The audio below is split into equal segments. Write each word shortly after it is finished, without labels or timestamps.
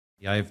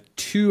I have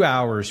 2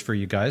 hours for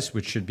you guys,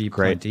 which should be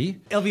plenty.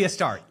 It'll be a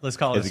start. Let's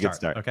call it a good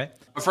start. Okay.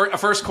 A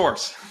first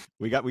course.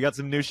 We got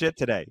some new shit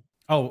today.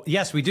 Oh,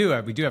 yes, we do.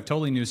 We do have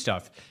totally new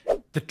stuff.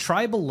 The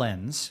tribal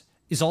lens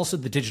is also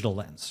the digital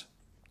lens.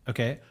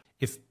 Okay.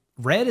 If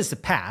red is the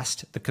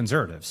past, the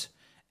conservatives,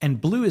 and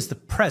blue is the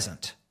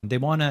present, they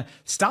want to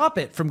stop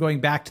it from going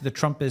back to the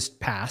Trumpist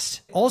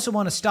past. Also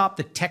want to stop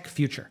the tech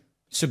future.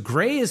 So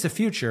gray is the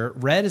future,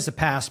 red is the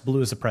past,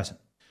 blue is the present.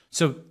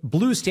 So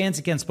blue stands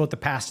against both the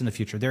past and the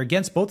future. They're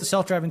against both the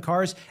self-driving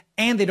cars,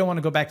 and they don't want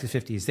to go back to the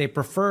 50s. They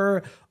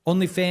prefer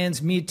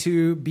OnlyFans, Me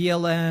Too,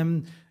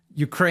 BLM,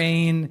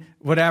 Ukraine,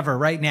 whatever,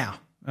 right now.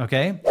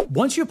 Okay?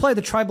 Once you apply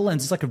the tribal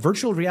lens, it's like a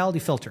virtual reality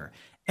filter.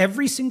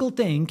 Every single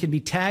thing can be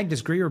tagged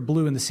as gray or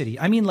blue in the city.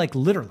 I mean, like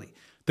literally.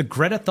 The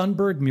Greta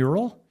Thunberg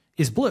mural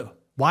is blue.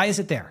 Why is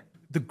it there?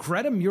 The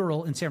Greta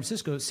mural in San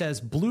Francisco says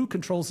blue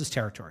controls this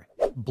territory.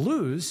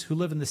 Blues who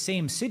live in the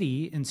same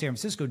city in San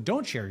Francisco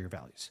don't share your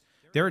values.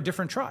 They're a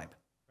different tribe,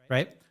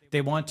 right?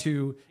 They want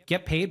to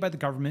get paid by the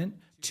government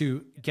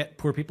to get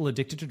poor people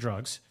addicted to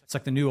drugs. It's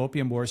like the new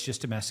opium wars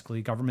just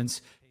domestically.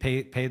 Governments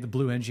pay the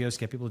blue NGOs to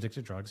get people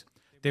addicted to drugs.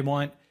 They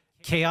want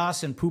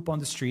chaos and poop on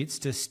the streets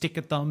to stick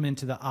a thumb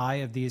into the eye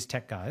of these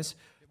tech guys.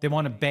 They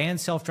want to ban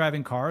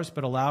self-driving cars,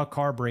 but allow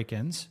car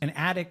break-ins. An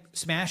addict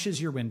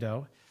smashes your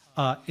window.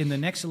 In the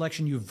next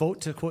election, you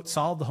vote to, quote,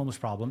 solve the homeless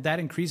problem. That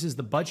increases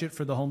the budget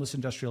for the homeless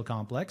industrial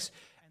complex.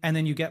 And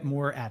then you get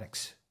more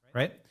addicts,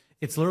 right?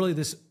 It's literally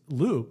this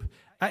loop.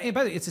 And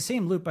by the way, it's the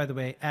same loop, by the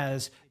way,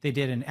 as they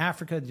did in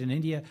Africa, did in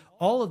India.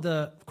 All of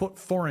the, quote,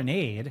 foreign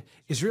aid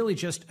is really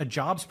just a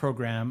jobs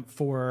program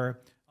for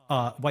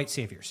white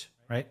saviors,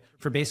 right?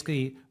 For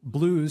basically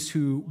blues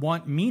who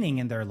want meaning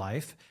in their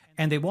life,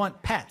 and they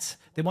want pets.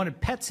 They wanted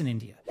pets in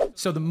India.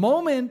 So the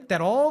moment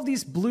that all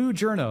these blue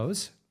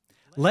journos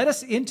let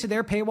us into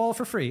their paywall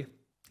for free,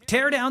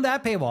 tear down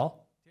that paywall,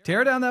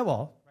 tear down that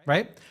wall,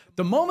 right?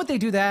 The moment they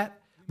do that,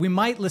 we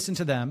might listen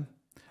to them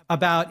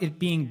about it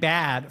being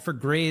bad for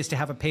grays to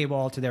have a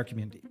paywall to their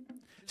community.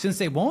 Since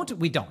they won't,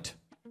 we don't.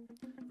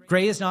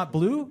 Gray is not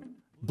blue.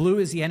 Blue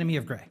is the enemy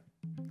of gray.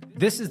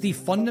 This is the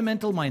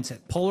fundamental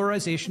mindset.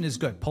 Polarization is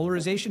good.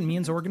 Polarization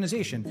means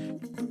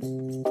organization.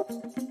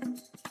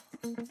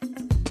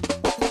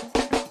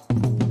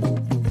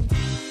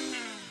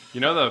 You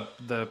know,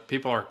 the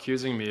people are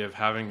accusing me of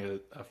having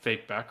a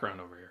fake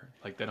background over here.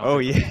 Like they don't.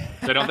 Oh,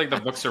 they don't think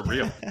the books are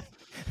real.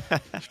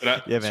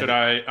 Should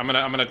I? I'm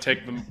gonna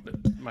take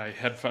my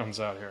headphones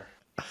out here.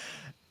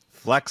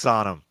 Flex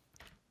on them.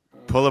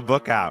 Pull a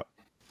book out.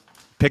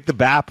 Pick the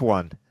BAP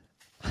one.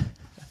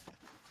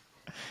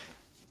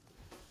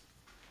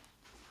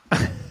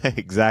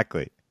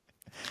 Exactly.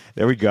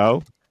 There we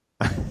go.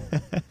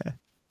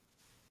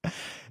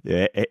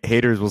 Yeah,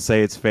 haters will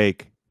say it's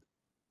fake.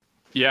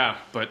 Yeah,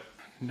 but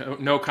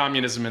no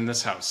communism in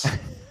this house.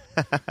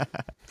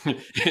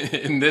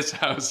 In this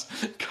house,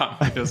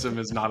 communism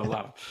is not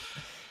allowed.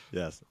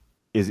 Yes.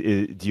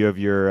 Do you have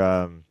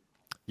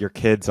your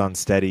kids on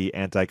steady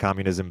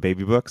anti-communism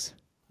baby books?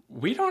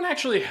 We don't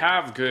actually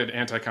have good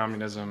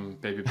anti-communism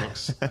baby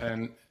books.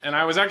 and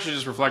I was actually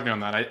just reflecting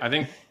on that. I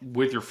think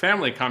with your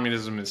family,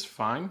 communism is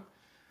fine.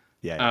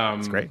 Yeah,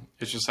 it's great.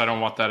 It's just I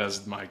don't want that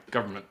as my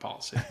government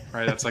policy,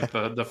 right? That's like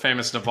the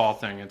famous Naval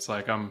thing. It's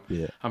like I'm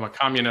a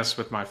communist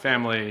with my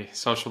family,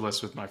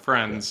 socialist with my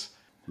friends,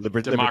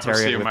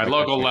 democracy at my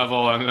local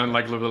level, and then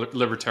like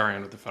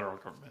libertarian with the federal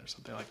government or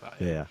something like that.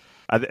 Yeah.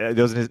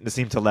 Those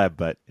Nassim Taleb,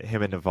 but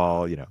him and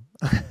Naval, you know.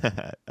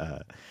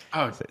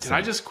 Did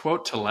I just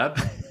quote Taleb?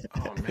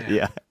 Oh, man.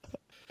 Yeah.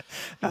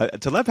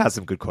 Taleb has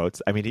some good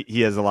quotes. I mean,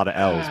 he has a lot of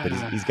L's, but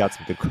he's got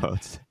some good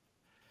quotes.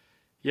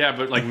 Yeah,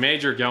 but like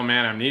major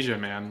Gell-Mann amnesia,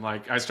 man.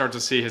 Like I start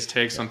to see his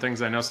takes on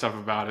things I know stuff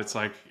about. It's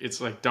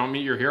like don't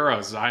meet your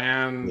heroes.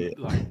 Zion,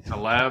 like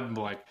Taleb,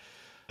 like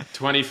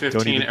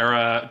 2017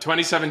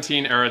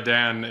 era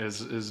Dan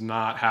is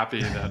not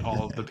happy that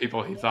all of the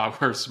people he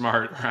thought were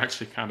smart are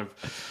actually kind of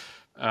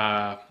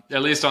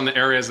at least on the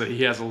areas that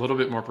he has a little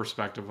bit more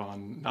perspective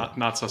on,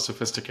 not so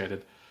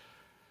sophisticated.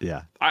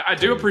 Yeah, I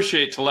do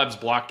appreciate Taleb's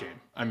block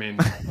game. I mean,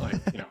 like,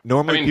 you know,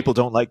 normally people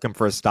don't like him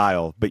for his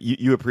style, but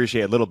you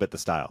appreciate a little bit the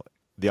style,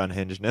 the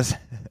unhingedness.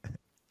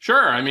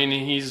 Sure. I mean,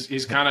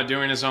 he's kind of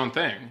doing his own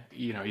thing.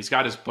 You know, he's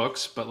got his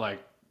books, but like,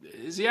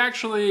 is he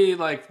actually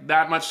like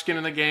that much skin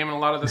in the game and a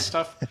lot of this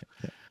stuff?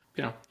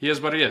 You know, he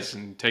is what he is,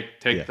 and take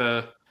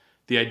the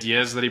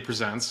ideas that he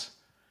presents,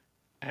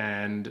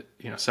 and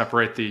you know,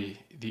 separate the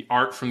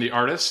art from the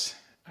artist,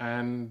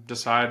 and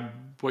decide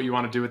what you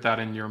want to do with that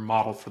in your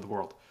model for the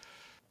world.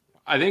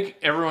 I think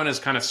everyone is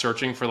kind of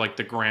searching for like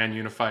the grand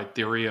unified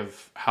theory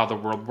of how the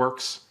world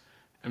works,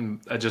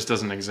 and that just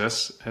doesn't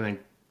exist. I think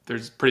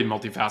there's pretty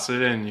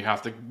multifaceted, and you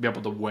have to be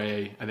able to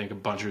weigh, I think, a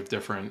bunch of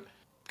different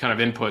kind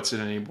of inputs at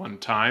any one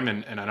time.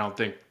 And I don't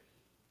think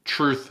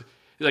truth,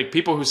 like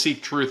people who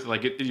seek truth,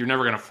 like you're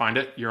never going to find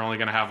it. You're only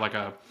going to have like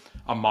a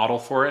model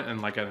for it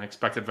and like an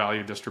expected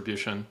value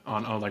distribution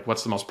on like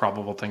what's the most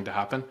probable thing to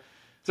happen.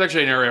 It's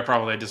actually an area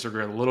probably I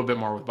disagree a little bit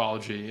more with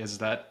biology, is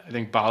that I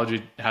think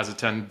biology has a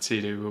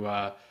tendency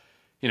to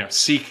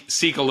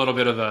seek a little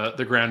bit of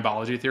the grand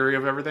Balaji theory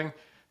of everything,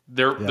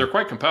 they're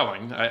quite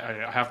compelling.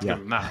 I have to give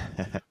them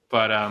that.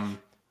 But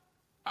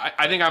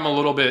I think I'm a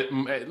little bit,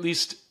 at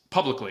least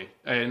publicly,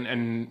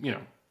 and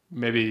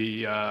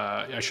maybe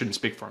I shouldn't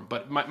speak for him,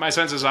 but my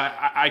sense is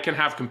I can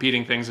have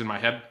competing things in my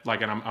head,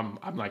 like, and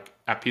I'm like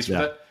at peace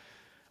with it.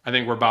 I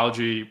think where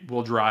Balaji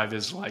will drive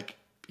is like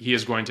he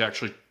is going to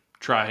actually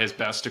try his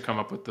best to come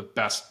up with the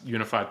best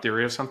unified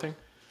theory of something.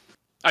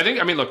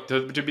 I mean, look,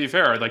 to be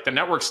fair, like the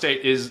network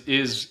state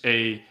is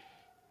an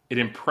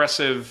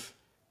impressive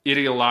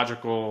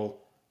ideological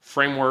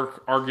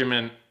framework,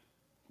 argument,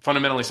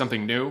 fundamentally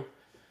something new.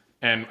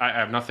 And I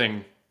have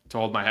nothing to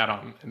hold my hat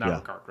on in that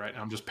regard, right?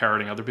 I'm just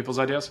parroting other people's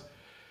ideas.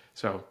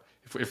 So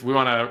if we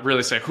want to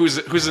really say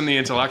who's in the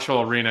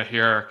intellectual arena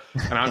here,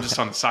 and I'm just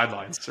on the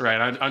sidelines,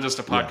 right? I'm just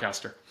a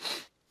podcaster.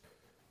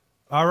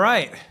 All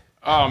right.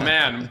 Oh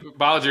man,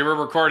 Balaji, we're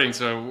recording,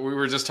 so we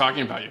were just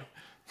talking about you.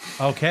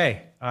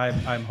 Okay,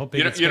 I'm hoping.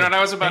 You know what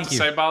I was about to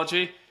say,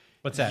 Balaji?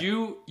 What's that?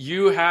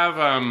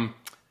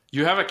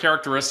 You have a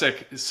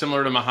characteristic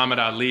similar to Muhammad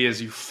Ali,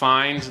 is you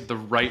find the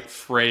right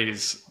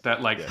phrase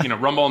that, like,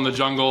 Rumble in the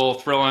Jungle,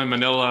 Thrilla in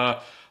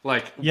Manila,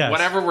 like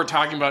whatever we're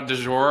talking about du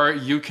jour,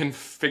 you can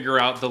figure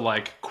out the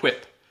like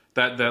quip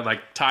that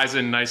like ties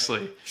in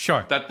nicely.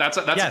 Sure. That's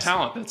a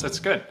talent. That's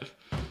good.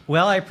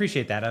 Well, I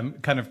appreciate that. I'm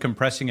kind of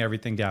compressing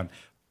everything down.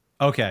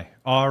 Okay.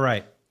 All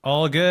right.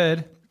 All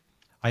good.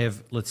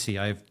 Let's see,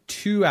 I have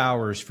 2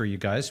 hours for you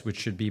guys, which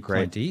should be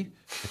plenty,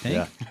 I think.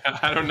 Yeah.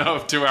 I don't know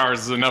if 2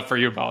 hours is enough for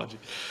you, Balaji.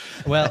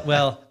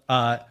 Well,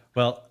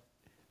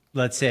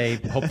 let's say,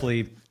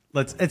 hopefully,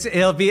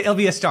 it'll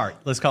be a start.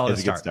 Let's call it a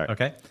start.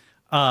 Okay.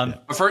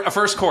 A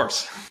first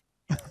course.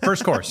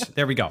 First course.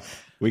 There we go.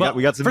 We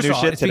got some new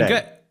shit today.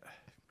 Good.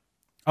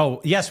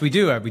 Oh, yes, we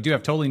do. We do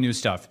have totally new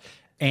stuff.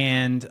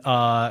 And should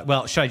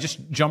I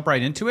just jump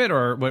right into it,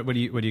 or what do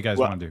you guys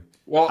want to do?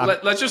 Well,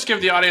 let's just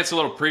give the audience a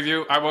little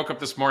preview. I woke up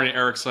this morning.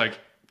 Eric's like,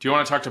 "Do you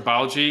want to talk to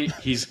Balaji?"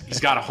 He's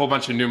got a whole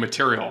bunch of new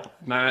material.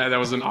 That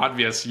was an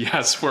obvious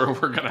yes. We're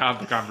going to have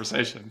the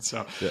conversation.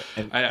 So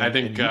I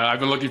think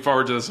I've been looking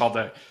forward to this all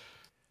day.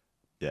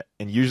 Yeah,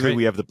 and usually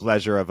we have the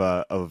pleasure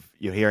of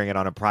hearing it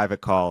on a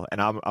private call,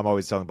 and I'm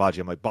always telling Balaji,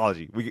 I'm like,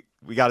 Balaji,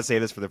 we got to say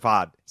this for the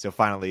pod. So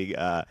finally,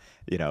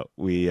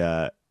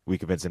 we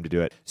convinced him to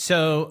do it.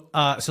 So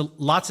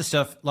lots of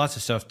stuff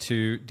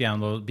to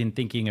download. Been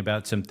thinking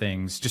about some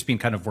things, just been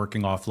kind of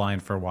working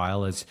offline for a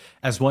while,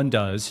 as one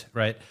does,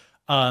 right?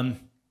 So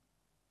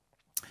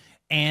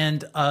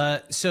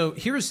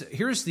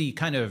here's the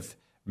kind of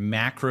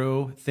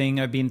macro thing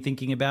I've been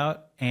thinking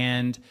about,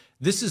 and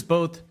this is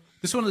one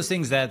of those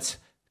things that's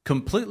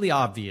completely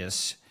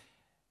obvious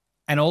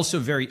and also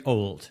very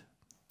old.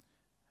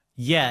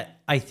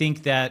 Yet I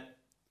think that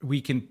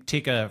we can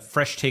take a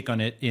fresh take on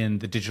it in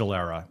the digital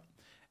era.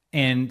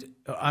 And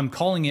I'm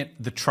calling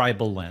it the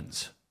tribal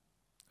lens.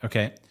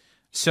 Okay.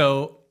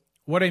 So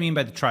what do I mean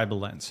by the tribal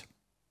lens?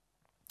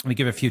 Let me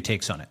give a few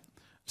takes on it.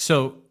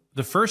 So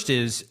the first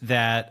is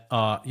that,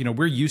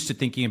 we're used to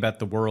thinking about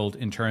the world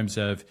in terms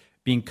of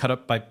being cut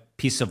up by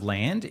piece of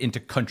land into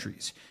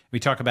countries. We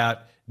talk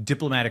about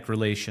diplomatic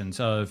relations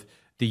of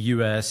the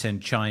US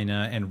and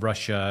China and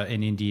Russia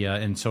and India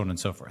and so on and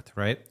so forth,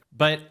 right?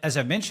 But as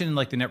I've mentioned in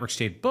like the Network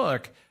State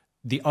book,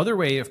 the other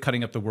way of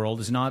cutting up the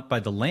world is not by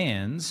the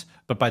lands,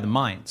 but by the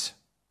minds.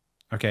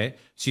 Okay.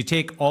 So you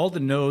take all the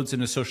nodes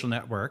in a social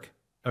network.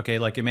 Okay.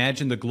 Like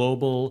imagine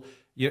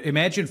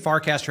imagine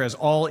Farcaster has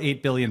all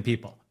 8 billion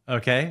people.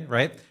 Okay.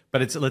 Right.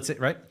 But let's say,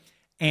 right.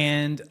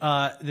 And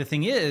the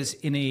thing is,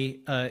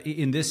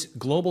 in this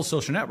global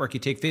social network, you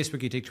take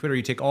Facebook, you take Twitter,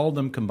 you take all of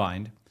them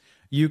combined,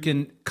 you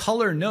can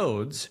color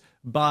nodes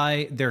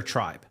by their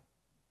tribe.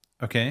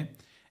 Okay.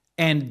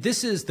 And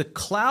this is the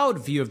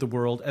cloud view of the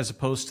world as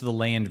opposed to the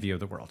land view of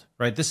the world,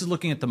 right? This is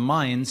looking at the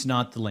minds,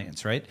 not the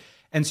lands, right?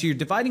 And so you're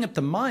dividing up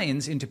the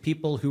minds into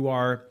people who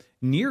are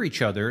near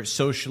each other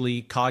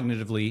socially,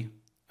 cognitively,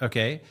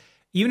 okay?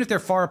 Even if they're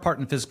far apart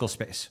in physical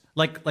space,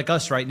 like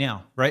us right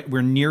now, right?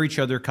 We're near each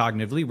other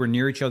cognitively, we're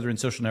near each other in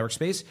social network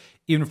space,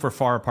 even if we're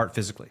far apart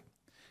physically.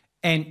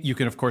 And you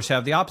can, of course,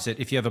 have the opposite.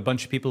 If you have a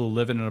bunch of people who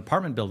live in an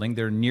apartment building,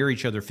 they're near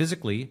each other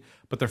physically,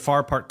 but they're far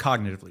apart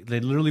cognitively. They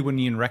literally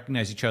wouldn't even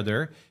recognize each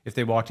other if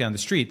they walk down the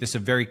street. This is a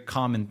very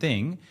common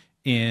thing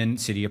in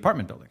city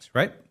apartment buildings,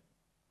 right?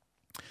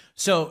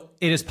 So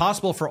it is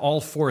possible for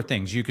all four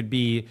things. You could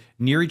be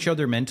near each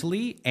other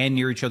mentally and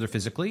near each other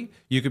physically.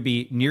 You could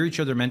be near each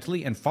other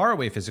mentally and far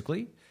away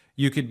physically.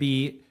 You could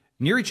be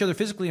near each other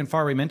physically and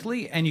far away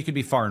mentally, and you could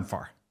be far and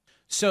far.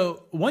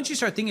 So once you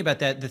start thinking about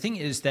that, the thing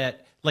is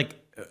that, like,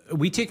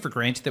 we take for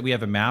granted that we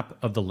have a map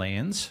of the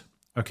lands,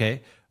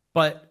 okay?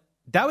 But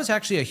that was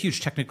actually a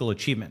huge technical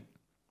achievement.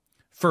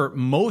 For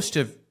most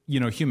of,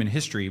 human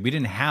history, we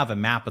didn't have a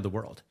map of the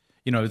world.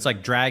 It's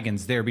like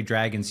dragons, there be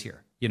dragons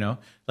here,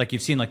 Like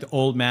you've seen like the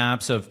old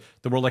maps of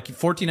the world, like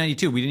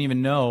 1492, we didn't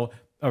even know,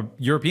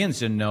 Europeans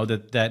didn't know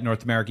that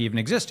North America even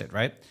existed,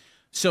 right?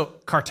 So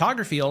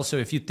cartography also,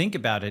 if you think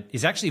about it,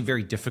 is actually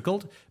very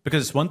difficult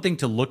because it's one thing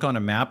to look on a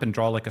map and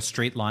draw like a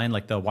straight line,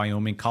 like the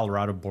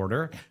Wyoming-Colorado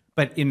border, but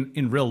But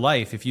in real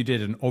life, if you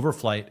did an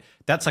overflight,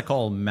 that's like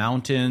all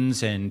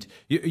mountains, and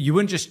you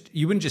wouldn't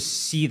just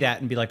see that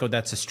and be like, oh,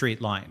 that's a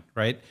straight line,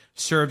 right?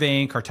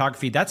 Surveying,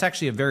 cartography, that's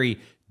actually a very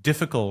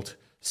difficult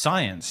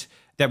science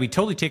that we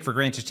totally take for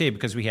granted today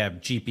because we have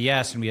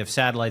GPS and we have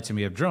satellites and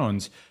we have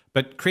drones.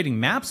 But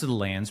creating maps of the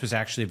lands was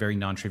actually a very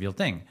non-trivial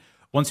thing.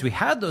 Once we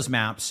had those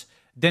maps,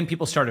 then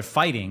people started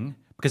fighting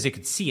because they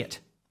could see it.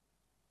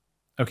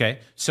 Okay,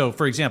 so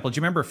for example, do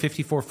you remember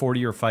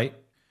 5440 or fight?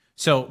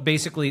 So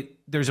basically,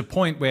 there's a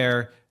point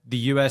where the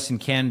U.S. and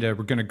Canada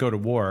were going to go to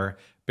war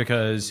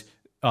because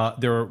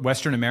there were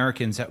Western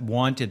Americans that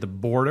wanted the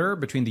border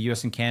between the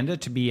U.S. and Canada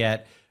to be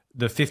at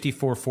the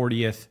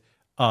 5440th,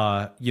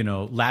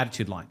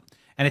 latitude line.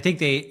 And I think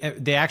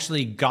they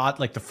actually got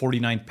like the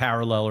 49th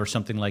parallel or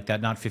something like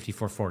that, not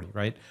 5440,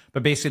 right?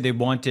 But basically, they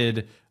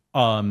wanted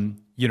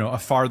a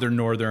farther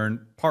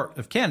northern part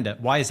of Canada.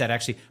 Why is that?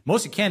 Actually,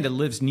 most of Canada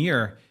lives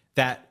near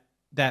that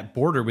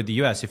border with the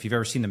U.S., if you've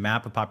ever seen the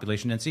map of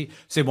population density.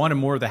 So they wanted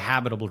more of the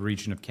habitable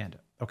region of Canada.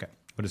 Okay,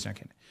 what is that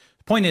Canada?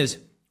 The point is,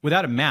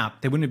 without a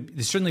map, they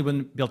certainly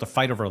wouldn't be able to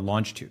fight over a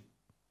longitude.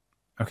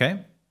 Okay,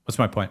 what's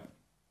my point?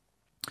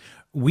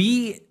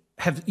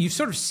 You've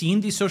sort of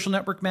seen these social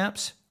network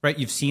maps, right?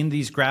 You've seen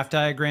these graph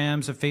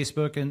diagrams of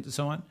Facebook and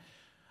so on,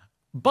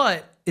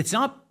 but it's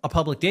not a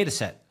public data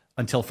set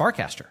until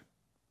Farcaster,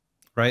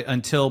 right?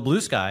 Until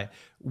Blue Sky.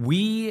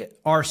 We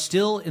are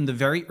still in the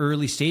very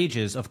early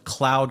stages of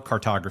cloud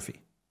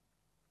cartography,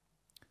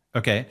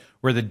 okay?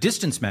 Where the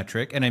distance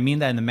metric, and I mean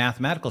that in the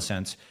mathematical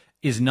sense,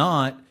 is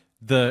not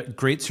the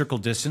great circle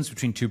distance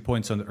between 2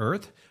 points on the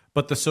Earth,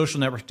 but the social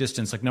network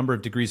distance, like number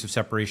of degrees of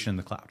separation in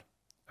the cloud,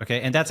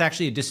 okay? And that's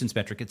actually a distance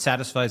metric. It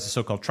satisfies the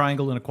so-called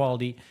triangle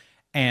inequality,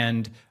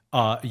 and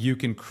you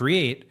can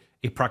create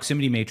a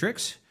proximity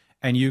matrix,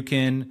 and you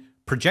can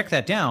project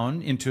that down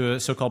into a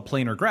so-called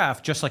planar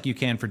graph, just like you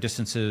can for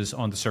distances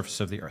on the surface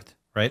of the Earth,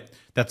 right?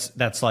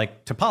 That's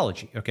like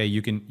topology, okay?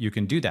 You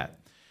can do that.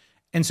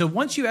 And so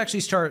once you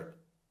actually start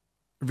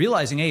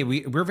realizing, hey,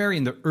 we're very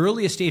in the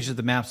earliest stages of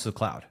the maps of the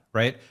cloud,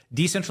 right?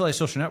 Decentralized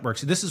social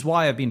networks. This is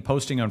why I've been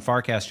posting on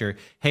Farcaster,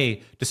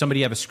 hey, does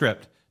somebody have a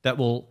script that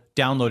will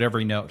download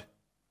every node,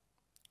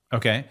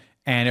 okay?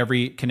 And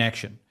every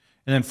connection.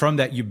 And then from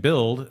that, you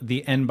build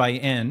the N by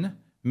N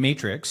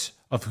matrix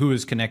of who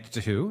is connected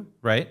to who,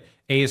 right?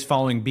 A is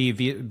following B,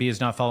 B is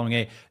not following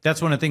A.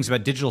 That's one of the things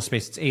about digital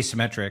space. It's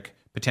asymmetric,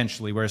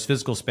 potentially, whereas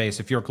physical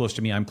space, if you're close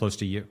to me, I'm close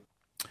to you.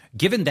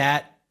 Given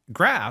that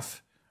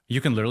graph,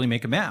 you can literally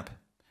make a map.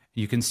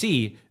 You can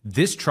see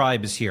this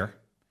tribe is here,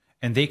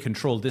 and they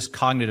control this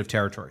cognitive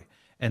territory.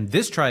 And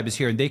this tribe is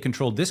here, and they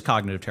control this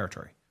cognitive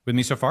territory. With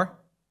me so far?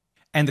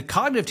 And the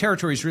cognitive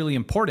territory is really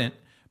important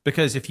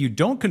because if you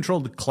don't control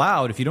the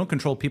cloud, if you don't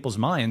control people's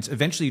minds,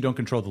 eventually you don't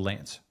control the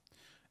lands.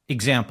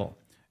 Example,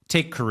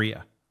 take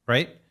Korea,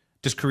 right?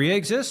 Does Korea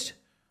exist?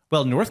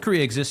 Well, North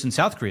Korea exists and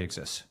South Korea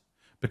exists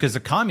because the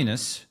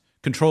communists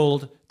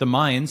controlled the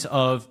minds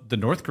of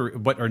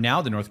what are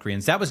now the North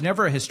Koreans. That was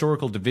never a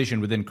historical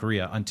division within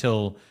Korea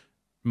until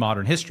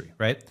modern history,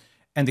 right?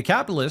 And the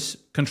capitalists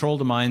controlled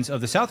the minds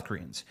of the South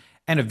Koreans.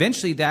 And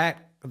eventually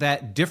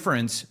that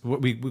difference,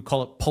 what we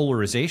call it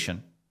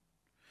polarization,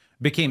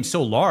 became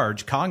so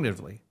large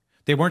cognitively.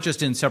 They weren't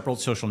just in separate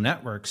social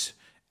networks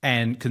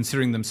and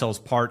considering themselves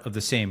part of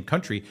the same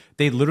country.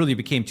 They literally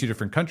became two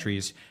different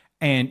countries.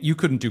 And you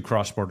couldn't do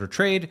cross-border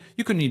trade.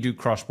 You couldn't even do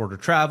cross-border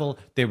travel.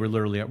 They were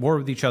literally at war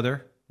with each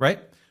other,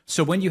 right?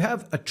 So when you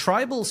have a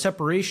tribal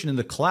separation in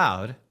the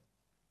cloud,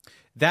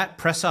 that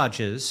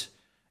presages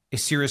a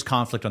serious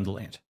conflict on the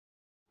land.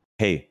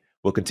 Hey,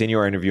 we'll continue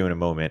our interview in a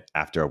moment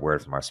after a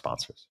word from our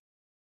sponsors.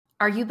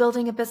 Are you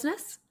building a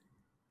business?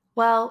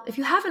 Well, if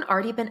you haven't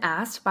already been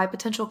asked by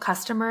potential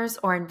customers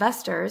or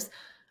investors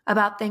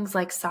about things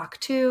like SOC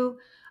 2,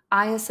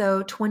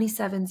 ISO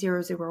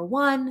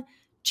 27001,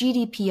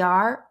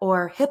 GDPR,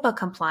 or HIPAA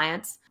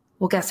compliance,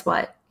 well, guess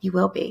what? You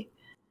will be.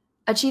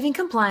 Achieving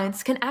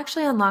compliance can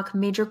actually unlock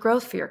major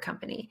growth for your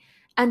company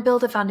and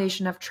build a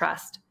foundation of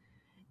trust.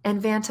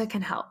 And Vanta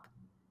can help.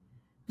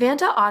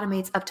 Vanta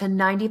automates up to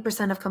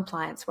 90% of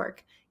compliance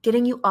work,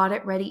 getting you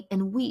audit ready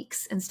in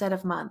weeks instead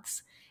of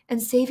months,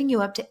 and saving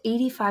you up to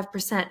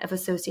 85% of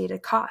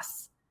associated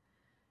costs.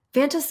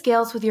 Vanta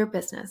scales with your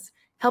business,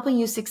 helping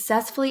you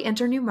successfully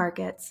enter new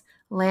markets,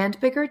 land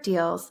bigger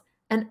deals,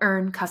 and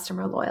earn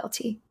customer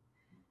loyalty.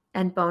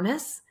 And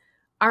bonus,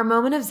 our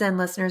Moment of Zen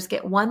listeners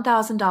get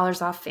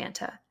 $1,000 off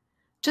Vanta.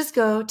 Just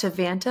go to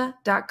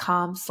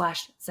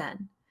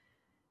vanta.com/zen.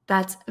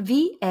 That's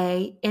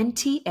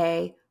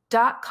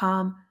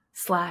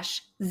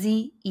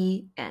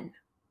VANTA.com/ZEN.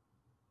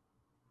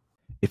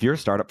 If you're a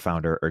startup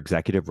founder or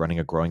executive running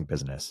a growing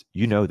business,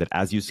 you know that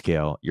as you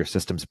scale, your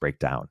systems break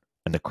down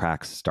and the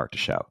cracks start to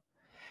show.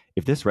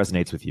 If this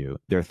resonates with you,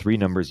 there are three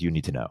numbers you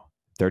need to know: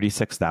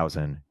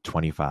 36,000,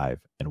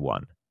 25, and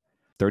 1.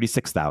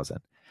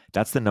 36,000.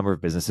 That's the number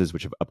of businesses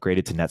which have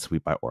upgraded to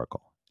NetSuite by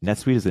Oracle.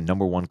 NetSuite is the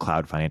 #1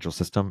 cloud financial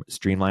system,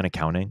 streamline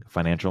accounting,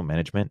 financial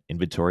management,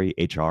 inventory,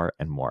 HR,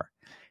 and more.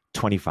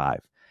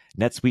 25.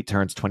 NetSuite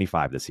turns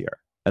 25 this year.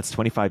 That's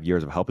 25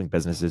 years of helping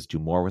businesses do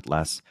more with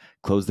less,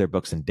 close their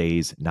books in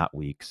days, not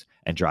weeks,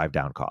 and drive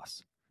down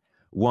costs.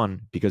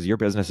 One, because your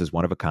business is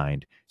one of a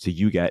kind, so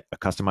you get a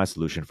customized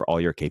solution for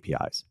all your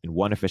KPIs in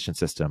one efficient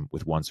system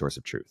with one source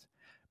of truth.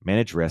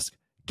 Manage risk,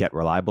 get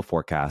reliable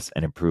forecasts,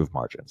 and improve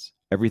margins.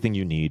 Everything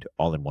you need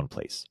all in one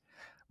place.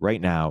 Right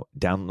now,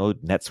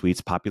 download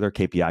NetSuite's popular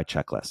KPI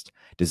checklist,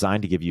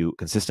 designed to give you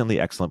consistently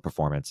excellent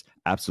performance,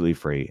 absolutely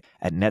free,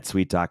 at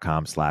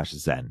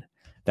netsuite.com/zen.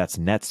 That's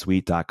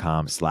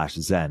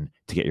netsuite.com/zen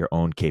to get your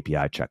own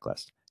KPI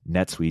checklist.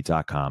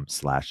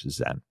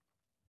 netsuite.com/zen.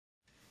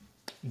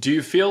 Do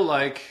you feel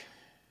like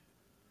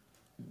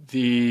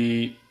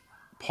the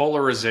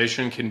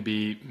polarization can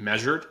be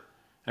measured?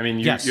 I mean,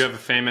 Yes. you have a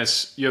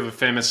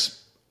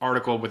famous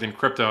article within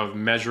crypto of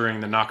measuring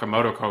the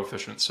Nakamoto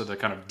coefficient, so the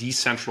kind of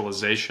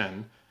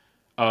decentralization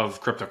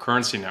of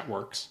cryptocurrency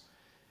networks.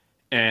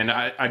 And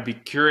I'd be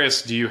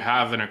curious, do you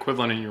have an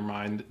equivalent in your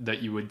mind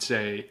that you would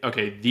say,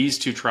 okay, these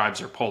two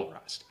tribes are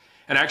polarized?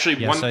 And actually,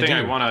 Yes, one thing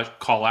I do. want to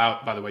call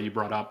out, by the way, you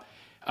brought up,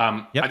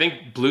 I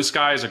think Blue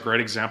Sky is a great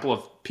example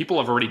of people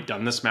have already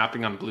done this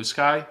mapping on Blue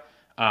Sky.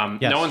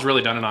 Yes. No one's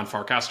really done it on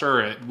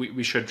Farcaster.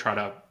 We should try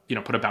to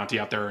put a bounty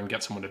out there and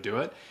get someone to do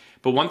it.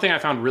 But one thing I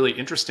found really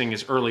interesting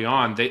is early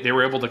on, they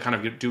were able to kind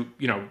of do,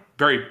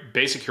 very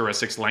basic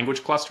heuristics,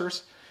 language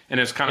clusters. And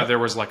it's kind of, there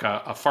was like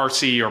a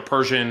Farsi or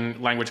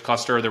Persian language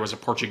cluster. There was a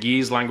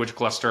Portuguese language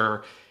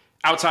cluster.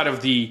 Outside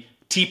of the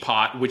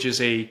teapot, which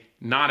is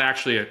not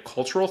actually a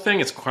cultural thing.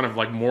 It's kind of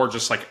like more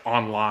just like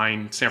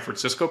online San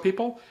Francisco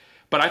people.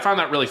 But I found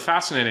that really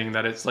fascinating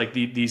that it's like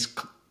these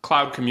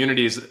cloud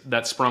communities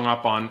that sprung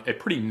up on a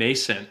pretty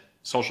nascent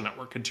social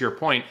network. And to your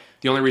point,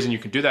 the only reason you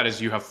can do that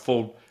is you have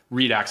full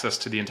read access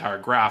to the entire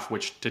graph,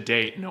 which to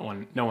date no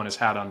one has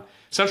had on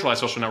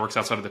centralized social networks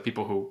outside of the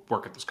people who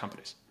work at those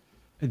companies.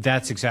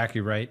 That's exactly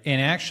right. And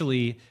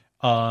actually,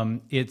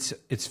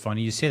 it's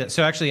funny you say that.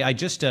 So actually, I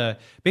just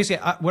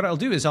what I'll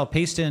do is I'll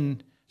paste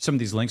in some of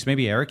these links.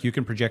 Maybe Eric, you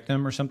can project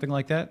them or something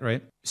like that,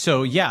 right?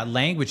 So yeah,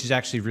 language is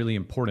actually really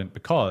important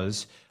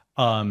because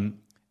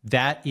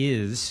that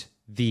is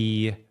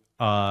the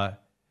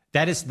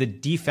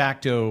de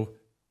facto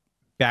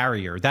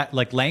barrier. That,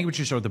 like,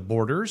 languages are the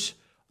borders,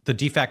 the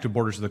de facto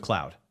borders of the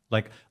cloud.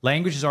 Like,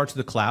 languages are to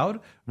the cloud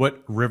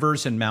what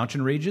rivers and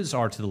mountain ranges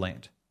are to the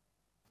land.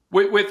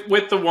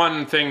 With the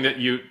one thing that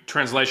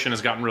translation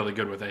has gotten really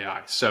good with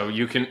AI. So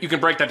you can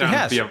break that down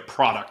to be a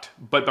product,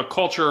 but the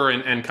culture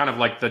and kind of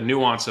like the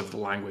nuance of the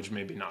language,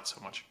 maybe not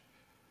so much.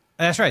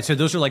 That's right. So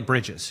those are like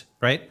bridges,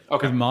 right?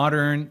 Okay. With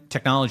modern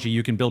technology,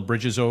 you can build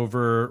bridges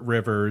over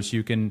rivers,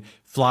 you can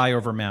fly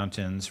over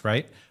mountains,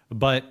 right?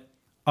 But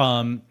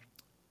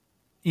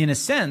in a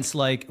sense,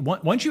 like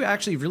once you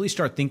actually really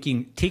start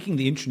taking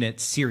the internet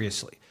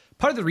seriously,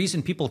 part of the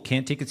reason people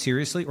can't take it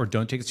seriously or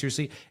don't take it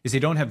seriously is they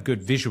don't have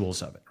good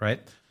visuals of it, right?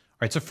 All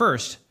right, so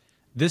first,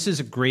 this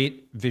is a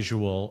great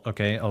visual.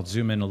 Okay, I'll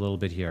zoom in a little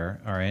bit here,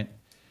 all right?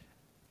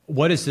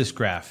 What is this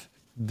graph?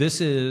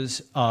 This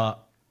is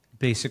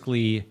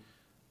basically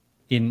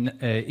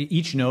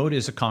each node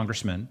is a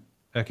congressman,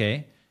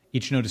 okay?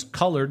 Each node is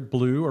colored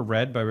blue or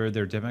red by whether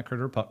they're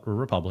Democrat or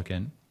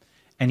Republican.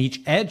 And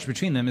each edge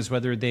between them is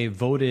whether they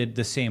voted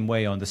the same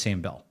way on the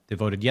same bill. They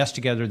voted yes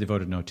together, they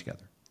voted no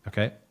together,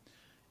 okay?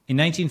 In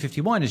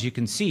 1951, as you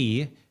can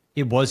see,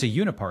 it was a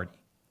uniparty,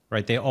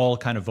 right? They all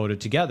kind of voted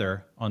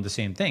together on the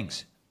same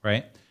things,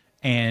 right?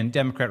 And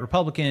Democrat,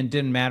 Republican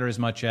didn't matter as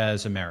much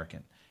as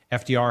American.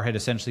 FDR had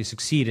essentially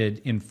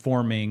succeeded in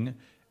forming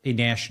a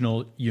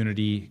national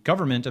unity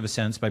government, of a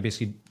sense, by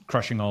basically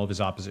crushing all of his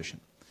opposition.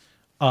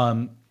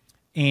 By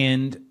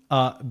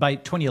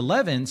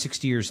 2011,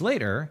 60 years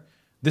later,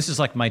 this is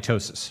like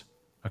mitosis,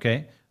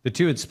 okay? The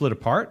two had split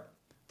apart.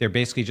 They're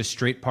basically just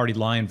straight party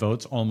line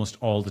votes almost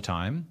all the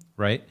time,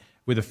 right?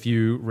 With a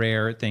few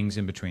rare things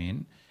in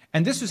between.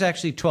 And this was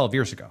actually 12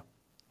 years ago,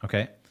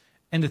 okay?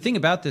 And the thing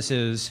about this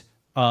is,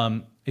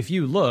 if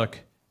you look,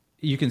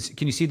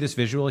 can you see this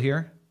visual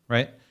here,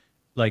 right?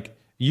 Like,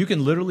 you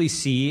can literally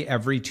see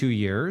every 2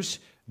 years,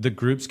 the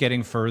groups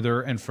getting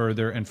further and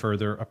further and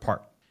further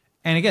apart.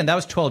 And again, that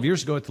was 12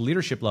 years ago at the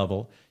leadership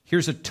level.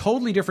 Here's a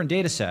totally different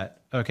data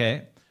set,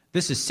 okay?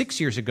 This is 6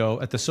 years ago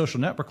at the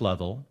social network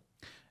level.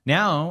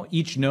 Now,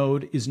 each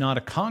node is not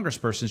a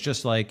congressperson, it's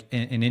just like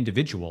an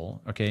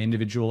individual, okay?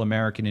 Individual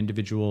American,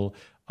 individual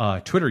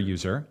Twitter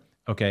user,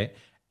 okay?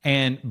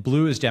 And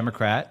blue is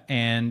Democrat,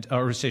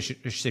 or I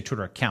should say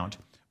Twitter account.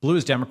 Blue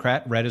is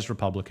Democrat, red is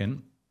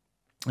Republican.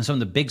 And some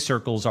of the big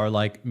circles are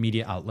like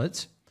media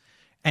outlets.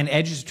 And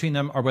edges between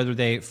them are whether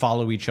they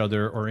follow each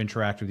other or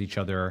interact with each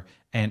other,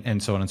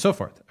 and so on and so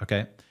forth,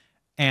 okay?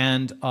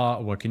 And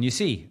what can you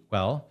see?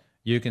 Well,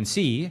 you can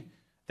see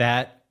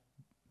that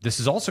this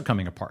is also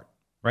coming apart,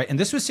 right? And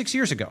this was 6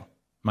 years ago,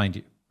 mind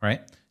you,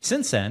 right?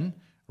 Since then,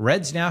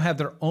 Reds now have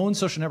their own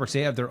social networks.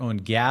 They have their own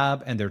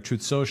Gab and their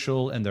Truth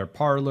Social and their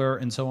Parler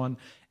and so on.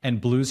 And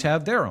Blues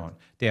have their own.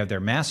 They have their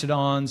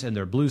Mastodons and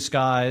their Blue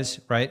Skies,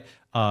 right?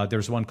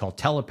 There's one called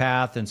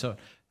Telepath. And so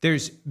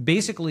there's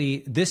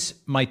basically this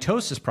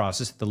mitosis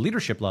process at the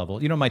leadership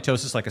level. You know,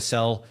 mitosis like a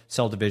cell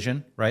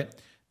division, right?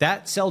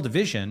 that cell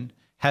division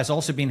has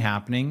also been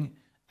happening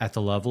at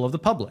the level of the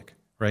public,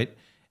 right?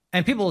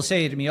 And people will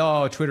say to me,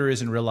 oh, Twitter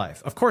isn't real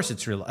life. Of course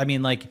it's real. I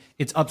mean, like,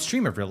 it's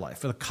upstream of real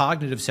life. The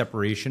cognitive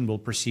separation will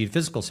precede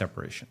physical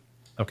separation,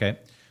 okay?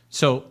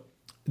 So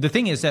the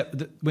thing is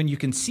that when you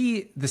can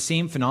see the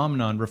same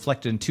phenomenon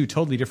reflected in two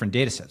totally different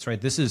data sets, right?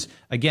 This is,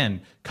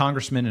 again,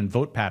 congressmen and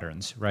vote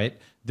patterns, right?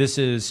 This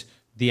is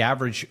the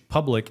average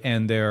public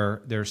and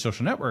their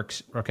social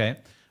networks, okay?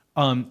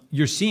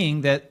 You're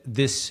seeing that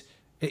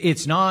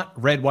it's not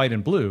red, white,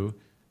 and blue.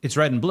 It's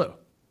red and blue.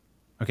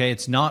 Okay,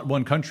 it's not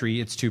one country,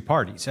 it's two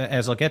parties.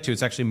 As I'll get to,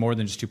 it's actually more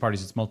than just two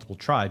parties, it's multiple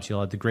tribes. You'll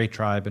have the Great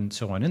Tribe and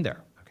so on in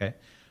there, okay?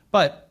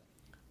 But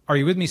are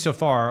you with me so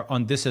far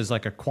on this as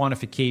like a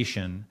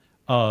quantification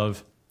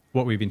of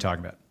what we've been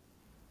talking about?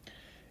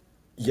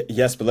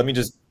 Yes, but let me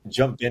just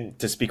jump in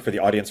to speak for the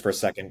audience for a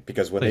second,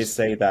 because when Please.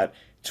 they say that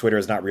Twitter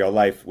is not real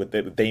life, what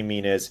they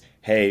mean is,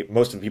 hey,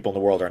 most of the people in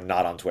the world are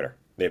not on Twitter.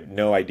 They have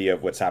no idea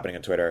of what's happening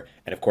on Twitter.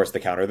 And of course, the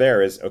counter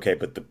there is, okay,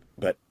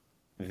 but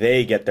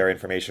they get their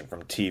information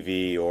from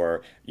TV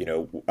or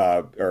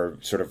or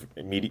sort of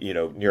media,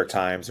 New York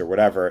Times or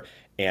whatever,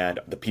 and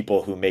the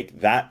people who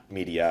make that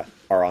media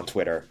are on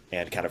Twitter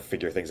and kind of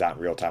figure things out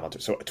in real time on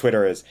Twitter. So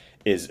Twitter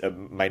is a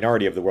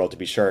minority of the world, to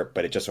be sure,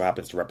 but it just so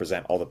happens to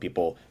represent all the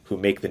people who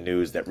make the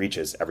news that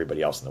reaches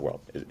everybody else in the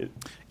world.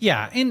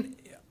 Yeah, and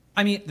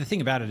I mean, the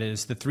thing about it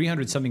is the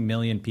 300-something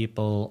million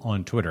people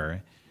on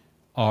Twitter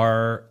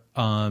are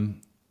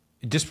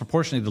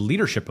disproportionately the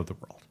leadership of the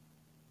world,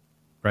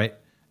 right?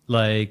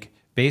 Like,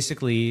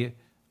 basically,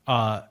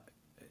 I'm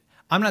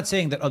not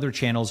saying that other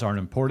channels aren't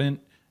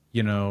important.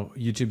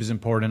 YouTube is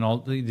important. All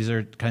these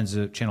are kinds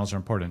of channels are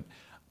important.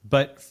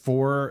 But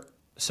for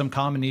some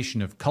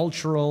combination of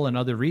cultural and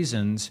other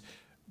reasons,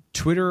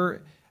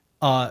 Twitter,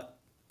 do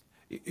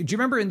you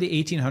remember in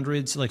the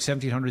 1800s, like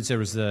 1700s,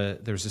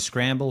 there was a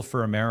scramble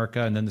for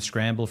America and then the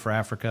scramble for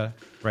Africa,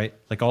 right?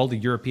 Like all the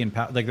European,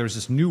 like there was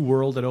this new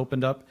world that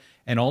opened up,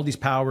 and all these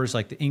powers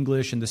like the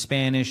English and the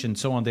Spanish and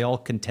so on, they all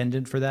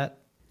contended for that.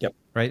 Yep.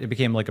 Right? It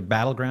became like a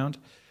battleground.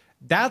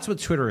 That's what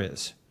Twitter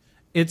is.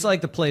 It's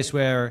like the place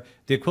where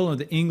the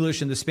equivalent of the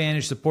English and the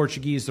Spanish, the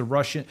Portuguese, the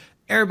Russian,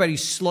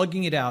 everybody's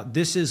slugging it out.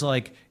 This is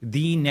like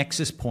the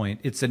nexus point.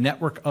 It's the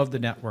network of the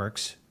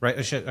networks, right?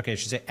 I should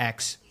say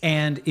X.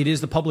 And it is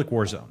the public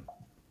war zone,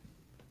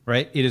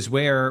 right? It is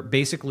where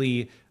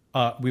basically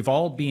we've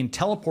all been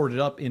teleported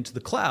up into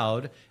the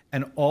cloud,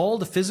 and all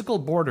the physical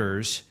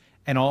borders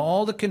and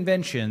all the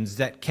conventions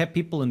that kept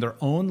people in their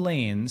own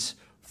lanes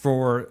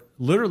for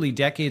literally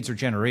decades or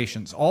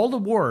generations, all the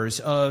wars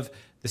of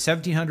the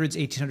 1700s,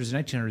 1800s,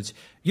 and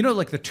 1900s,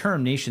 like the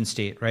term nation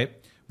state, right?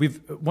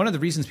 One of the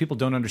reasons people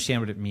don't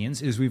understand what it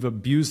means is we've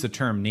abused the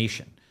term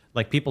nation.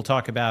 Like, people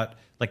talk about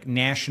like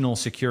national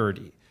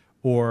security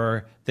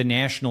or the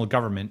national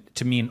government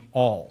to mean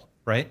all,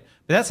 right?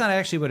 But that's not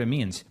actually what it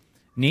means.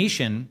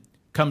 Nation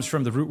comes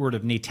from the root word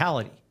of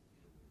natality,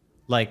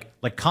 like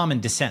common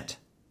descent.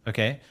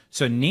 Okay,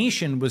 so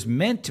nation was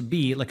meant to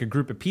be like a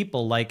group of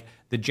people like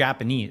the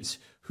Japanese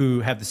who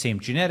have the same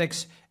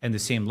genetics and the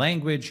same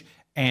language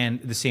and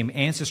the same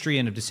ancestry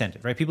and have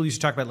descended, right? People used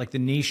to talk about like the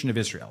nation of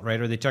Israel, right?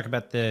 Or they talk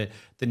about the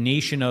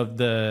nation of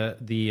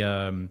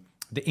the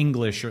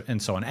English and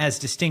so on, as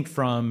distinct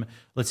from,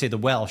 let's say, the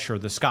Welsh or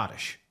the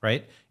Scottish,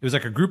 right? It was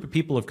like a group of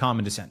people of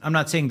common descent. I'm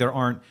not saying there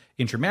aren't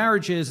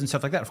intermarriages and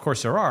stuff like that. Of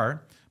course there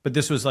are, but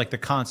this was like the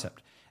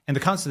concept. And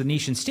the concept of the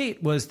nation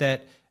state was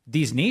that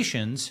these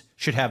nations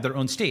should have their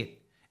own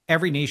state.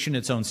 Every nation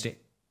its own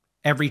state.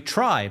 Every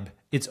tribe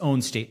its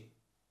own state.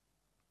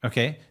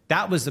 Okay,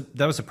 that was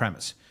the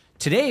premise.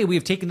 Today we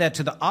have taken that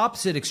to the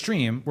opposite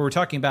extreme, where we're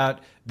talking about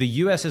the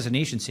U.S. as a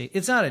nation state.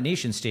 It's not a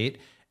nation state.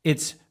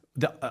 It's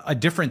a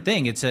different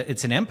thing. It's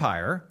an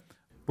empire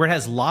where it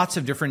has lots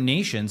of different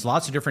nations,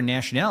 lots of different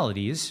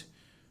nationalities,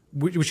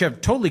 which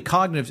have totally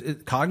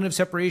cognitive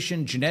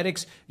separation,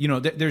 genetics.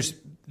 There's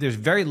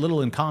very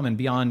little in common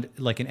beyond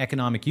like an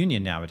economic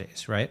union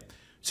nowadays, right?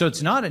 So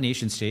it's not a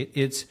nation state.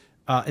 It's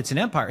an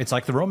empire. It's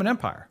like the Roman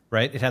Empire,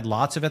 right? It had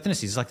lots of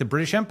ethnicities. It's like the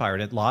British Empire.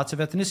 It had lots of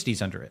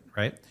ethnicities under it,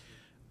 right?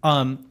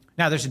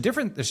 Now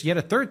there's yet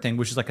a third thing,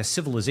 which is like a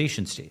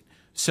civilization state.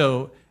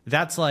 So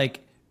that's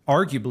like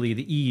arguably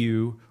the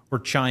EU or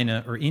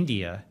China or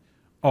India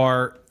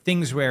are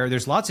things where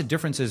there's lots of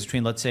differences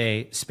between, let's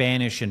say,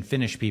 Spanish and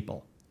Finnish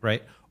people,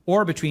 right?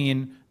 Or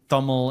between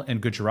Tamil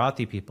and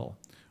Gujarati people,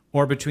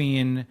 or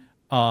between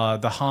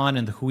the Han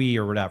and the Hui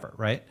or whatever,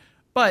 right?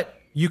 But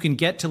you can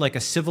get to like a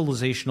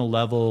civilizational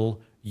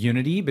level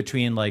unity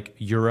between like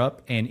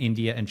Europe and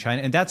India and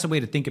China. And that's a way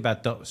to think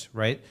about those,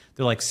 right?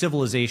 They're like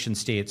civilization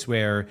states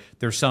where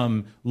there's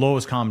some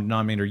lowest common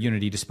denominator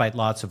unity despite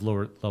lots of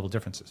lower level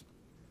differences.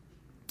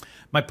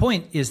 My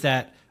point is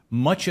that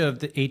much of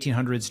the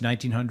 1800s,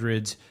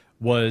 1900s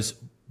was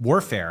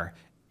warfare,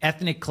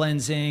 ethnic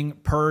cleansing,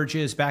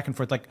 purges, back and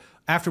forth. Like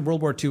after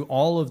World War II,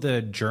 all of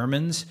the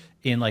Germans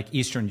in like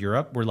Eastern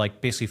Europe were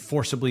like basically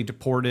forcibly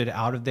deported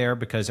out of there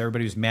because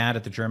everybody was mad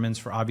at the Germans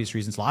for obvious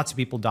reasons. Lots of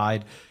people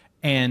died.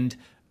 And,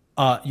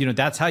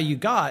 that's how you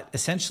got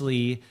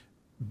essentially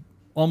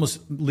almost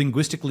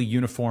linguistically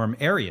uniform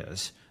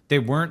areas. They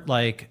weren't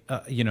like,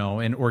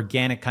 an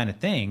organic kind of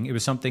thing. It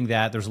was something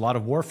that there's a lot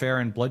of warfare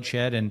and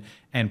bloodshed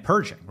and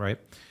purging, right?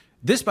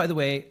 This, by the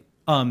way,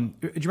 do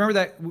you remember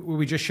that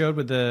we just showed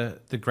with the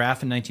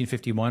graph in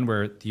 1951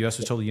 where the U.S.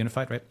 was totally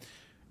unified, right?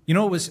 You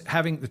know what was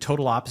having the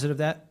total opposite of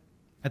that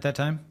at that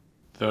time?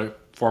 The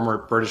former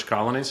British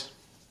colonies?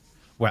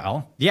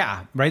 Well,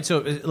 yeah, right? So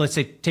let's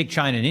say take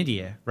China and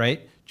India,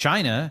 right?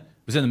 China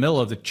was in the middle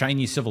of the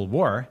Chinese Civil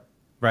War,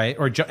 right?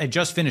 Or it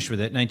just finished with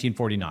it,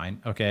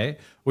 1949, okay?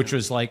 Which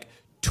was like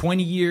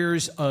 20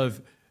 years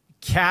of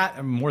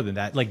more than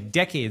that, like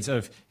decades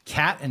of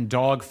cat and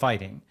dog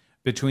fighting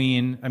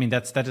between, I mean,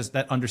 that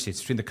understates,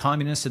 between the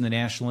communists and the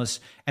nationalists,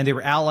 and they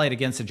were allied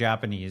against the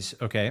Japanese,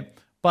 okay?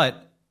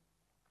 But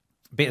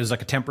it was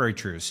like a temporary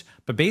truce.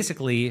 But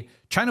basically,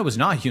 China was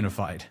not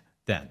unified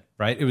then,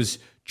 right? It was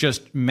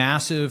just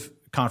massive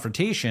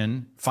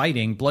confrontation,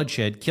 fighting,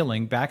 bloodshed,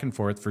 killing, back and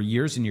forth for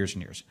years and years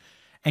and years.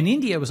 And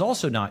India was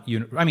also not,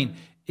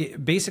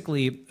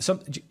 basically, do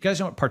you guys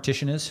know what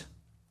partition is?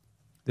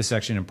 This is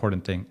actually an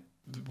important thing.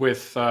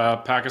 With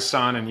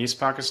Pakistan and East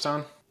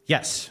Pakistan?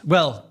 Yes.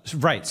 Well,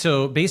 right.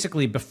 So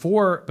basically,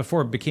 before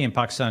it became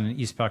Pakistan and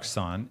East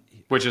Pakistan,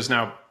 which is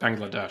now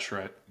Bangladesh,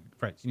 right?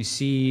 Right. You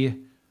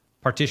see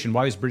partition.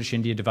 Why was British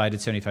India divided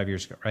 75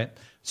 years ago, right?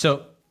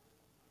 So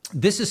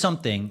this is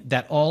something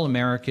that all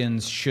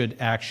Americans should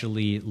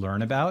actually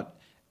learn about.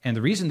 And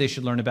the reason they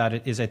should learn about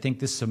it is I think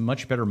this is a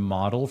much better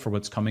model for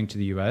what's coming to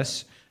the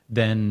U.S.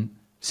 than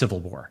Civil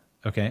War.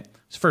 Okay.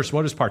 So first,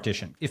 what is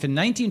partition? If in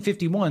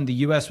 1951, the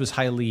U.S. was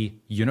highly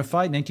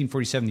unified,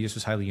 1947, the U.S.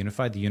 was highly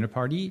unified, the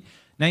Uniparty.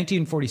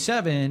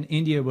 1947,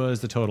 India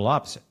was the total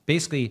opposite.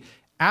 Basically,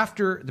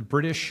 after the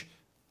British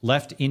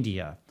left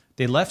India,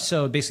 they left,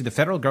 so basically the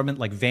federal government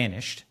like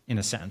vanished in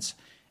a sense.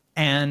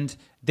 And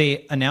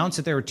they announced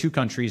that there were two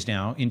countries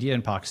now, India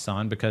and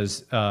Pakistan,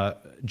 because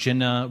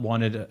Jinnah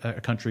wanted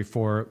a country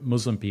for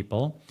Muslim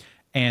people,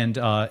 and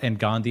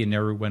Gandhi and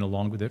Nehru went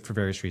along with it for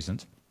various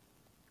reasons.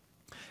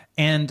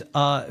 And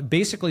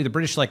basically, the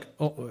British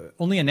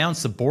only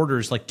announced the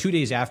borders like 2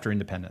 days after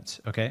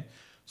independence. Okay,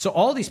 so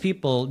all these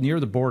people near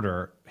the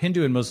border,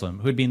 Hindu and Muslim,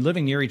 who had been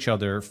living near each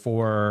other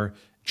for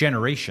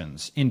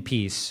generations in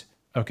peace,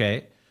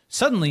 okay,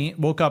 suddenly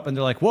woke up and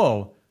they're like,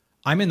 "Whoa,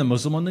 I'm in the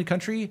Muslim-only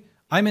country.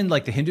 I'm in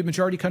like the Hindu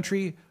majority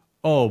country.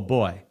 Oh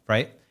boy,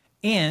 right?"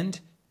 And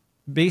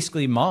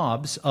basically,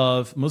 mobs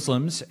of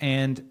Muslims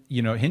and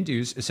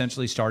Hindus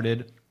essentially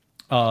started,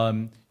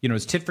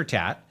 it's tit for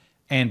tat.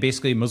 And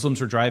basically, Muslims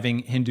were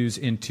driving Hindus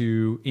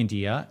into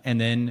India, and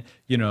then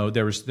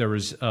there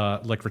was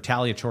like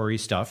retaliatory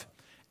stuff,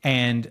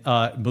 and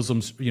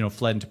Muslims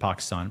fled into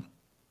Pakistan.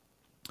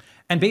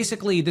 And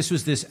basically, this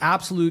was this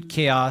absolute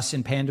chaos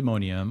and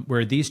pandemonium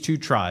where these two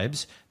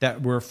tribes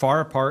that were far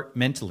apart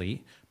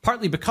mentally,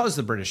 partly because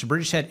the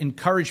British had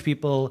encouraged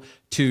people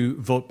to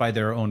vote by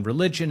their own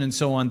religion and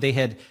so on. They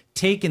had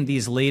taken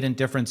these latent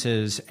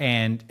differences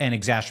and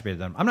exacerbated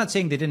them. I'm not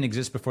saying they didn't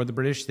exist before the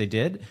British; they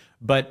did,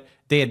 but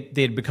they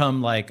had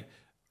become like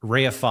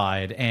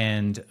reified,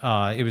 and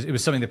it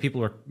was something that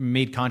people were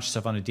made conscious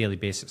of on a daily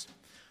basis.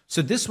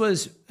 So this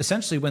was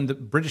essentially when the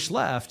British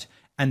left,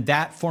 and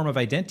that form of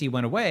identity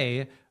went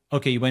away.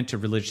 Okay, you went to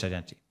religious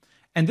identity.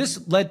 And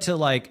this led to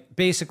like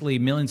basically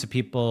millions of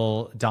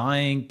people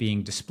dying,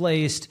 being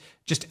displaced,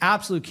 just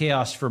absolute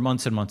chaos for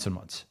months and months and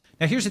months.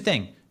 Now, here's the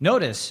thing.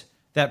 Notice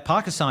that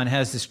Pakistan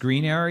has this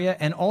green area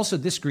and also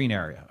this green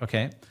area,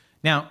 okay?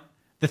 Now,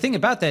 the thing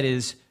about that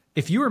is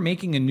if you were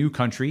making a new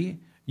country,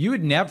 you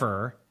would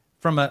never,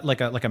 from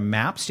a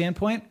map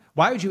standpoint,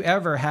 why would you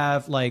ever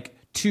have like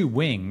two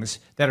wings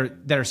that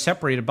are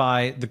separated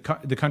by the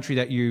country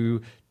that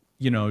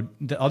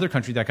the other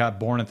country that got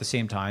born at the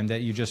same time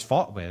that you just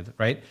fought with,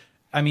 right?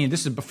 I mean,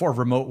 this is before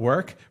remote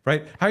work,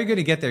 right? How are you going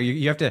to get there?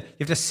 You have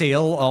to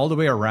sail all the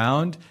way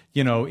around,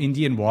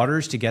 Indian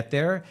waters to get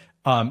there.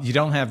 You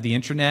don't have the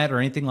internet or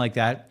anything like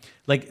that.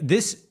 Like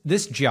this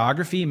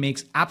geography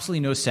makes absolutely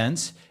no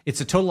sense. It's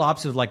a total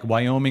opposite of like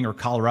Wyoming or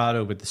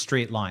Colorado with the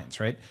straight lines,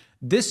 right?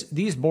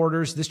 These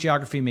borders, this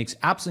geography makes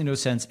absolutely no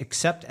sense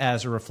except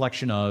as a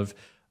reflection of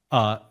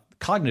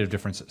cognitive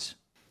differences.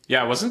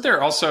 Yeah, wasn't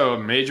there also a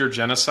major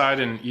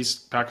genocide in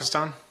East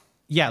Pakistan?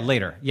 Yeah,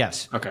 later.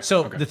 Yes. Okay.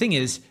 So the thing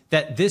is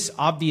that this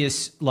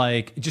obvious,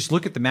 like, just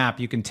look at the map,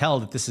 you can tell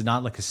that this is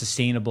not like a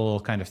sustainable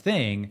kind of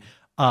thing.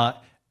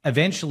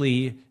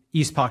 Eventually,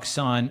 East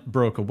Pakistan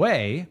broke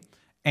away,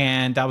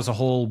 and that was a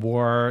whole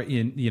war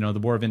in, the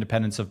War of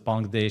Independence of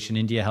Bangladesh, and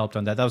India helped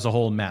on that. That was a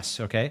whole mess.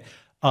 Okay.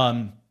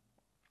 And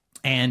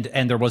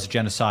there was a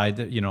genocide,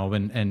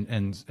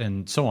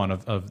 and so on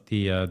of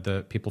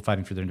the people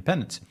fighting for their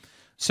independence.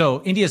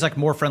 So India is like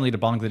more friendly to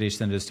Bangladesh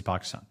than it is to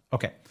Pakistan.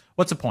 Okay.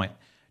 What's the point?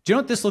 Do you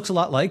know what this looks a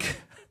lot like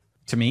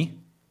to me?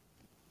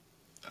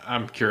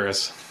 I'm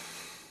curious.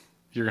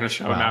 You're going to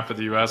show a map of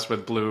the U.S.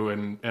 with blue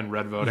and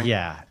red voting?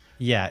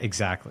 Yeah,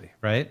 exactly,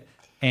 right?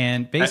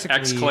 And basically...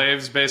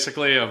 exclaves,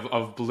 basically,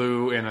 of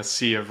blue in a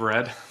sea of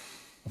red?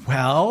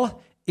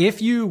 Well, if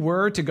you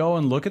were to go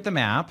and look at the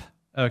map,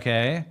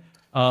 okay,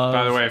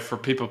 By the way, for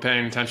people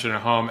paying attention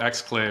at home,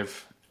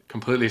 exclave,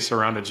 completely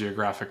surrounded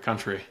geographic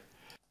country.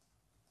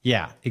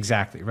 Yeah,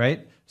 exactly,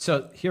 right?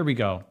 So here we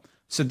go.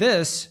 So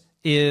this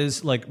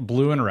is like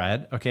blue and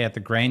red, okay, at the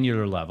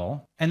granular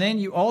level. And then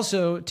you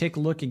also take a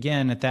look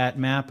again at that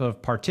map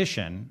of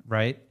partition,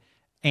 right?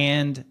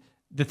 And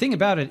the thing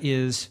about it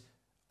is,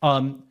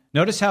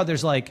 notice how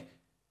there's like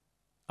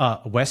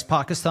West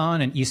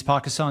Pakistan and East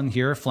Pakistan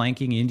here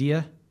flanking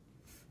India.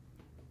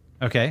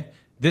 Okay.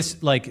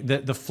 This, like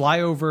the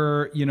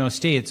flyover,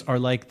 states are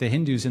like the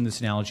Hindus in this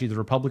analogy. The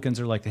Republicans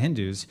are like the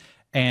Hindus,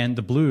 and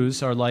the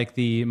blues are like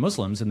the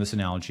Muslims in this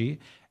analogy.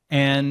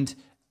 And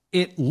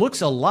it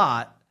looks a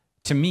lot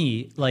to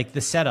me like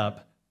the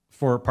setup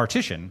for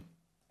partition,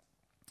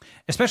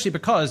 especially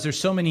because there's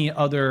so many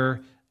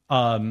other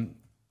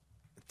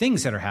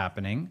things that are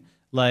happening.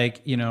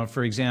 Like,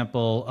 for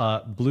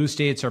example, blue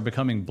states are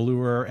becoming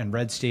bluer and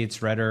red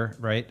states redder,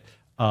 right?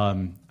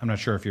 I'm not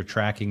sure if you're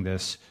tracking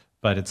this,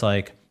 but it's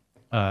like,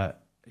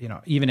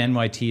 even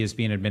NYT is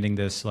being admitting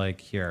this, like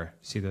here,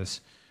 see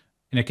this?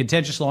 In a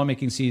contentious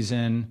lawmaking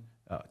season,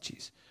 oh,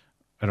 geez,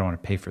 I don't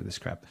want to pay for this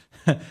crap.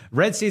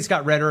 Red states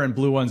got redder and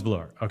blue ones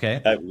bluer,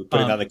 okay? We're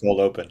putting on the cold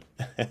open.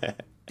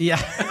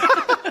 Yeah.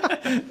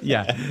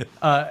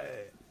 Yeah.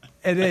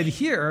 And then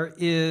here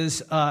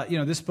is,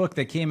 this book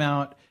that came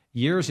out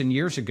years and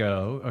years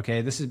ago,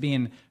 okay? This has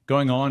been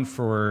going on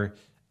for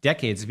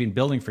decades. It's been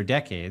building for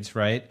decades,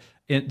 right?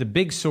 The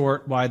big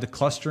sort, why the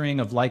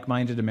clustering of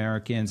like-minded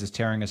Americans is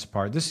tearing us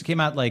apart. This came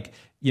out like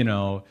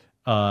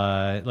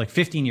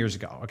 15 years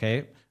ago,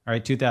 okay? All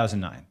right,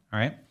 2009, all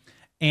right?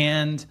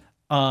 And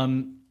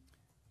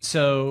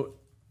so,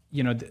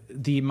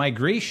 the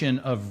migration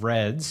of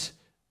reds,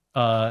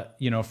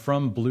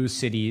 from blue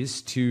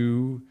cities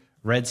to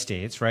red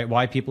states, right?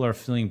 Why people are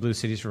fleeing blue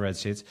cities for red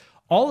states.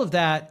 All of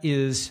that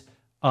is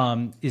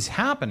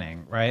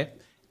happening, right?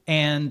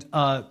 And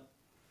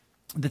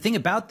the thing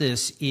about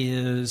this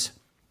is,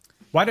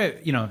 why do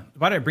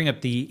I bring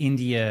up the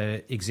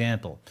India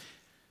example?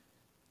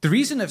 The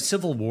reason that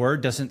Civil War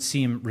doesn't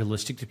seem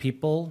realistic to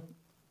people,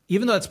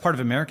 even though it's part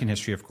of American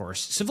history, of course,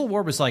 Civil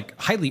War was like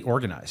highly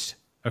organized.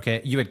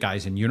 Okay, you had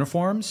guys in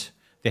uniforms,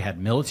 they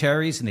had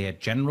militaries, and they had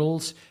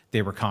generals.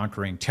 They were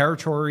conquering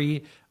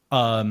territory,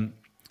 and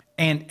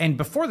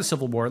before the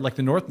Civil War, like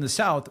the North and the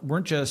South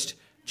weren't just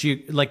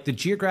like the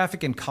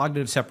geographic and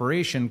cognitive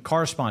separation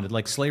corresponded.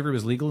 Like slavery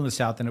was legal in the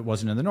South and it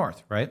wasn't in the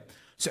North, right?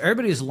 So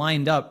everybody is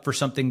lined up for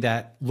something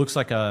that looks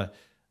like a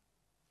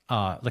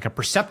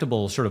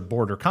perceptible sort of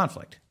border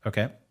conflict.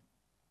 Okay.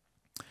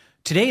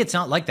 Today, it's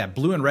not like that.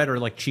 Blue and red are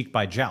like cheek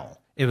by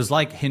jowl. It was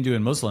like Hindu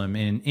and Muslim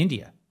in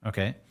India.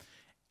 Okay.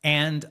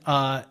 And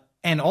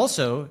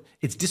also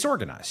it's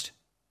disorganized.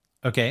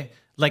 Okay.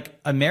 Like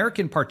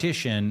American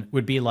partition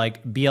would be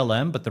like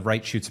BLM, but the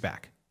right shoots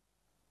back.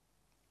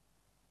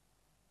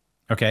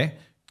 Okay.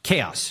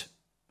 Chaos,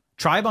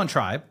 tribe on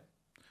tribe,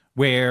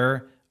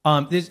 where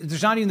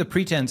there's not even the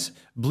pretense.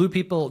 Blue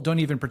people don't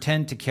even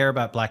pretend to care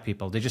about black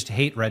people. They just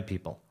hate red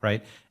people,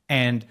 right?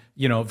 And,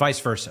 vice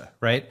versa,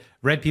 right?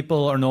 Red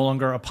people are no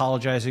longer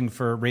apologizing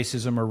for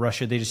racism or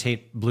Russia. They just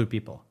hate blue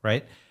people,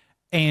 right?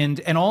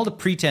 And all the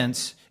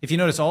pretense, if you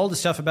notice all the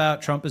stuff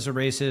about Trump is a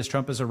racist,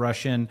 Trump is a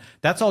Russian,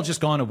 that's all just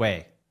gone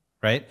away,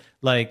 right?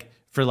 Like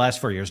for the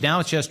last 4 years. Now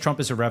it's just Trump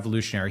is a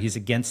revolutionary. He's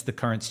against the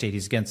current state.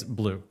 He's against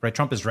blue, right?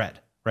 Trump is red,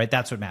 right?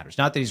 That's what matters.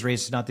 Not that he's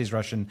racist, not that he's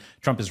Russian.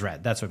 Trump is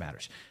red. That's what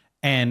matters.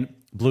 And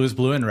blue is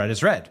blue and red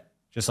is red.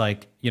 Just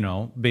like,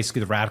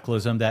 basically the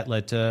radicalism that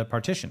led to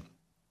partition.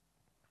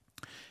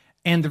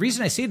 And the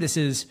reason I say this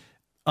is,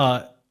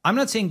 I'm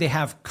not saying they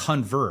have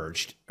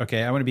converged.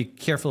 Okay. I want to be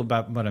careful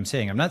about what I'm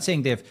saying. I'm not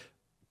saying they've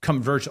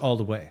converged all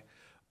the way.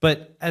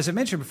 But as I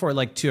mentioned before,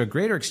 like to a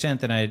greater extent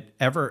than I'd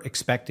ever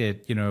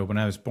expected, when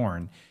I was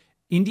born,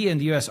 India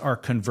and the US are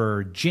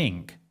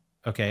converging.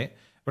 Okay.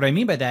 What I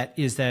mean by that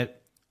is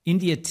that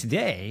India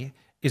today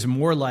is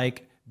more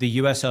like the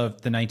US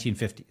of the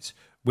 1950s,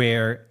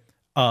 where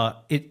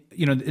in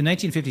the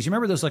 1950s, you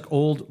remember those like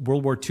old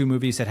World War II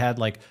movies that had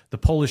like the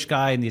Polish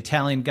guy and the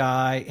Italian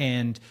guy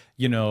and,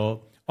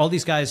 all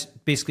these guys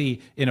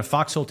basically in a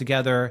foxhole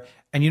together.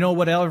 And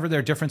whatever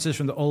their differences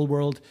from the old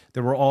world,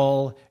 they were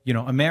all,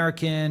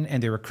 American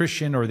and they were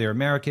Christian, or they're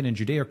American and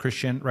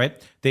Judeo-Christian,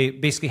 right? They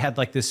basically had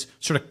like this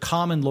sort of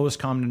common, lowest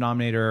common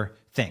denominator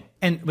thing.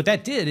 And what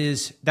that did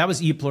is that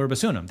was e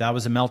pluribus unum. That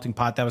was a melting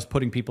pot that was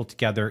putting people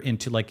together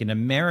into like an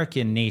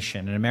American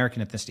nation, an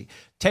American ethnicity.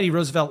 Teddy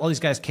Roosevelt, all these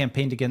guys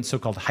campaigned against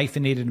so-called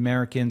hyphenated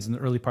Americans in the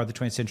early part of the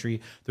 20th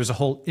century. There's a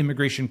whole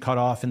immigration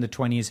cutoff in the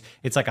 20s.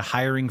 It's like a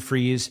hiring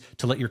freeze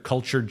to let your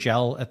culture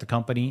gel at the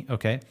company.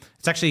 Okay.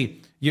 It's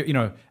actually,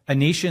 a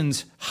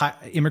nation's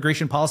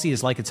immigration policy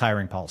is like its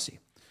hiring policy.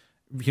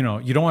 You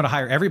don't want to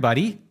hire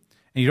everybody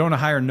and you don't want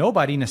to hire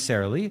nobody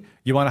necessarily.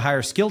 You want to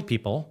hire skilled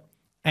people.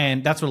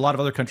 And that's what a lot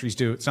of other countries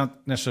do. It's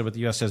not necessarily what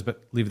the U.S. says,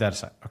 but leave that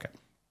aside. Okay.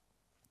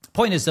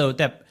 Point is, though,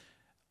 that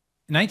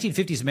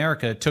 1950s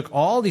America took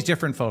all these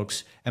different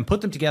folks and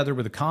put them together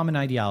with a common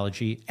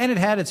ideology, and it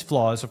had its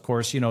flaws, of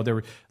course. There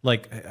were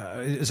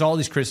there's all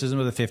these criticism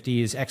of the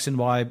 50s. X and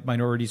Y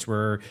minorities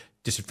were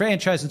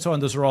disenfranchised and so on.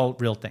 Those are all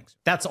real things.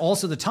 That's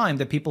also the time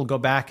that people go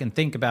back and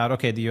think about,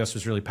 okay, the U.S.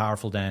 was really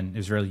powerful then, it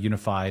was really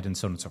unified, and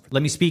so on and so forth.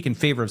 Let me speak in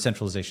favor of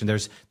centralization.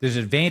 There's an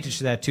advantage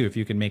to that too if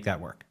you can make that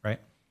work, right?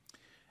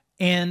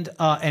 And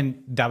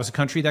that was a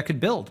country that could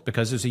build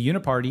because it was a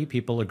uniparty.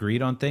 People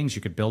agreed on things.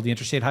 You could build the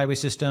interstate highway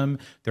system.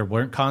 There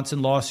weren't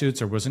constant lawsuits.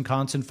 There wasn't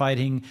constant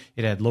fighting.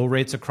 It had low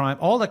rates of crime,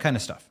 all that kind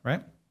of stuff,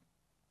 right?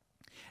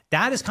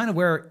 That is kind of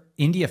where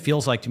India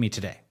feels like to me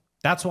today.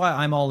 That's why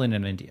I'm all in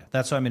India.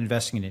 That's why I'm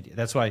investing in India.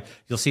 That's why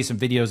you'll see some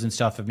videos and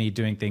stuff of me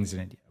doing things in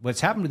India. What's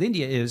happened with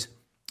India is,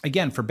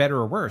 again, for better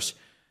or worse,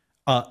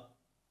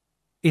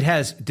 it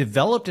has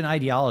developed an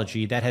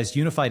ideology that has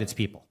unified its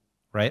people,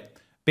 right?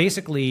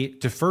 Basically,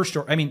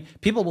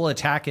 people will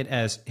attack it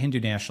as Hindu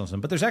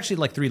nationalism, but there's actually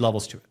like 3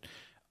 levels to it.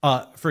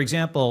 For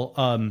example,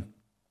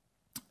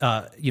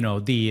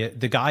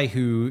 the guy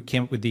who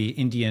came up with the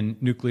Indian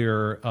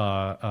nuclear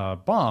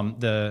bomb,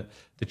 the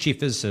chief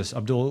physicist,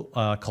 Abdul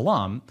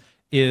Kalam,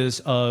 is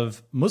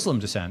of Muslim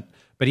descent,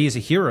 but he is a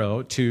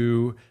hero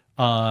to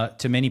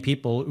many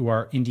people who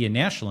are Indian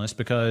nationalists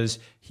because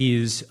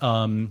he's,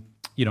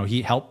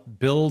 he helped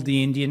build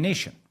the Indian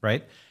nation,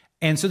 right?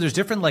 And so there's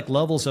different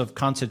levels of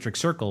concentric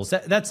circles.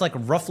 That's like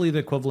roughly the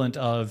equivalent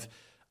of,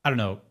 I don't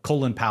know,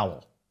 Colin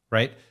Powell,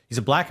 right? He's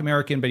a black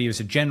American, but he was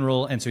a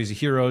general, and so he's a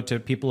hero to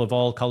people of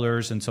all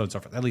colors and so on and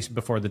so forth, at least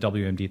before the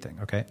WMD thing,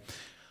 okay?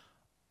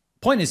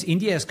 Point is,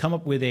 India has come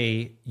up with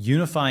a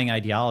unifying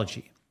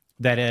ideology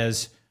that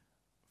is,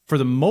 for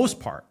the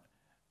most part,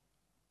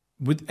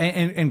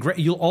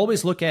 you'll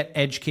always look at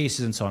edge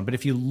cases and so on, but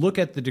if you look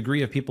at the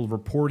degree of people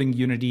reporting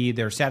unity,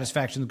 their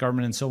satisfaction with the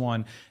government and so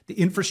on, the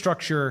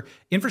infrastructure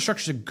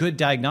is a good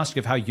diagnostic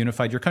of how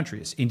unified your country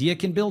is. India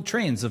can build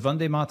trains, the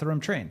Vande Mataram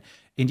train.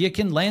 India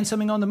can land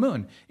something on the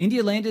moon.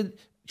 India landed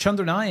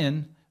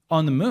Chandrayaan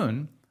on the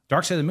moon,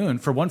 dark side of the moon,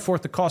 for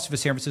 1/4 the cost of a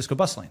San Francisco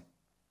bus lane.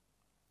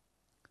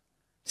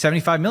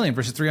 75 million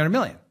versus 300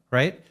 million,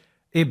 right?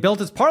 It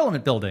built its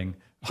parliament building,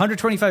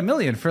 125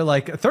 million for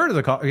like a third of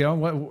the cost,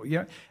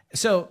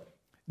 So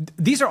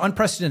these are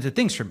unprecedented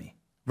things for me,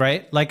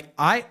 right?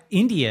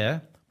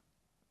 India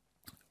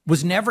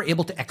was never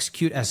able to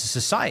execute as a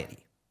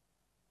society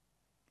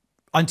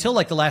until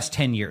the last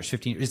 10 years,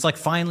 15 years. It's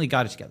finally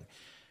got it together.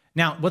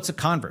 Now, what's the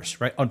converse,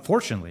 right?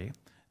 Unfortunately,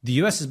 the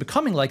US is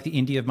becoming like the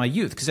India of my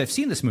youth, because I've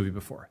seen this movie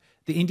before.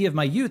 The India of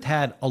my youth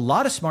had a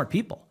lot of smart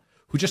people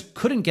who just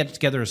couldn't get it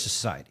together as a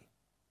society.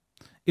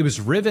 It was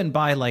riven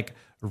by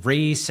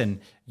race and,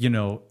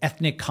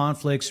 ethnic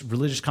conflicts,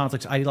 religious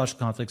conflicts, ideological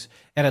conflicts.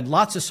 It had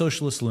lots of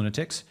socialist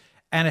lunatics,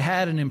 and it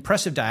had an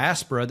impressive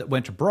diaspora that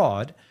went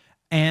abroad,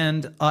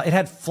 and it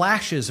had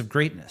flashes of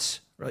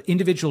greatness,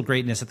 individual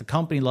greatness at the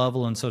company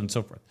level and so on and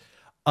so forth.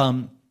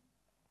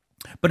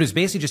 But it was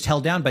basically just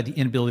held down by the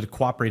inability to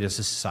cooperate as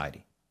a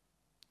society.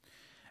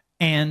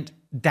 And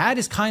that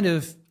is kind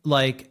of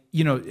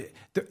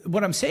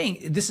what I'm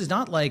saying, this is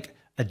not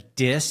a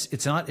diss.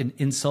 It's not an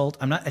insult.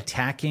 I'm not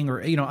attacking or,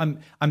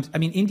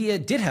 India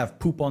did have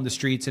poop on the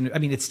streets, and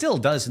it still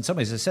does in some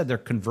ways. As I said, they're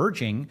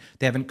converging.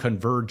 They haven't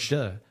converged,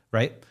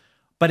 right?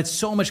 But it's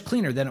so much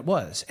cleaner than it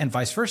was, and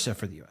vice versa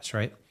for the US,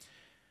 right?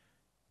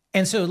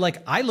 And so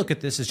I look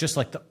at this as just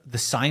the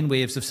sine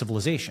waves of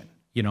civilization.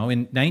 In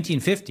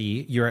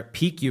 1950, you're at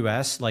peak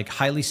US,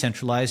 highly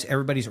centralized,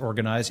 everybody's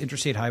organized,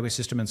 interstate highway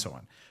system and so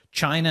on.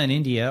 China and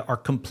India are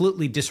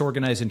completely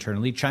disorganized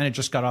internally. China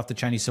just got off the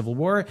Chinese Civil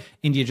War.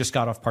 India just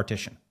got off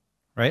partition,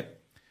 right?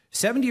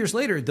 70 years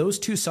later, those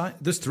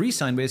 3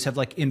 sine waves have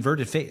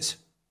inverted phase.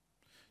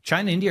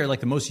 China and India are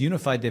the most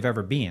unified they've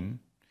ever been.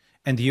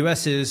 And the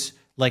US is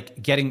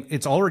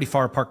it's already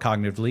far apart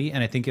cognitively,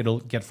 and I think it'll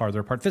get farther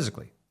apart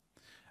physically.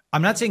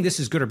 I'm not saying this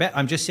is good or bad.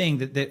 I'm just saying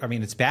that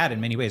it's bad in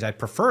many ways. I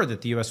prefer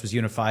that the US was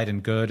unified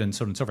and good and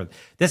so on and so forth.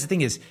 That's the thing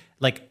is,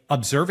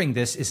 observing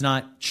this is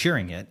not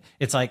cheering it.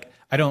 It's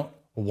I don't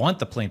want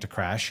the plane to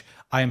crash.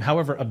 I am,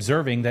 however,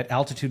 observing that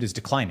altitude is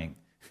declining.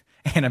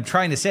 And I'm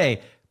trying to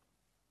say,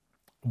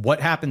 what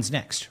happens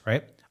next,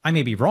 right? I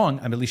may be wrong.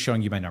 I'm at least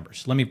showing you my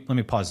numbers. Let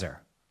me pause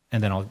there,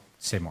 and then I'll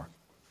say more.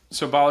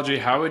 So, Balaji,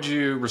 how would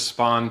you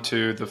respond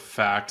to the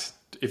fact,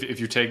 if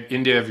you take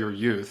India of your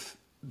youth,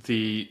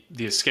 the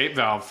escape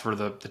valve for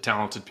the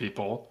talented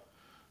people,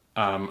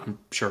 I'm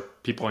sure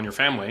people in your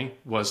family,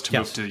 was to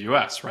move to the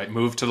US, right?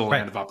 Move to the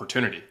land of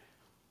opportunity.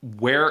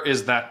 Where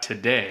is that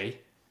today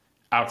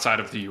outside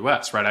of the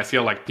US, right? I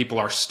feel like people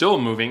are still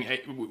moving.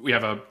 We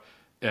have a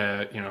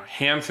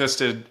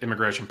ham-fisted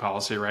immigration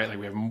policy, right?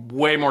 We have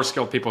way more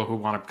skilled people who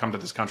want to come to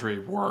this country,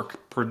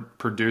 work,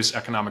 produce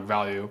economic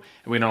value,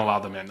 and we don't allow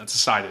them in. That's a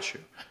side issue.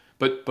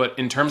 But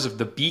in terms of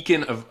the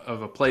beacon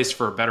of a place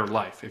for a better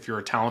life, if you're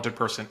a talented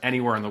person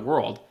anywhere in the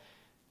world,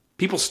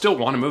 people still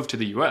want to move to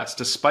the US,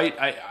 despite,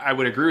 I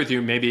would agree with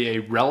you, maybe a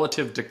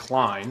relative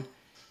decline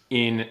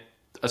in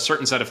a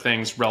certain set of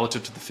things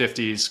relative to the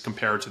 50s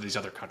compared to these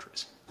other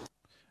countries.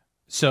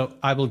 So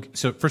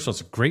first of all,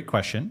 it's a great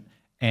question.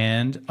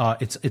 And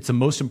it's the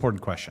most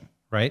important question,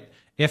 right?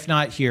 If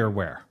not here,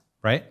 where,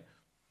 right?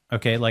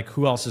 Okay, like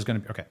who else is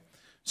going to be? Okay,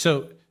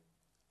 so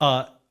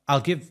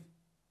I'll give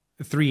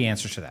 3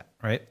 answers to that,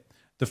 right?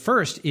 The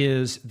first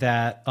is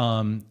that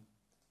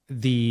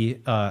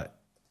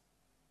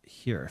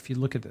here, if you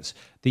look at this,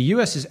 the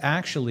U.S. is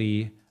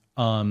actually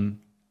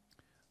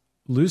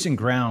losing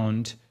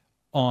ground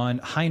on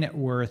high net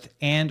worth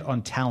and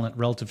on talent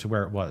relative to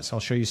where it was. I'll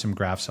show you some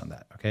graphs on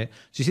that, okay?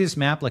 So you see this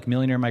map, like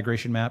millionaire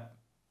migration map?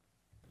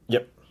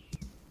 Yep.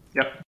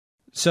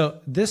 So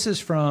this is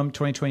from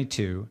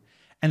 2022.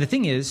 And the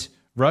thing is,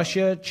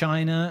 Russia,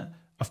 China,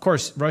 of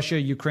course, Russia,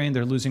 Ukraine,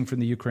 they're losing from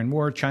the Ukraine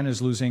war.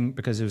 China's losing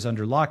because it was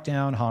under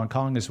lockdown, Hong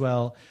Kong as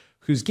well.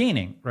 Who's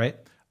gaining, right?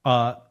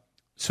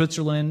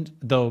 Switzerland,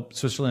 though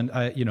Switzerland,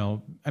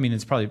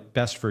 it's probably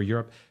best for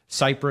Europe.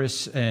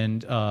 Cyprus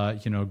and,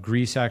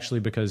 Greece,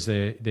 actually, because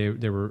they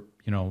were,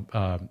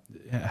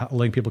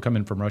 letting people come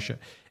in from Russia.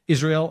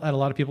 Israel had a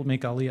lot of people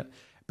make Aliyah.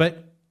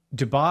 But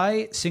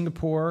Dubai,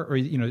 Singapore, or,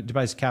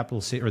 Dubai's capital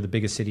city or the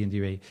biggest city in the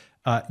UAE,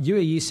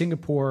 UAE,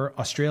 Singapore,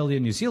 Australia,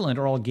 New Zealand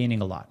are all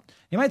gaining a lot.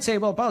 You might say,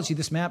 well, Balaji,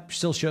 this map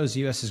still shows the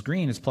U.S. is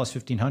green. It's plus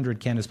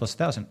 1,500, Canada's plus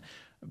 1,000.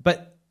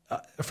 But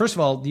first of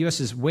all, the U.S.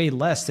 is way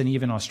less than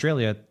even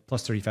Australia,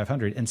 plus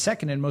 3,500. And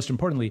second, and most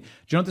importantly, do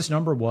you know what this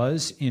number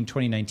was in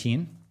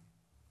 2019?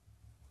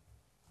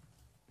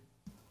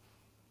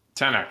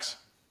 10x.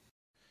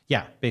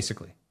 Yeah,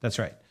 basically. That's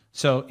right.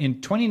 So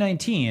in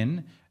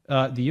 2019,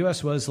 the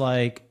U.S. was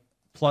like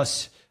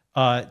plus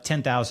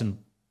 10,000.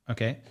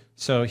 Okay.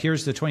 So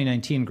here's the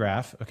 2019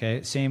 graph.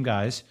 Okay. Same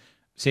guys,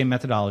 same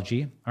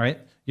methodology. All right.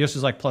 U.S.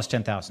 was like plus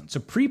 10,000. So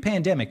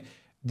pre-pandemic,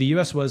 the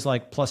U.S. was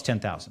like plus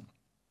 10,000.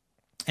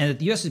 And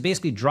the U.S. has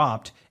basically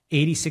dropped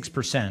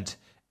 86%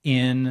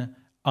 in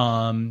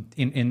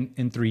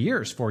 3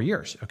 years, 4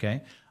 years.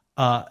 Okay.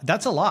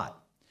 That's a lot.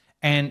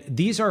 And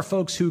these are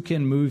folks who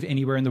can move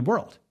anywhere in the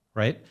world,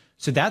 right?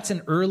 So that's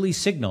an early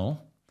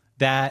signal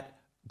that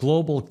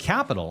global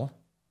capital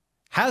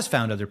has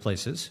found other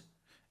places.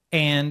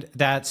 And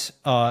that's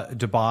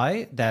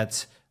Dubai,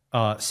 that's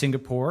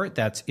Singapore,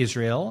 that's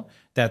Israel,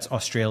 that's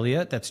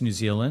Australia, that's New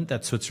Zealand,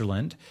 that's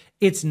Switzerland.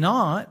 It's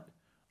not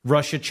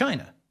Russia,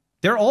 China.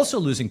 They're also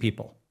losing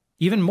people,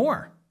 even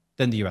more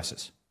than the US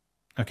is,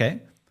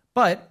 okay?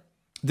 But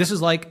this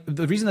is like,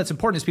 the reason that's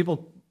important is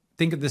people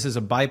think of this as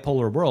a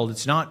bipolar world.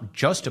 It's not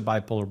just a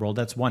bipolar world.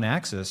 That's one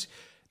axis.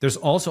 There's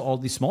also all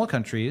these small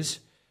countries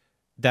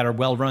that are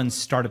well-run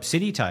startup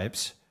city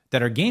types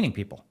that are gaining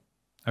people.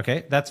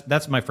 Okay,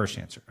 that's my first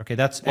answer. Okay,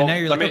 and now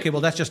you're like, okay,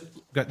 well, that's just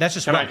can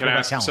I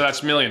ask? Talent. So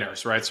that's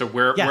millionaires, right? So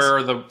where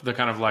are the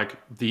kind of like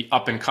the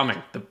up and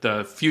coming,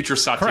 the future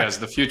Satyas, Correct.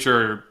 The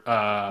future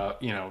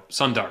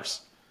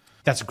Sundars?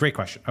 That's a great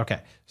question.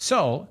 Okay,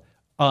 so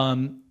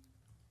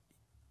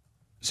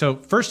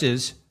first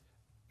is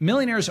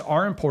millionaires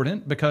are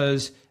important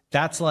because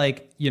that's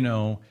like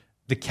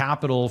the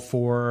capital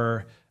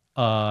for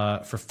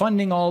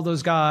funding all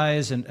those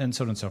guys and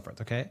so on and so forth.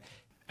 Okay.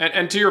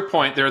 And to your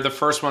point, they're the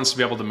first ones to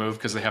be able to move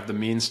because they have the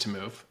means to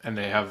move and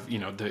they have,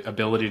 the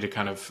ability to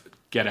kind of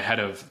get ahead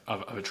of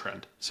a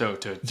trend. So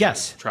to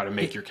try to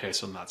make your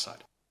case on that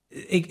side.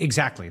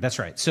 Exactly. That's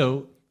right.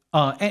 So,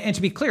 and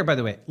to be clear, by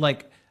the way,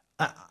 like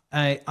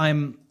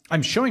I'm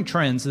showing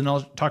trends and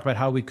I'll talk about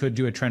how we could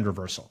do a trend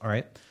reversal. All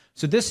right.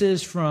 So this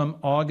is from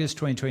August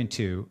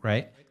 2022,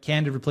 right?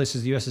 Canada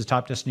replaces the U.S. as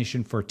top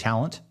destination for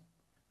talent.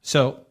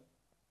 So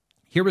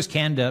here was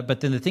Canada, but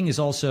then the thing is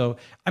also,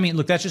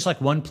 look, that's just like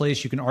one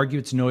place you can argue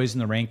its noise in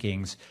the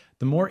rankings.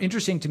 The more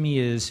interesting to me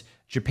is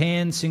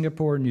Japan,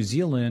 Singapore, New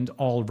Zealand,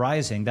 all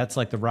rising. That's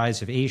like the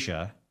rise of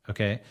Asia,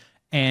 okay?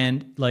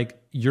 And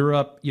like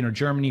Europe,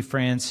 Germany,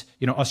 France,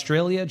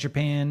 Australia,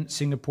 Japan,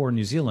 Singapore,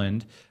 New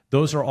Zealand,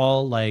 those are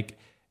all like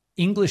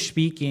English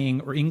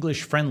speaking or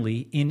English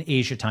friendly in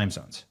Asia time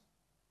zones,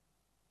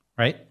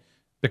 right?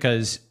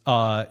 Because,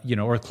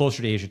 or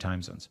closer to Asia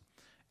time zones.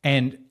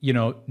 And,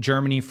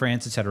 Germany,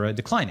 France, et cetera,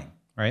 declining,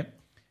 right?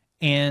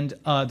 And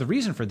the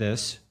reason for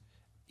this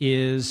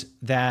is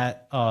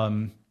that,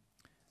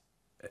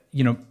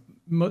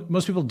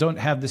 most people don't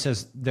have this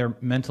as their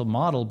mental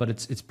model, but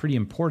it's pretty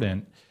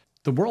important.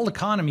 The world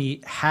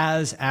economy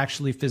has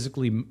actually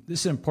physically, this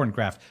is an important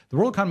graph, the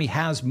world economy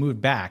has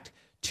moved back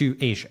to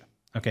Asia,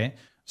 okay?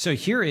 So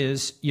here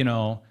is,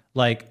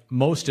 like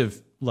most of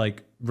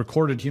like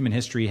recorded human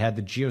history had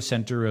the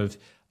geocenter of,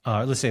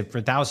 let's say for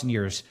 1,000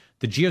 years,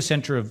 the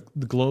geocenter of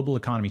the global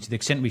economy, to the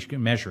extent we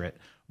can measure it,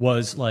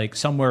 was like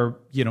somewhere,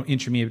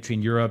 intermediate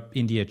between Europe,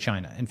 India,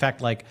 China. In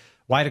fact, like,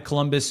 why did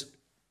Columbus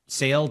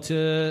sail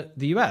to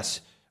the U.S.?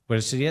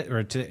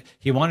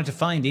 He wanted to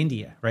find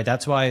India, right?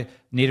 That's why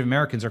Native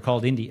Americans are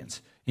called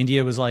Indians.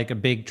 India was like a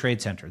big trade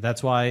center.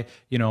 That's why,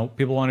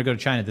 people want to go to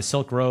China, the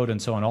Silk Road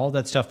and so on. All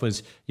that stuff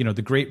was,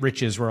 the great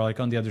riches were like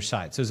on the other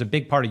side. So it was a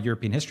big part of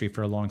European history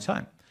for a long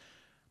time.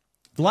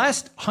 The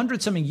last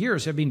 100-something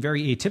years have been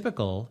very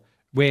atypical,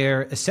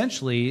 where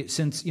essentially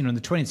since, in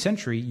the 20th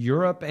century,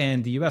 Europe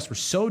and the US were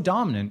so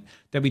dominant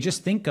that we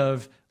just think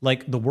of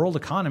like the world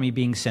economy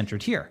being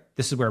centered here.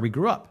 This is where we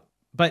grew up.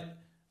 But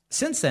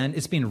Since then,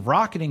 it's been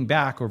rocketing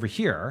back over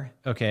here,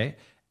 okay,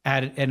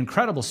 at an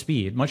incredible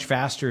speed, much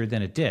faster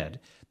than it did.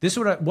 This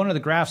is one of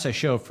the graphs I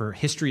show for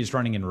history is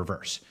running in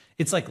reverse.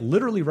 It's like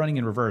literally running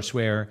in reverse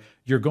where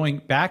you're going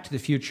back to the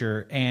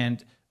future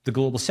and the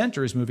global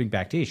center is moving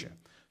back to Asia.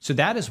 So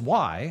that is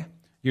why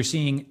you're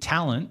seeing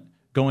talent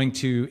going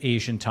to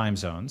Asian time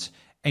zones,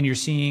 and you're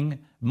seeing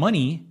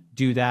money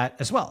do that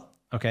as well,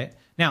 okay?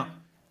 Now,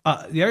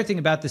 the other thing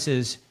about this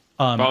is...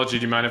 Balaji, do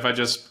you mind if I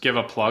just give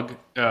a plug?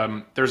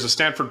 There's a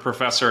Stanford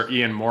professor,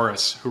 Ian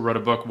Morris, who wrote a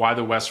book, Why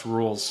the West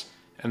Rules,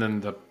 and then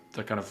the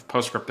kind of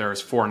postscript there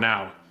is for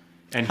now.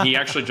 And he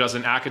actually does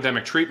an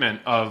academic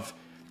treatment of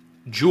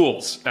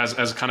joules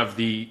as kind of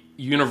the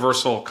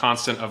universal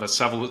constant of a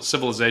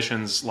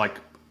civilization's like,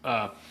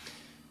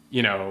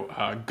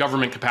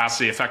 government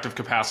capacity, effective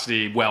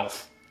capacity,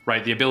 wealth,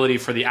 right? The ability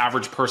for the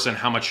average person,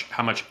 how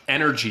much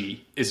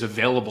energy is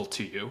available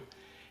to you.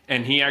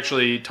 And he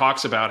actually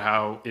talks about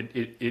how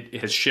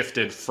it has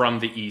shifted from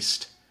the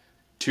East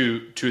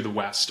to the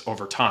West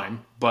over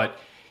time. But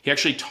he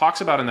actually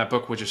talks about in that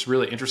book, which is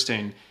really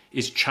interesting,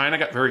 is China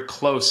got very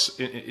close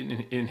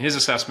in his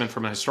assessment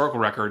from a historical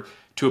record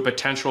to a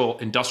potential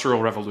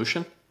industrial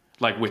revolution,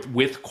 like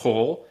with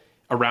coal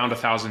around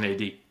 1000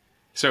 AD.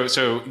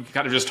 So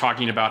kind of just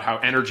talking about how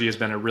energy has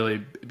been a really,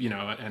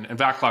 and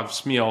Vaclav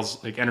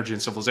Smil's like energy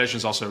and civilization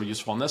is also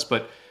useful in this,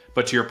 but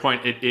to your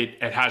point,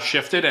 it has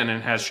shifted and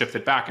it has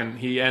shifted back. And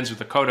he ends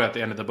with a coda at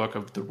the end of the book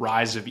of the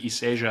rise of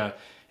East Asia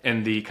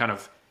and the kind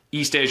of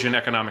East Asian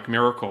economic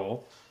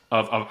miracle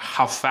of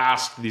how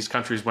fast these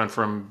countries went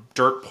from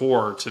dirt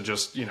poor to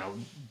just,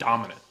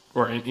 dominant,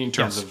 or in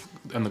terms of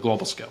on the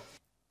global scale.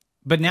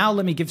 But now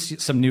let me give you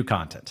some new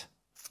content.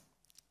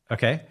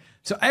 Okay.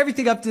 So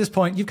everything up to this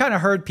point, you've kind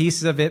of heard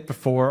pieces of it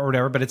before or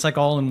whatever, but it's like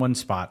all in one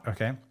spot.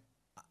 Okay.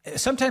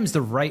 Sometimes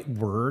the right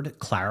word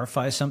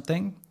clarifies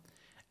something.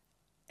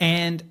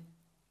 And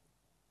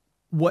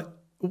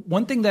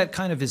one thing that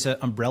kind of is an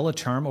umbrella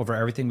term over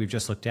everything we've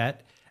just looked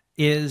at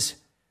is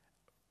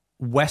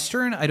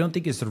Western. I don't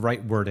think is the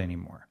right word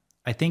anymore.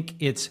 I think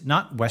it's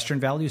not Western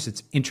values,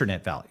 it's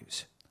internet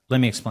values. Let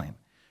me explain.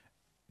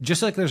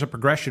 Just like there's a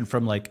progression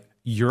from like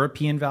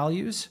European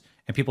values,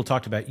 and people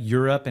talked about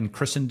Europe and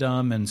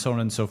Christendom and so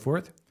on and so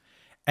forth.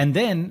 And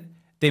then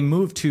they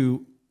moved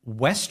to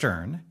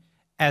Western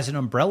as an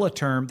umbrella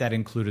term that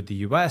included the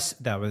US,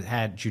 that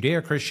had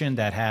Judeo-Christian,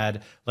 that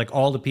had like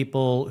all the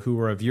people who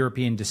were of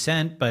European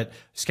descent, but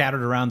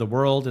scattered around the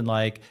world in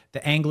like the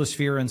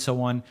Anglosphere and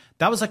so on.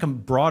 That was like a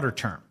broader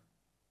term,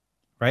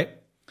 right?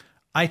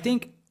 I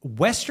think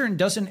Western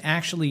doesn't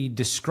actually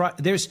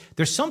describe, there's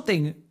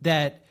something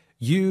that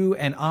you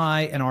and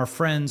I and our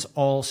friends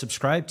all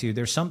subscribe to.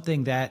 There's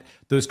something that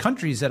those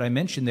countries that I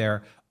mentioned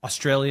there,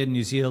 Australia,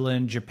 New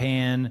Zealand,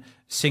 Japan,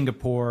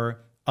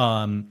 Singapore,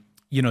 even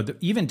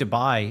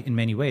Dubai in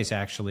many ways,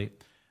 actually,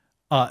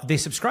 they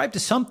subscribe to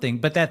something,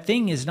 but that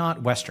thing is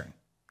not Western.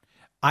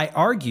 I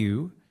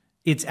argue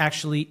it's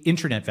actually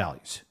internet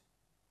values.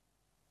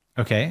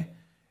 Okay.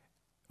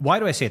 Why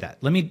do I say that?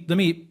 Let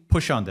me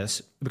push on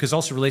this because it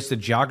also relates to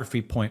the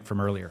geography point from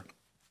earlier.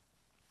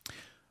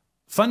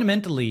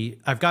 Fundamentally,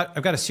 I've got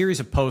a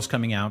series of posts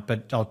coming out,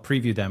 but I'll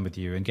preview them with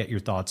you and get your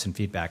thoughts and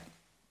feedback.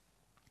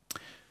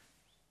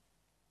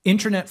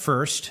 Internet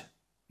first,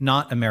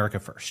 not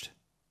America first.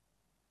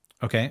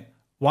 Okay.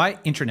 Why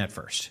internet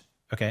first?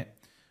 Okay.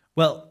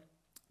 Well,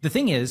 the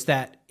thing is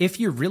that if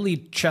you're really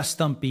chest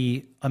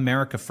thumpy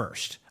America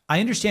first, I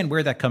understand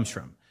where that comes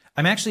from.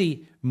 I'm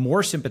actually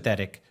more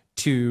sympathetic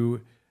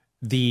to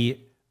the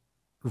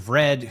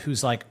red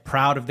who's like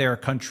proud of their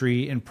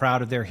country and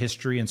proud of their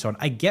history and so on.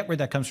 I get where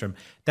that comes from.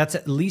 That's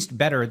at least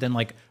better than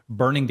like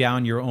burning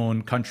down your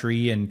own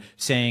country and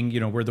saying,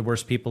 we're the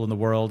worst people in the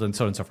world and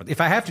so on and so forth. If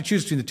I have to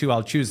choose between the two,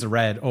 I'll choose the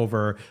red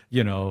over,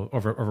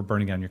 over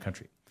burning down your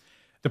country.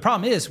 The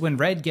problem is when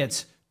red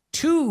gets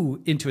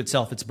too into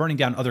itself, it's burning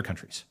down other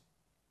countries,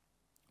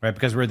 right?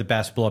 Because we're the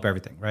best, blow up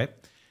everything, right?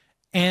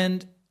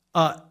 And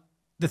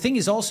the thing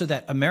is also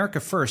that America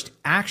first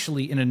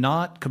actually, in a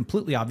not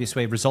completely obvious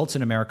way, results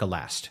in America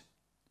last.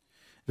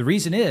 The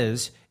reason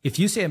is, if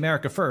you say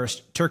America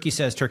first, Turkey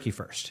says Turkey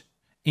first.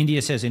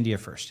 India says India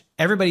first.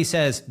 Everybody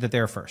says that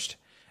they're first.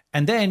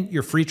 And then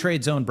your free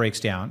trade zone breaks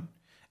down,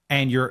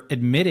 and you're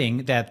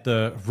admitting that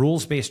the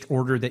rules-based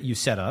order that you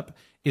set up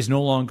is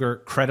no longer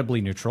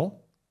credibly neutral,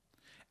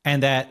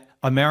 and that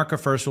America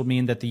first will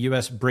mean that the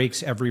US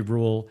breaks every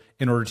rule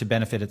in order to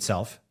benefit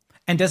itself.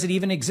 And does it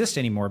even exist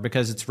anymore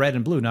because it's red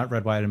and blue, not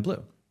red, white, and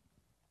blue?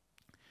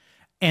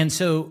 And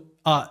so,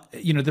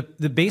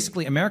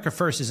 basically America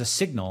first is a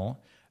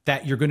signal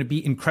that you're going to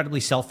be incredibly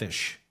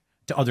selfish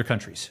to other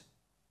countries,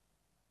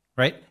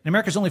 right? And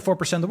America's only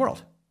 4% of the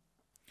world.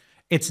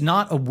 It's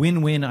not a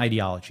win-win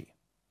ideology.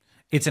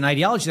 It's an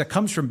ideology that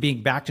comes from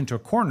being backed into a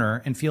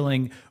corner and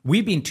feeling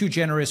we've been too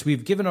generous.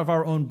 We've given of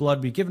our own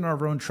blood. We've given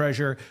our own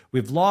treasure.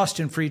 We've lost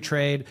in free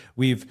trade.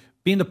 We've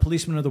been the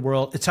policemen of the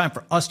world. It's time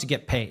for us to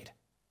get paid,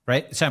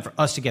 right? It's time for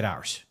us to get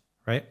ours,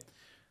 right?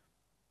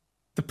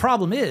 The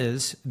problem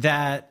is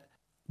that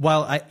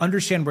while I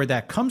understand where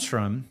that comes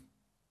from,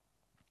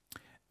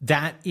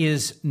 that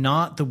is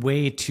not the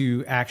way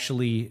to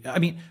actually, I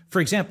mean, for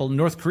example,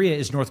 North Korea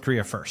is North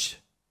Korea first,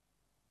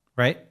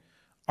 right?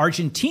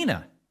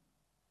 Argentina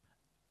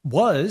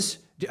was,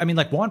 I mean,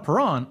 like Juan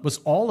Perón was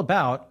all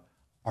about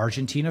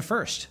Argentina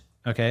first.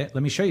 Okay,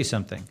 let me show you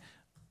something.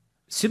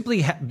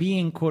 Simply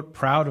being, quote,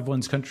 proud of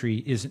one's country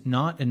is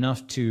not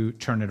enough to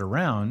turn it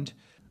around.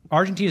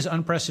 Argentina's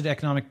unprecedented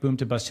economic boom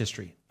to bust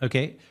history.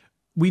 Okay,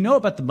 we know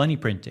about the money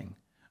printing,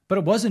 but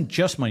it wasn't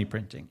just money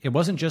printing. It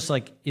wasn't just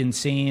like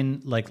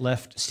insane, like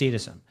left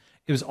statism.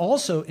 It was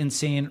also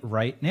insane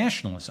right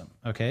nationalism.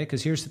 Okay,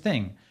 because here's the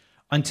thing.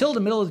 Until the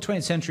middle of the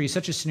 20th century,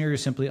 such a scenario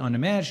is simply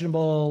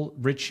unimaginable.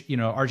 Rich,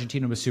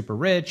 Argentina was super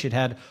rich. It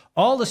had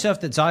all the stuff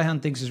that Zion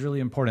thinks is really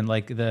important,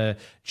 like the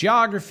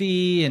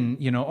geography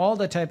and, all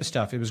that type of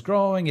stuff. It was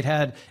growing. It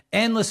had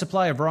endless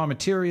supply of raw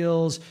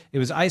materials. It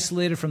was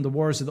isolated from the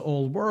wars of the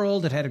old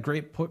world. It had a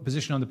great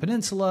position on the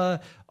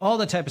peninsula, all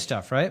that type of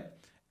stuff, right?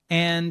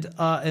 And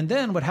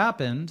then what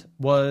happened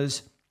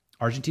was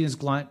Argentina's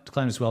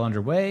decline was well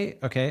underway,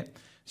 okay?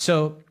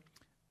 So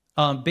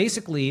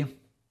basically...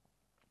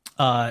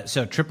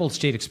 So tripled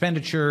state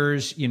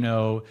expenditures,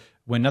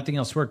 when nothing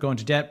else worked, go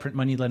into debt, print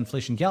money, let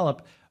inflation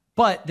gallop.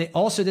 But they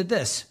also did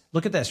this.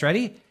 Look at this.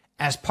 Ready?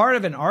 As part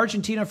of an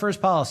Argentina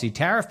first policy,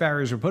 tariff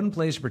barriers were put in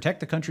place to protect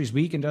the country's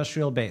weak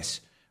industrial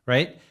base,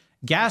 right?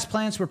 Gas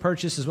plants were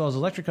purchased as well as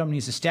electric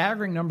companies. A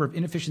staggering number of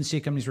inefficient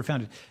state companies were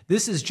founded.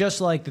 This is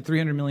just like the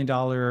 $300 million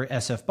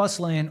SF bus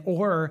lane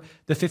or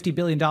the $50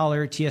 billion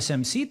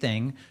TSMC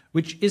thing,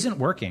 which isn't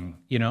working,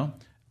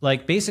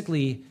 Like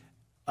basically...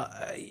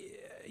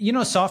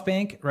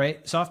 SoftBank,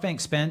 right? SoftBank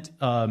spent,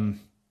 how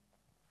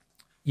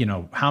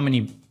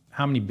many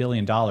 $1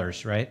 billion,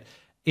 right?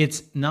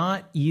 It's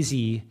not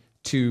easy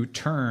to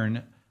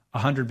turn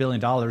 $100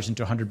 billion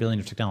into $100 billion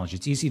of technology.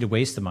 It's easy to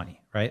waste the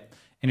money, right?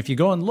 And if you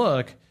go and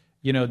look,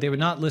 they would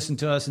not listen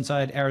to us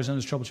inside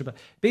Arizona's troubleshooter.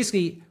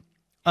 Basically,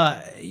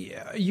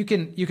 you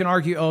can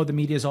argue, oh, the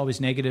media is always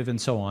negative and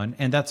so on,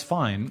 and that's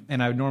fine.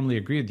 And I would normally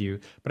agree with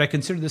you, but I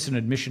consider this an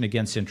admission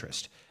against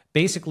interest.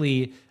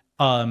 Basically,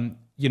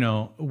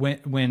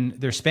 when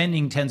they're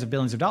spending tens of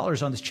billions of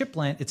dollars on this chip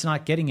plant, it's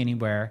not getting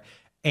anywhere.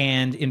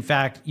 And in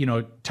fact,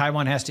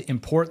 Taiwan has to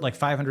import like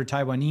 500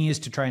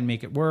 Taiwanese to try and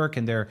make it work.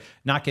 And they're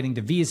not getting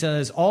the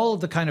visas. All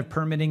of the kind of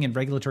permitting and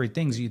regulatory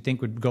things you'd think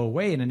would go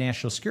away in a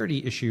national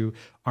security issue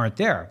aren't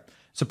there.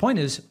 So the point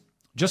is,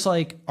 just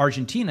like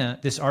Argentina,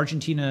 this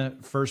Argentina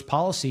first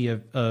policy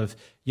of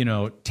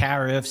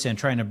tariffs and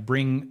trying to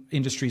bring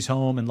industries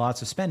home and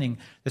lots of spending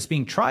that's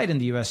being tried in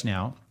the US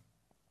now,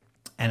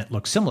 and it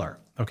looks similar.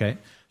 Okay.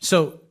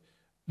 So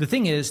the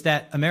thing is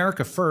that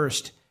America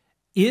First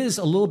is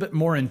a little bit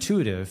more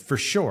intuitive for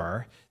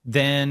sure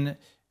than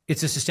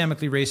it's a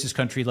systemically racist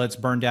country. Let's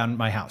burn down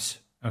my house.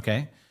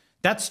 Okay.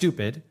 That's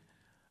stupid.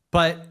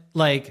 But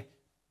like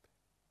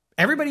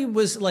everybody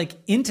was like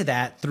into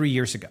that 3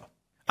 years ago.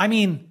 I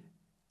mean,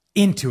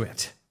 into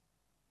it.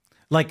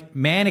 Like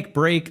manic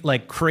break,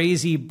 like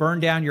crazy burn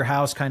down your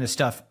house kind of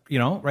stuff,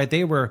 right?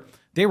 They were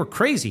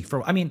crazy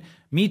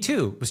Me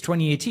Too was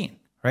 2018.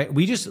 Right?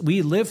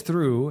 We lived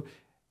through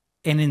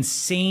an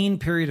insane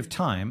period of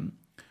time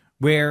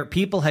where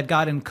people had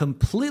gotten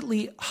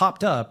completely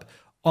hopped up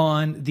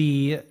on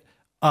the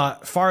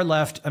far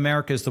left,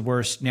 America is the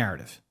worst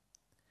narrative.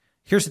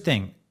 Here's the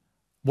thing.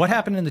 What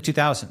happened in the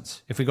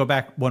 2000s? If we go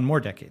back one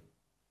more decade,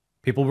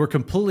 people were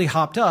completely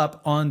hopped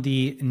up on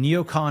the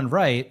neocon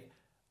right,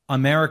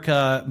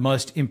 America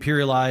must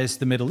imperialize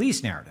the Middle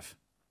East narrative.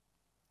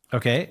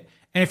 Okay?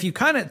 And if you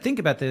kind of think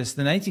about this,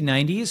 the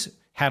 1990s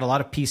had a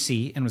lot of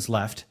PC and was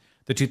left.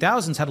 The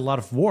 2000s had a lot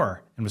of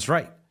war and was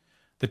right.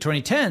 The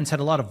 2010s had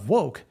a lot of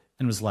woke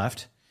and was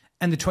left.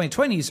 And the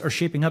 2020s are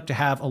shaping up to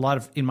have a lot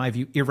of, in my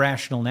view,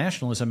 irrational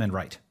nationalism and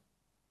right.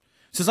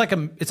 So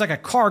it's like a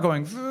car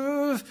going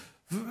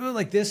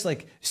like this,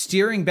 like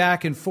steering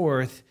back and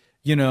forth,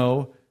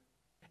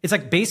 It's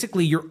like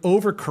basically you're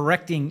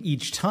overcorrecting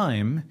each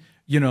time,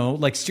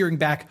 like steering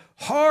back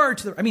hard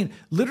to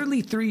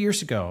literally 3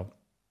 years ago,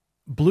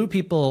 blue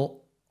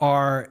people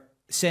are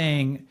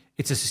saying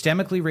it's a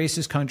systemically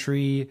racist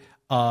country.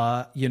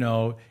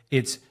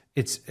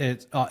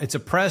 It's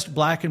oppressed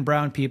black and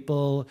brown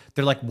people.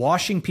 They're like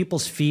washing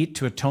people's feet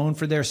to atone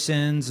for their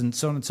sins and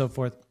so on and so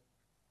forth.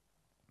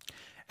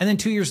 And then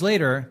 2 years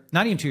later,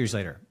 not even 2 years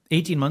later,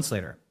 18 months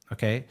later,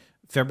 okay,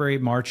 February,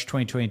 March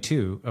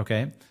 2022,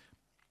 okay,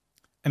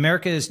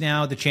 America is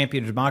now the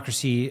champion of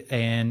democracy,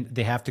 and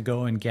they have to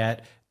go and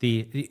get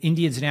the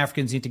Indians and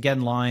Africans need to get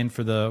in line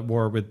for the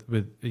war with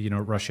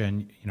Russia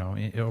and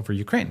over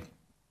Ukraine.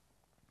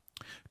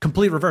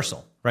 Complete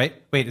reversal, right?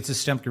 Wait, it's a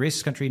systemically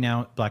racist country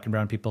now. Black and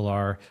brown people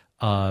are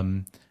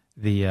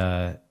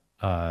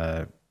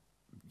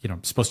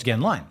supposed to get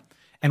in line.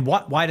 And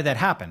why did that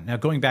happen? Now,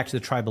 going back to the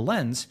tribal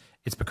lens,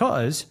 it's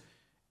because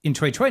in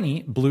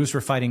 2020, blues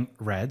were fighting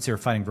reds. They were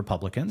fighting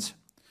Republicans.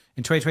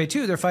 In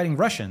 2022, they're fighting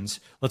Russians.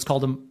 Let's call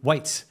them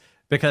whites.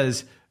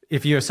 Because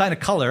if you assign a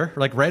color,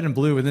 like red and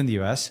blue within the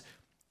US,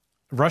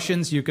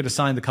 Russians, you could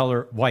assign the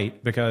color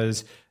white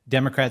because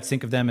Democrats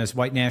think of them as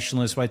white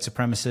nationalists, white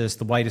supremacists,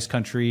 the whitest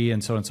country,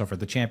 and so on and so forth.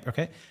 The champ.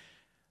 Okay.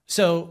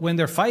 So when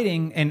they're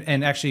fighting,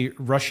 and actually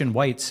Russian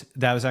whites,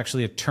 that was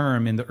actually a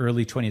term in the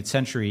early 20th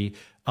century,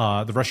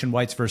 the Russian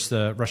whites versus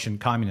the Russian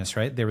communists,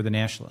 right? They were the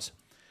nationalists.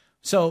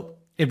 So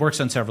it works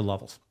on several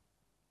levels.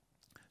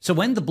 So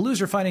when the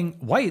blues are fighting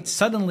whites,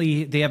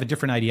 suddenly they have a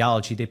different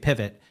ideology. They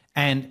pivot.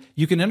 And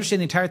you can understand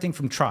the entire thing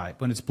from tribe.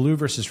 When it's blue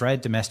versus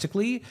red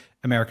domestically,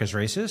 America's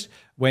racist.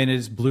 When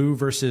it's blue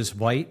versus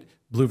white,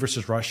 blue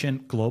versus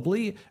Russian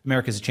globally,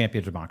 America's a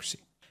champion of democracy.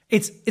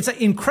 It's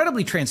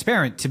incredibly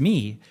transparent to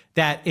me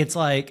that it's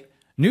like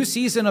new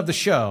season of the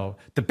show.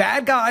 The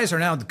bad guys are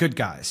now the good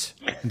guys.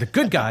 And the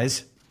good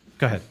guys,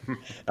 go ahead.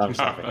 No,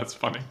 that's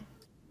funny.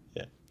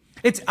 Yeah.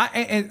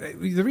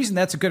 The reason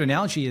that's a good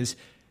analogy is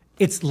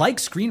it's like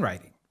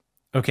screenwriting.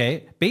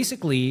 Okay.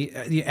 Basically,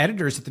 the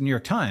editors at the New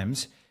York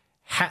Times,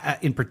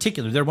 in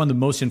particular, they're one of the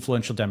most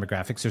influential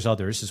demographics. There's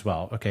others as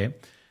well. Okay.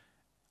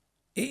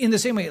 In the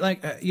same way,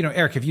 like,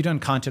 Eric, have you done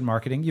content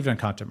marketing? You've done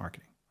content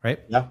marketing, right?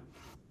 Yeah.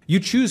 You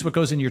choose what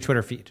goes in your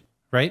Twitter feed,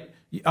 right?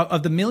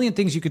 Of the million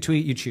things you could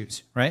tweet, you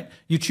choose, right?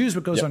 You choose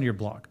what goes on your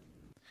blog.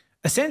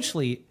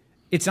 Essentially,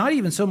 it's not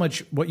even so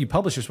much what you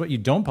publish as what you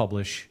don't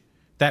publish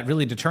that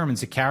really determines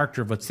the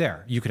character of what's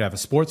there. You could have a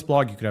sports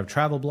blog, you could have a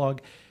travel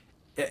blog.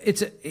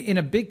 In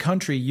a big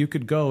country, you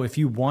could go, if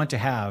you want to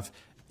have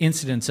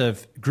incidents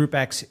of Group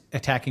X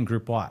attacking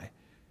Group Y,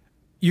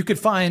 you could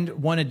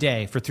find one a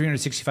day for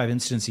 365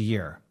 incidents a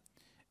year,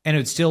 and it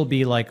would still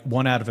be like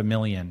 1 out of a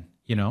million,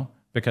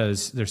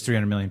 because there's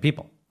 300 million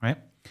people, right?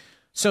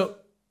 So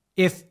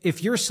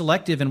if you're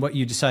selective in what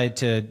you decide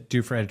to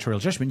do for editorial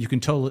judgment, you can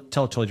tell a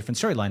totally different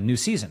storyline, new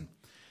season.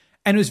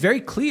 And it was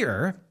very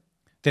clear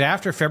that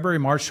after February,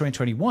 March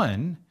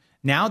 2021,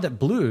 now that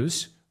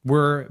blues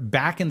were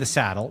back in the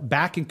saddle,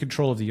 back in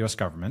control of the US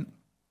government,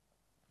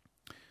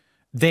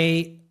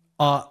 they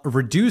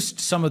reduced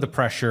some of the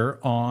pressure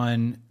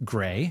on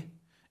gray.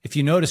 If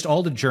you noticed,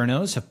 all the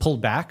journos have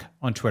pulled back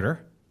on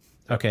Twitter,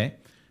 okay?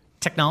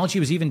 Technology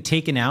was even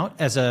taken out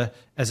as a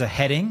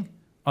heading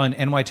on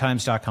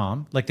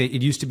nytimes.com. Like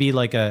it used to be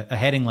like a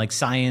heading like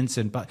science,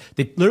 but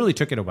they literally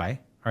took it away.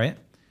 All right.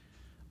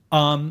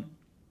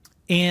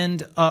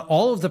 And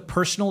all of the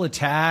personal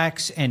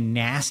attacks and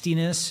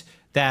nastiness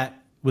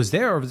that was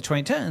there over the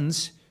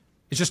 2010s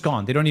is just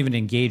gone. They don't even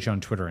engage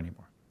on Twitter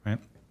anymore, right?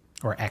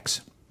 Or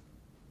X.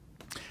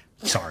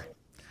 Sorry.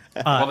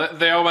 Well,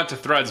 they all went to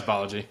Threads,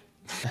 Balaji.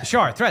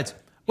 Sure, Threads.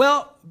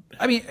 Well,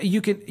 I mean,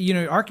 you can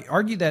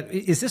argue that,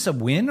 is this a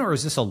win or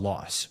is this a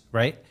loss,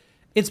 right?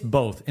 It's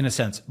both in a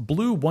sense.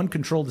 Blue won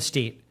control of the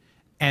state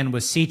and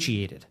was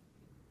satiated.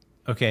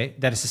 Okay,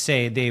 that is to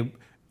say, they,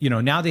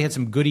 now they had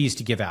some goodies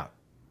to give out.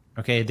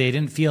 Okay, they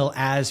didn't feel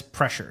as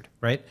pressured,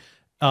 right?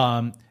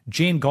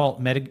 Jane Galt,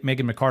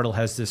 Megan McArdle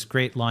has this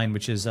great line,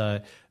 which is,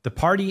 the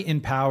party in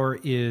power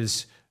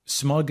is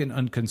smug and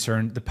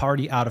unconcerned. The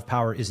party out of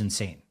power is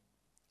insane.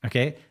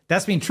 Okay,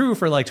 that's been true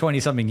for like 20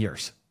 something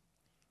years.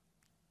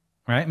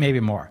 Right? Maybe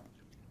more.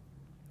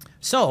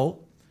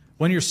 So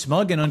when you're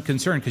smug and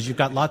unconcerned because you've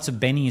got lots of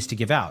bennies to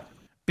give out,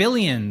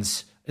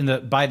 billions in the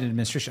Biden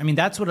administration, I mean,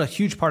 that's what a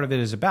huge part of it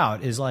is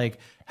about, is like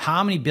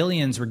how many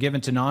billions were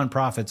given to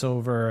nonprofits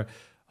over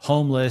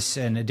homeless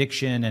and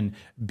addiction and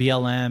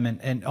BLM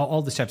and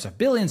all this type of stuff.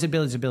 Billions and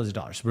billions and billions of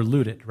dollars were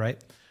looted,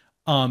 right?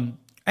 And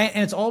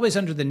it's always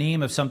under the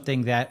name of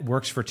something that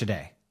works for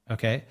today,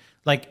 okay?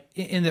 Like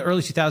in the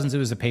early 2000s, it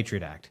was the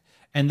Patriot Act.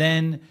 And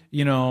then,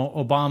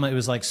 Obama, it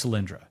was like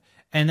Solyndra.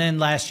 And then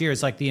last year,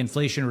 it's like the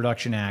Inflation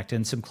Reduction Act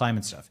and some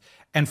climate stuff.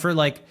 And for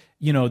like,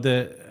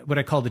 what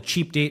I call the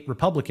cheap date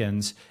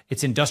Republicans,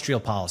 it's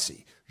industrial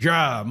policy.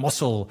 Yeah,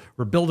 muscle.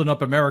 We're building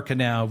up America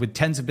now with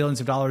tens of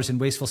billions of dollars in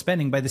wasteful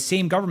spending by the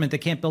same government that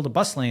can't build a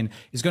bus lane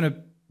is going to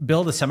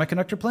build a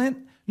semiconductor plant?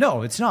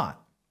 No, it's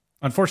not.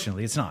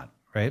 Unfortunately, it's not,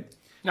 right?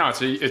 No,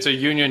 it's a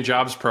union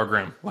jobs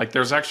program. Like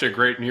there's actually a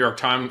great New York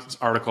Times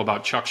article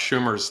about Chuck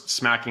Schumer's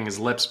smacking his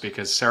lips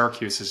because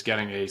Syracuse is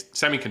getting a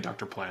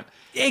semiconductor plant.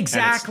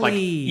 Exactly. Like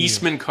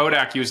Eastman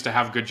Kodak used to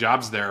have good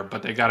jobs there,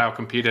 but they got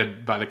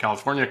outcompeted by the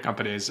California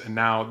companies, and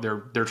now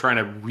they're trying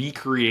to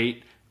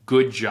recreate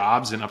good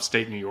jobs in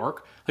upstate New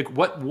York. Like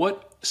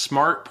what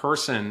smart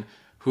person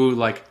who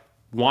like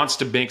wants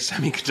to make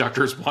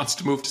semiconductors wants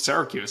to move to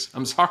Syracuse?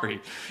 I'm sorry.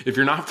 If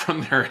you're not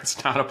from there,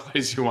 it's not a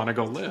place you want to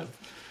go live.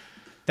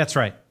 That's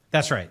right.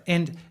 That's right.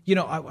 And,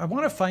 I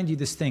want to find you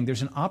this thing.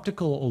 There's an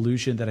optical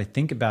illusion that I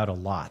think about a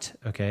lot.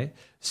 Okay.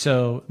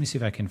 So let me see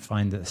if I can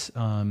find this.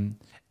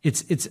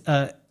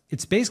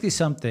 It's basically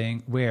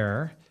something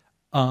where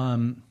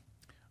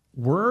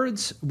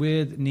words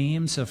with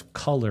names of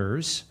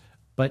colors,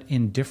 but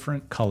in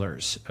different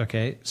colors.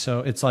 Okay. So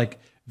it's like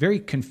very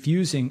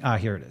confusing.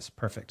 Here it is.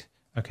 Perfect.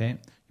 Okay. You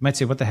might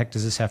say, what the heck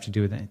does this have to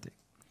do with anything?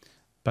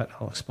 But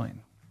I'll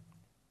explain.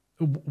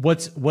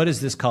 What is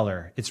this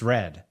color? It's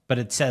red, but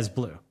it says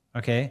blue.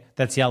 Okay.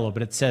 That's yellow,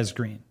 but it says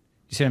green.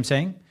 You see what I'm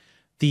saying?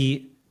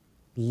 The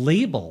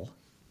label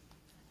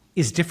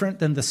is different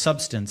than the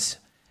substance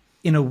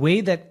in a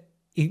way that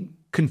it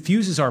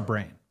confuses our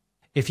brain.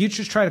 If you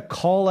just try to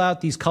call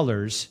out these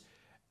colors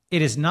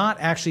it is not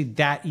actually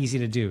that easy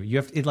to do.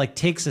 It like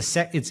takes a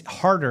sec. It's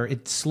harder.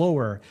 It's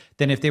slower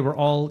than if they were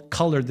all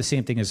colored the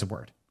same thing as a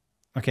word.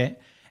 Okay.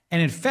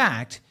 And in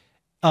fact,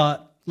 I'm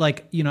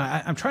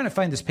trying to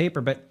find this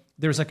paper, but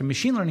there's like a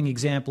machine learning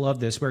example of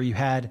this where you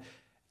had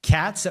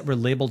cats that were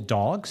labeled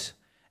dogs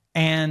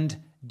and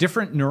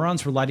different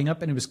neurons were lighting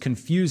up and it was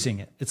confusing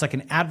it. It's like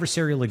an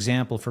adversarial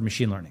example for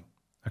machine learning.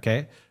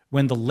 Okay.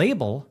 When the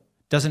label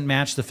doesn't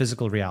match the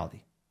physical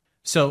reality.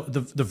 So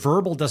the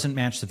verbal doesn't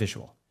match the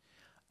visual.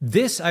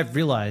 This, I've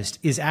realized,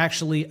 is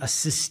actually a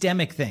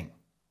systemic thing.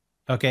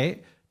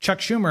 Okay. Chuck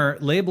Schumer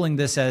labeling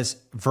this as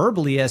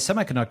verbally as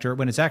semiconductor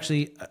when it's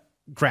actually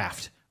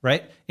graft,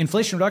 right?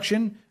 Inflation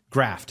reduction,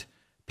 graft.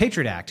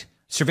 Patriot Act,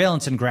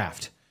 surveillance and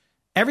graft.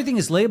 Everything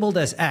is labeled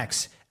as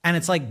X, and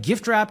it's like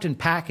gift wrapped and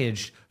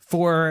packaged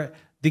for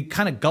the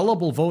kind of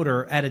gullible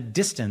voter at a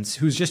distance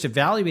who's just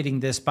evaluating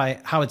this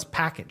by how it's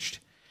packaged.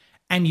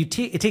 And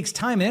it takes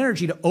time and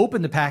energy to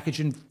open the package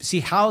and see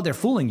how they're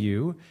fooling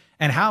you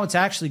and how it's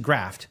actually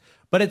graphed.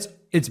 But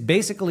it's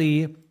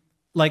basically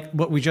like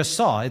what we just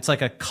saw. It's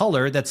like a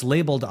color that's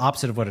labeled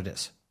opposite of what it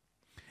is.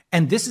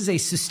 And this is a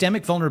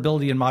systemic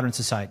vulnerability in modern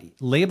society,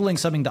 labeling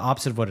something the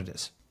opposite of what it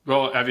is.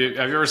 Well, have you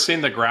ever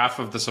seen the graph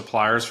of the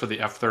suppliers for the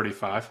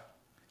F-35?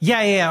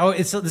 Yeah. Oh,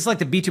 it's like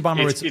the B-2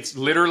 bomber. It's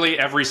literally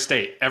every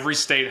state. Every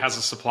state has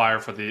a supplier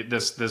for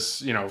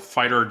this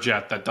fighter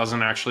jet that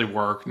doesn't actually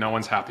work. No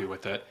one's happy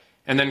with it.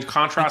 And then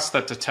contrast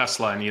that to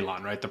Tesla and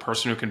Elon, right? The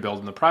person who can build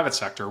in the private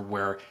sector,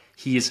 where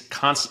he is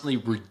constantly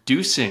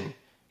reducing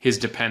his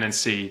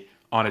dependency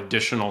on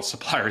additional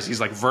suppliers.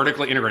 He's like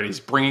vertically integrated. He's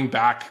bringing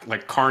back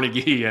like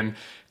Carnegie and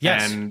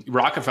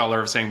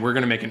Rockefeller saying, we're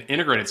going to make an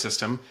integrated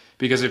system.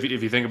 Because if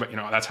you think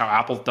about, that's how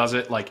Apple does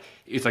it. Like,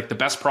 it's like the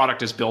best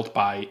product is built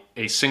by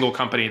a single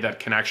company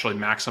that can actually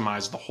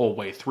maximize the whole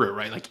way through,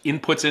 right? Like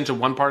inputs into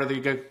one part of the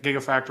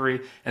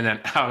gigafactory and then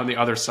out on the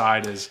other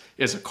side is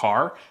a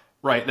car,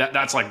 right?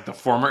 That's like the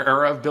former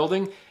era of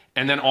building.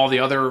 And then all the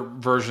other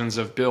versions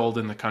of build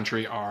in the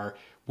country are,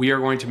 we are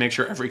going to make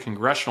sure every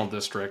congressional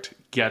district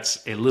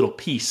gets a little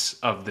piece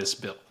of this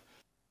bill.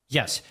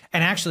 Yes.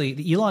 And actually,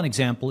 the Elon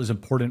example is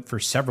important for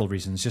several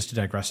reasons, just to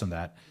digress on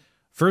that.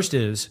 First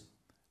is,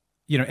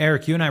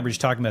 Eric, you and I were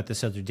just talking about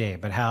this the other day,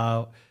 but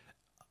how,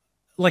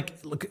 look,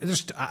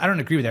 I don't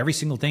agree with every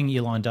single thing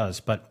Elon does,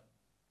 but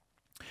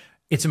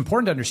it's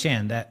important to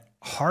understand that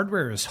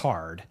hardware is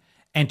hard,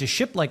 and to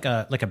ship like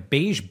a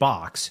beige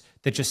box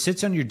that just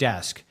sits on your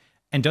desk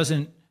and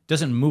doesn't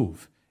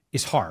move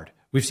is hard.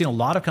 We've seen a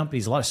lot of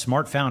companies, a lot of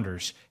smart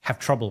founders have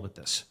trouble with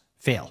this,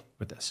 fail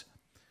with this.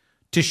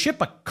 To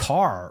ship a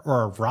car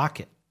or a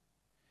rocket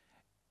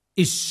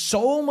is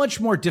so much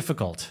more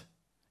difficult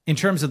in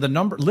terms of the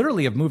number,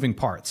 literally, of moving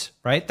parts,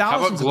 right?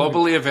 Thousands. How about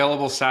globally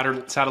available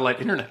satellite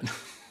internet?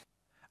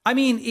 I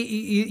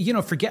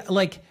mean, forget,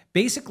 like,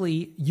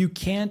 basically you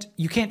can't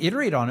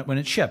iterate on it when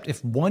it's shipped.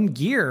 If one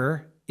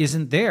gear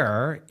isn't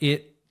there,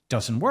 it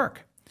doesn't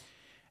work.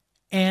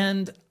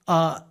 And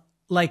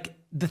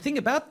the thing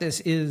about this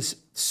is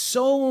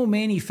so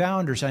many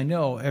founders I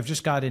know have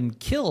just gotten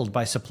killed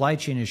by supply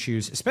chain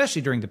issues,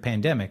 especially during the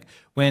pandemic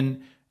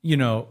when,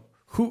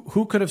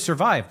 who could have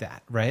survived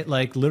that, right?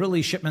 Like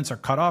literally shipments are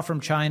cut off from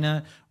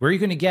China. Where are you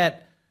going to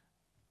get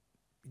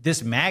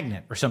this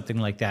magnet or something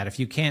like that if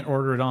you can't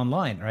order it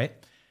online, right?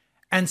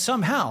 And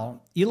somehow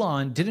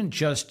Elon didn't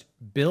just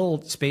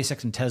build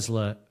SpaceX and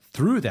Tesla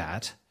through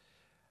that.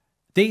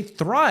 They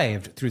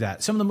thrived through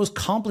that. Some of the most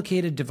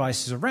complicated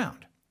devices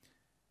around.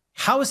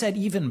 How is that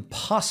even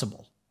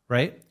possible,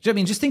 right? I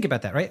mean, just think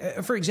about that,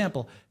 right? For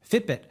example,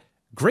 Fitbit,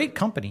 great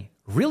company,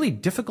 really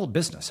difficult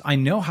business. I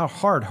know how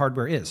hard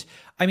hardware is.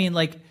 I mean,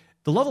 like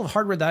the level of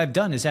hardware that I've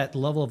done is at the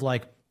level of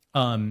like,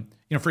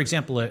 for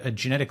example, a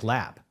genetic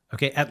lab.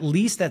 Okay, at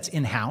least that's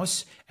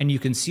in-house and you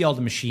can see all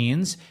the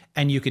machines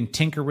and you can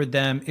tinker with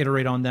them,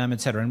 iterate on them,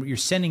 et cetera. And what you're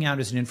sending out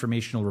is an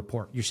informational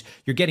report.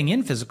 You're getting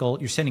in physical,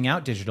 you're sending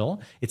out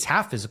digital. It's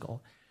half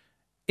physical.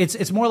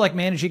 It's more like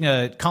managing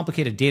a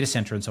complicated data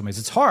center in some ways.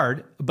 It's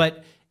hard,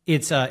 but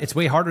it's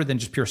way harder than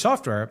just pure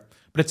software.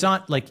 But it's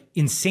not like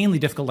insanely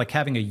difficult like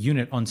having a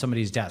unit on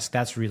somebody's desk.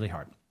 That's really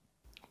hard.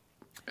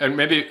 And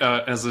maybe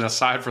as an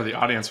aside for the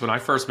audience, when I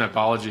first met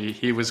Balaji,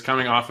 he was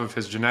coming off of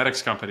his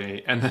genetics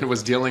company and then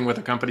was dealing with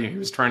a company he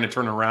was trying to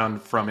turn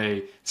around from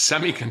a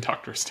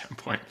semiconductor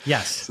standpoint.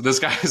 Yes. So this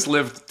guy has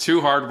lived two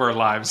hardware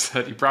lives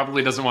that he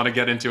probably doesn't want to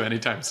get into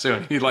anytime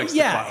soon. He likes the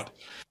cloud.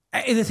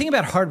 And the thing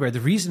about hardware,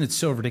 the reason it's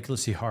so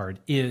ridiculously hard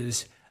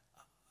is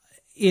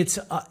it's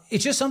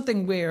just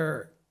something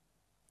where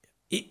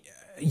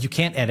you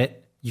can't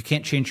edit, you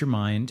can't change your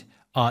mind,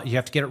 you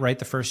have to get it right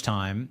the first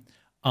time.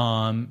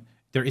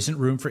 There isn't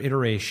room for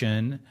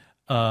iteration.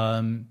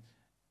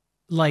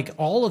 Like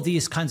all of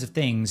these kinds of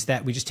things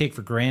that we just take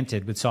for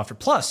granted with software.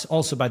 Plus,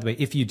 also, by the way,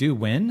 if you do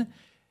win,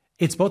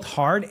 it's both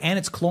hard and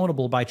it's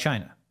clonable by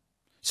China.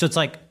 So it's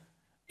like,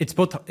 it's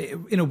both,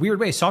 in a weird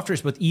way, software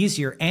is both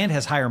easier and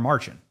has higher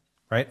margin,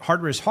 right?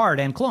 Hardware is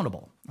hard and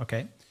clonable,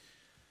 okay?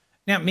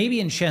 Now, maybe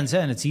in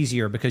Shenzhen, it's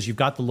easier because you've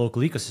got the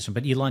local ecosystem,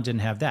 but Elon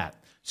didn't have that.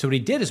 So what he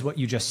did is what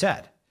you just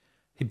said.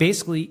 He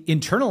basically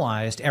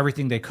internalized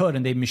everything they could,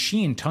 and they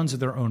machined tons of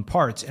their own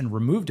parts and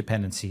removed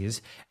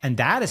dependencies. And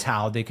that is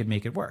how they could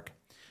make it work.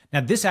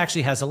 Now, this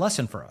actually has a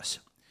lesson for us.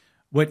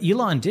 What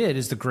Elon did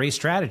is the gray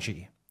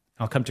strategy.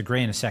 I'll come to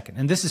gray in a second.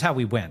 And this is how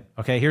we win.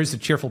 Okay, here's the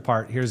cheerful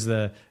part. Here's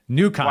the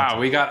new content. Wow,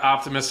 we got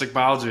optimistic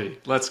Balaji.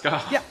 Let's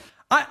go. Yeah,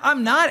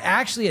 I'm not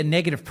actually a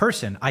negative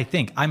person. I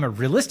think I'm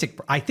realistic,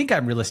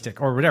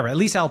 or whatever. At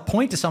least I'll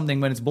point to something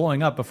when it's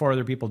blowing up before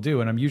other people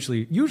do. And I'm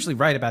usually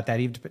right about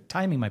that, even if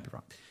timing might be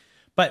wrong.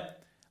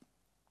 But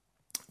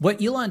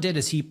what Elon did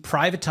is he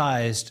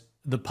privatized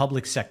the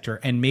public sector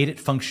and made it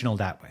functional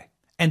that way.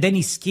 And then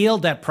he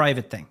scaled that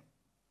private thing.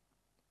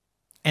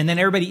 And then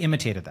everybody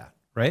imitated that,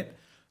 right?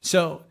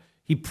 So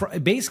he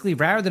basically,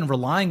 rather than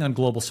relying on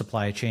global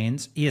supply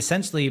chains, he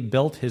essentially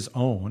built his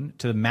own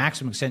to the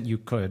maximum extent you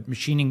could,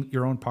 machining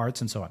your own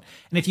parts and so on.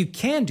 And if you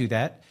can do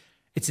that,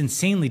 it's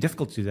insanely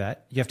difficult to do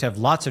that. You have to have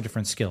lots of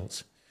different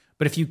skills.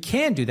 But if you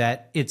can do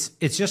that, it's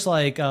just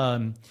like,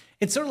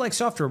 it's sort of like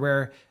software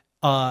where,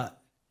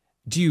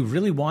 do you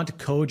really want to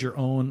code your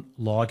own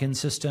login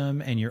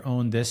system and your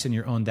own this and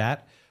your own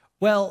that?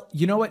 Well,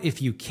 you know what?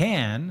 If you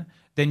can,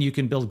 then you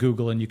can build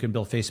Google and you can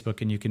build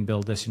Facebook and you can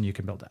build this and you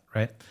can build that,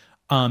 right?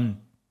 And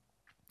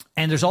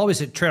there's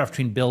always a trade-off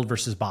between build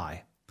versus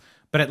buy.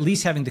 But at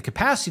least having the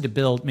capacity to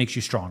build makes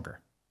you stronger,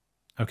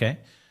 okay?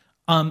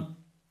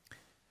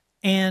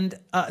 And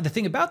the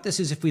thing about this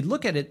is if we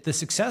look at it, the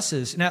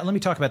successes, now let me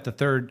talk about the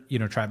third,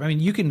 tribe. I mean,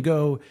 you can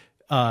go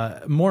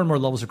more and more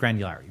levels of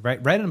granularity,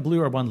 right? Red and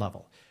blue are one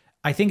level.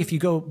 I think if you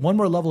go one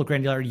more level of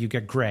granularity, you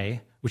get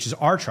gray, which is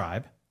our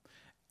tribe.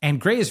 And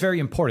gray is very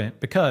important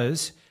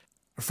because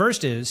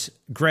first is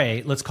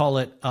gray, let's call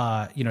it,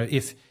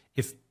 if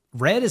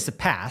red is the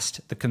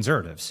past, the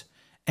conservatives,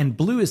 and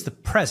blue is the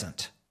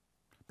present,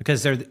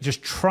 because they're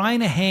just trying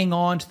to hang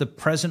on to the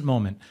present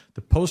moment,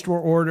 the post-war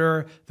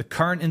order, the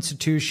current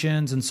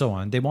institutions, and so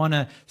on. They want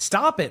to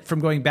stop it from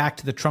going back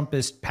to the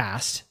Trumpist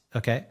past,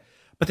 okay?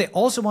 But they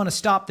also want to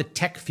stop the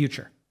tech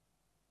future,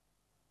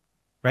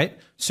 right?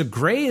 So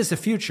gray is the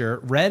future,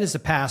 red is the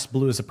past,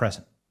 blue is the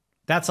present.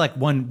 That's like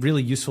one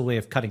really useful way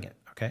of cutting it,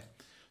 okay?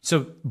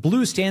 So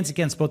blue stands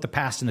against both the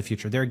past and the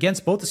future. They're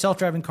against both the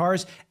self-driving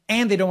cars,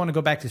 and they don't want to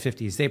go back to the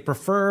 50s. They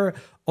prefer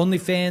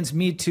OnlyFans,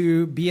 Me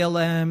Too,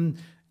 BLM,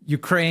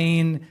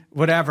 Ukraine,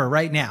 whatever,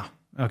 right now,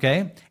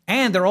 okay?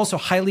 And they're also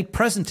highly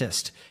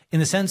presentist in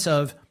the sense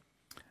of,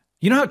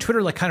 you know how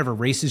Twitter like kind of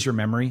erases your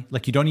memory?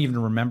 Like you don't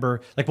even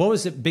remember, like what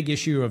was the big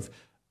issue of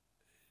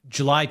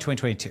July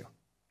 2022?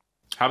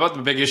 How about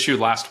the big issue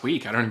last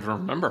week? I don't even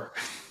remember.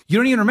 You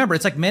don't even remember.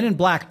 It's like Men in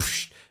Black,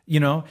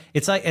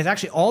 it's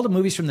actually all the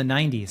movies from the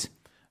 90s.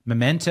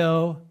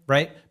 Memento,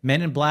 right?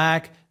 Men in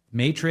Black,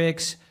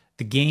 Matrix,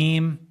 The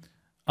Game,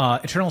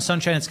 Eternal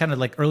Sunshine, it's kind of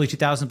like early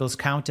 2000s, but let's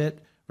count it,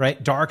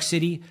 right? Dark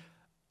City.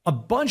 A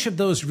bunch of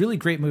those really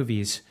great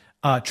movies,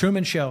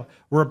 Truman Show,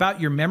 were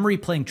about your memory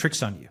playing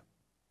tricks on you.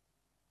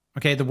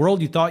 Okay, the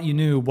world you thought you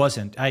knew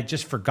wasn't. I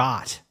just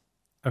forgot,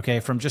 okay,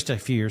 from just a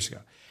few years ago.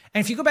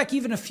 And if you go back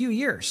even a few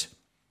years,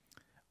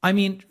 I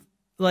mean,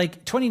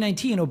 like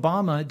 2019,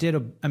 Obama did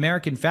an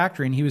American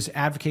factory and he was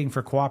advocating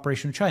for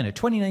cooperation with China.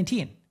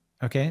 2019,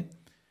 okay?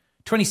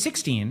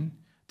 2016,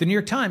 the New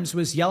York Times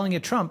was yelling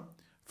at Trump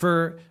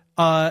for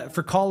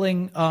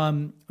calling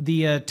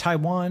the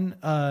Taiwan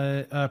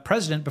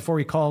president before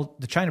he called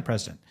the China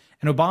president.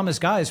 And Obama's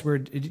guys were,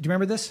 do you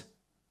remember this?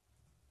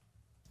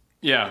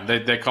 Yeah,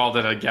 they called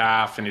it a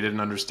gaffe and he didn't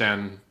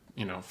understand,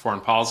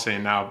 foreign policy.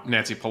 And now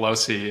Nancy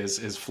Pelosi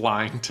is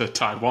flying to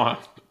Taiwan.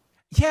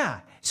 Yeah.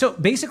 So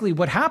basically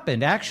what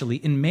happened actually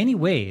in many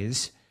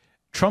ways,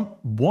 Trump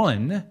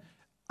won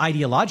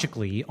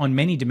ideologically on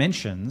many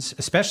dimensions,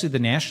 especially the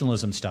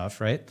nationalism stuff,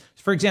 right?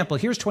 For example,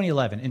 here's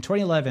 2011. In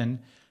 2011,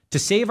 to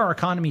save our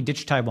economy,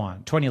 ditch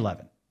Taiwan,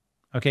 2011.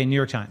 Okay, New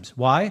York Times.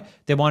 Why?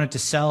 They wanted to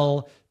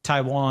sell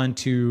Taiwan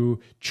to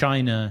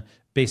China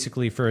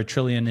basically for $1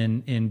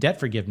 trillion in debt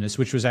forgiveness,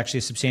 which was actually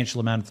a substantial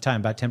amount at the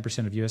time, about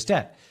 10% of US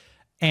debt.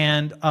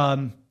 And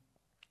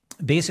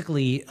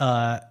basically,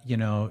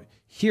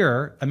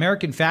 here,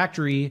 American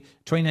Factory,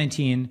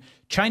 2019,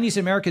 Chinese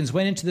Americans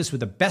went into this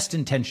with the best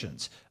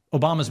intentions.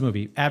 Obama's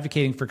movie,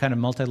 advocating for kind of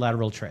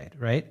multilateral trade,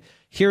 right?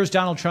 Here's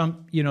Donald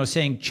Trump,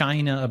 saying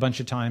China a bunch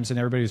of times, and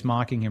everybody was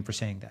mocking him for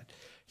saying that.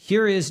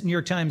 Here is New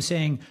York Times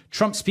saying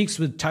Trump speaks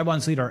with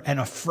Taiwan's leader an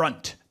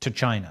affront to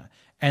China.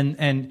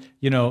 And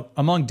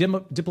among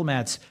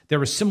diplomats, there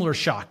was similar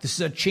shock. This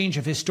is a change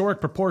of historic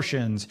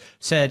proportions,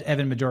 said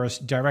Evan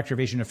Maduris, director of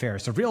Asian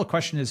Affairs. The real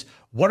question is,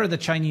 what are the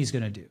Chinese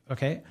going to do?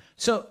 Okay,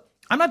 so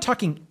I'm not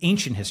talking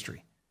ancient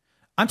history.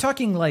 I'm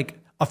talking like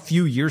a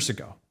few years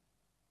ago.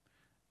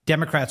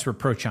 Democrats were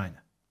pro-China.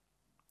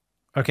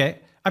 Okay,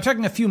 I'm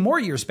talking a few more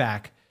years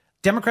back.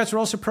 Democrats were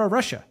also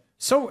pro-Russia.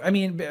 So, I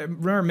mean,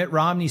 remember Mitt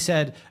Romney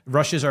said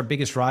Russia's our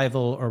biggest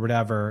rival or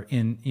whatever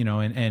and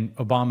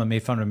Obama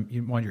made fun of him.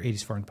 You want your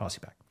 80s foreign policy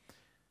back.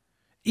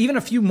 Even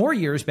a few more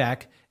years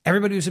back,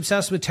 everybody was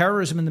obsessed with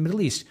terrorism in the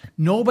Middle East.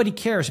 Nobody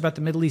cares about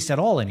the Middle East at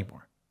all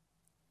anymore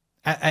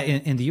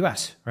in the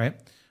US, right?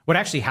 What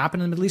actually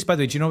happened in the Middle East, by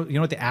the way, do you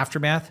know what the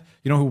aftermath?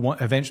 You know who won,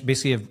 eventually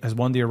basically has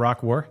won the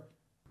Iraq War?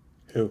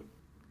 Who?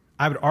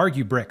 I would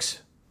argue BRICS.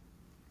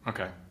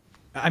 Okay.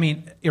 I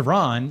mean,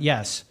 Iran,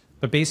 yes,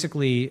 but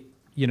basically,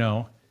 you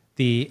know,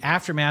 the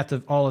aftermath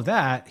of all of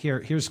that,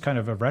 here's kind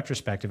of a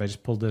retrospective. I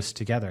just pulled this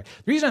together.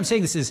 The reason I'm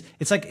saying this is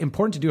it's like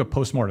important to do a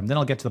postmortem. Then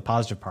I'll get to the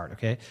positive part,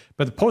 okay?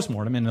 But the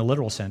postmortem in a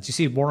literal sense, you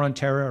see War on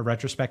Terror, a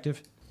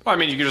retrospective? Well, I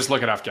mean, you can just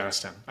look at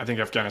Afghanistan. I think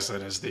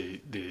Afghanistan is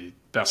the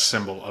best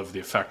symbol of the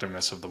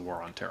effectiveness of the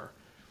war on terror.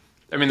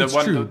 I mean, the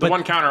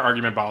one counter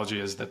argument, Balaji,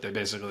 is that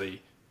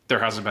there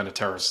hasn't been a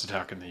terrorist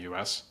attack in the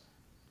U.S.,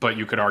 but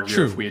you could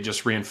argue if we had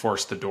just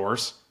reinforced the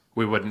doors,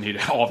 we wouldn't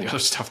need all the other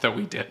stuff that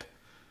we did.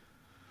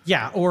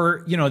 Yeah,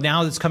 or, you know,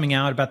 now that's coming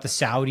out about the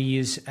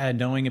Saudis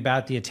knowing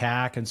about the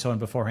attack and so on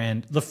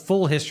beforehand. The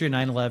full history of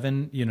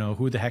 9/11, you know,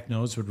 who the heck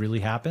knows what really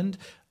happened?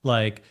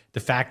 Like the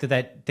fact that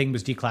that thing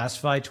was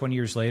declassified 20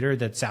 years later,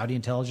 that Saudi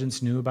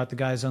intelligence knew about the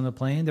guys on the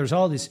plane. There's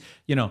all this,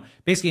 you know,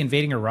 basically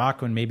invading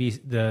Iraq when maybe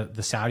the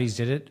Saudis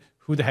did it.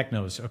 Who the heck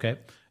knows? Okay.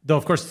 Though,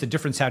 of course, it's a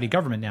different Saudi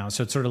government now.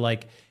 So it's sort of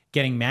like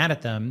getting mad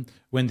at them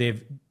when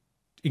they've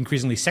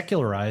increasingly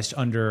secularized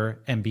under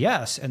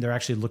MBS and they're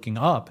actually looking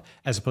up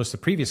as opposed to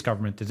the previous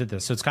government that did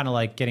this. So it's kind of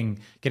like getting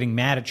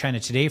mad at China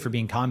today for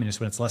being communist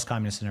when it's less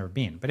communist than ever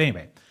been. But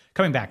anyway,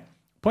 coming back,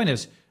 point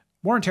is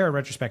War on Terror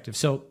retrospective.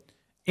 So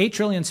 8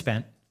 trillion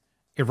spent.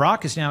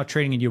 Iraq is now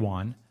trading in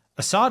yuan.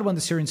 Assad won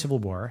the Syrian civil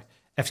war.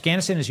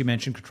 Afghanistan, as you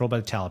mentioned, controlled by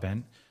the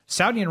Taliban.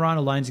 Saudi and Iran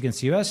alliance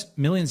against the U.S.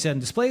 Millions dead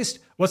and displaced.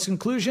 What's the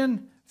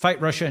conclusion? Fight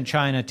Russia and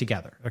China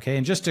together. Okay.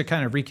 And just to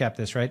kind of recap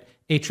this, right?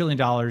 $8 trillion,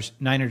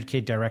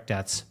 900K direct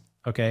debts.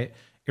 Okay.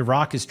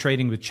 Iraq is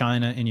trading with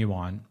China in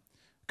yuan.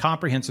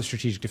 Comprehensive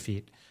strategic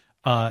defeat.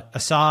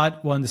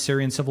 Assad won the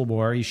Syrian civil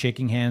war. He's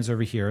shaking hands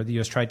over here. The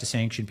U.S. tried to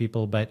sanction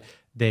people, but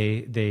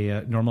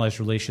they normalized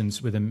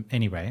relations with him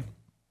anyway.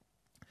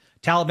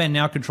 Taliban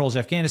now controls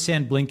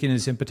Afghanistan. Blinken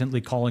is impotently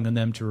calling on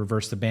them to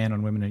reverse the ban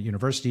on women at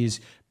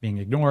universities, being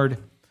ignored.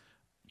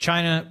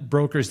 China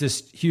brokers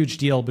this huge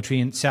deal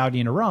between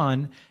Saudi and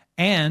Iran.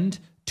 And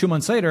 3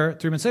 months later,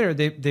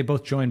 they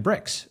both joined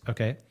BRICS.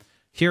 Okay.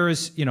 Here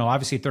is, you know,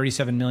 obviously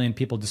 37 million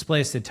people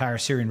displaced. The entire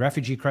Syrian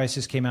refugee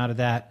crisis came out of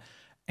that.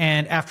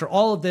 And after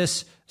all of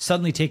this,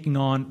 suddenly taking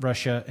on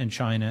Russia and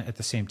China at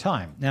the same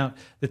time. Now,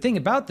 the thing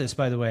about this,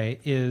 by the way,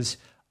 is,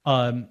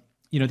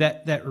 you know,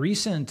 that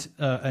recent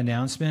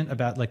announcement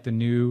about like the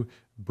new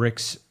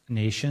BRICS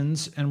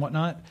nations and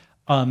whatnot.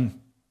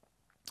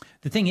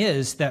 The thing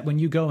is that when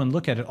you go and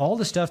look at it, all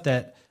the stuff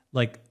that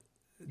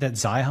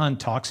Zihan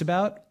talks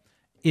about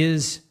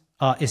is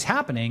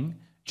happening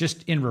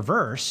just in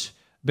reverse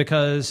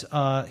because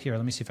here,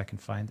 let me see if I can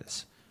find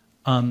this.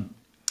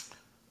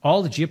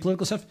 All the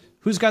geopolitical stuff.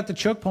 Who's got the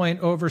choke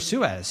point over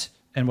Suez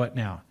and what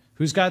now?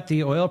 Who's got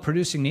the oil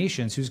producing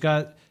nations? Who's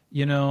got,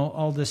 you know,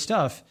 all this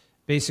stuff?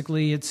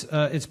 Basically, it's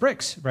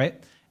BRICS, right?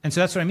 And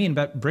so that's what I mean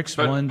about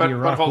BRICS won the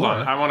Iraq But hold war.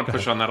 on, I want to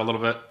push on that a little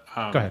bit.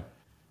 Go ahead.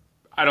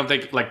 I don't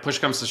think, like, push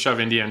comes to shove,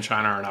 India and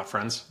China are not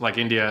friends. Like,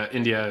 India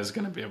is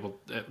going to be able.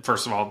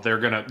 First of all, they're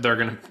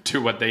gonna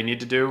do what they need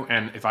to do.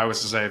 And if I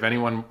was to say, if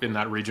anyone in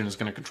that region is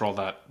going to control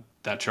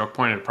that choke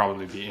point, it'd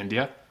probably be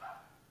India.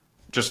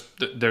 Just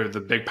they're the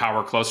big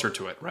power closer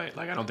to it, right?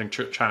 Like, I don't think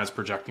China's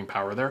projecting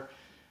power there.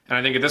 And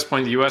I think at this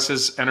point, the U.S.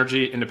 is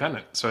energy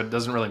independent, so it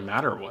doesn't really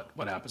matter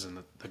what happens in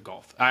the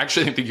Gulf. I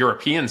actually think the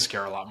Europeans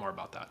care a lot more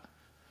about that.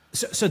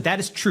 So that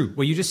is true.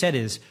 What you just said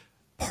is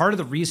part of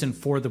the reason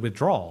for the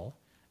withdrawal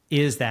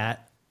is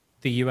that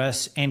the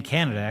U.S. and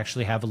Canada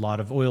actually have a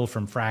lot of oil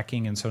from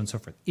fracking and so on and so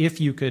forth.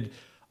 If you could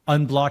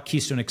unblock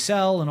Keystone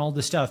XL and all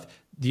this stuff,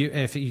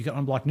 if you can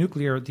unblock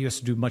nuclear, the U.S.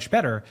 would do much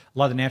better. A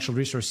lot of the natural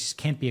resources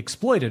can't be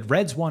exploited.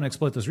 Reds want to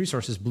exploit those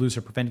resources. Blues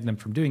are preventing them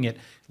from doing it,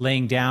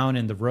 laying down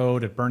in the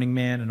road at Burning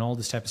Man and all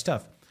this type of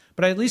stuff.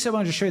 But at least I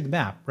wanted to show you the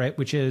map, right?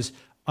 Which is,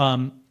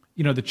 you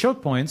know, the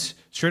choke points,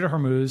 Strait of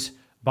Hormuz,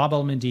 Bab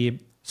el-Mandeb,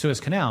 Suez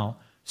Canal.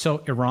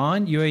 So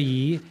Iran,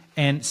 UAE,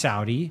 and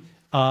Saudi,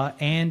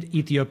 and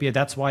Ethiopia.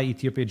 That's why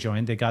Ethiopia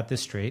joined. They got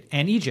this straight.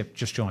 And Egypt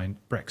just joined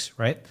BRICS,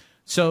 right?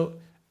 So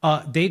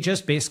they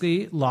just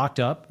basically locked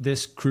up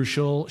this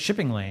crucial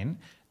shipping lane.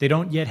 They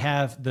don't yet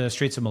have the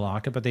Straits of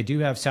Malacca, but they do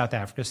have South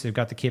Africa. So they've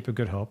got the Cape of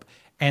Good Hope,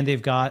 and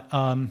they've got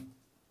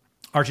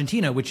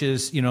Argentina, which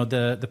is, you know,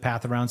 the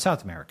path around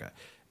South America.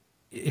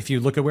 If you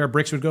look at where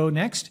BRICS would go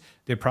next,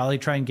 they'd probably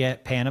try and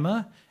get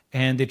Panama,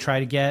 and they try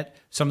to get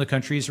some of the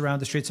countries around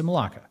the Straits of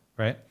Malacca,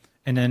 right?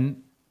 And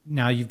then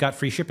now you've got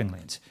free shipping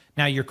lanes.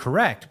 Now you're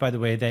correct, by the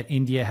way, that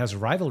India has a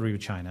rivalry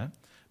with China,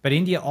 but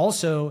India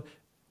also.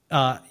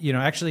 You know,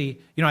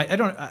 actually, you know,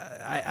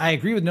 I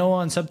agree with Noah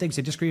on some things.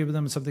 I disagree with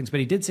him on some things, but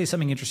he did say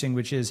something interesting,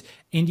 which is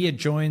India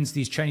joins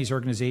these Chinese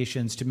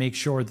organizations to make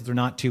sure that they're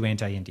not too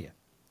anti-India,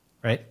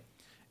 right?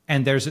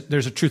 And there's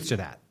a truth to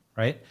that,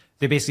 right?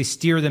 They basically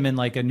steer them in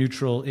like a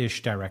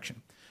neutral-ish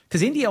direction.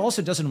 Because India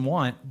also doesn't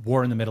want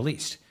war in the Middle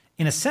East.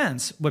 In a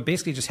sense, what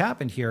basically just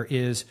happened here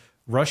is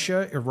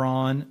Russia,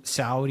 Iran,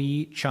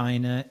 Saudi,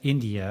 China,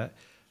 India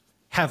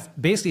have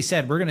basically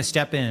said, we're going to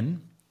step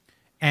in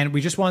And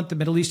we just want the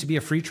Middle East to be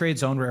a free trade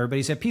zone where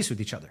everybody's at peace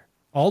with each other.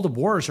 All the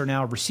wars are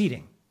now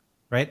receding,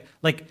 right?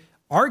 Like,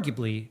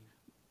 arguably,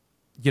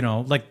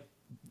 the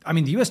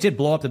U.S. did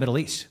blow up the Middle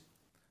East.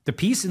 The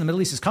peace in the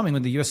Middle East is coming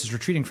when the U.S. is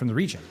retreating from the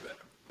region.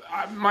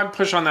 My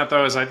push on that,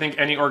 though, is I think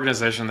any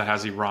organization that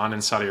has Iran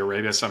and Saudi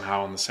Arabia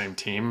somehow on the same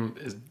team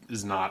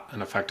is not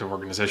an effective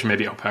organization.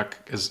 Maybe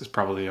OPEC is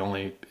probably the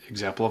only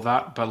example of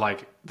that. But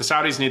like, the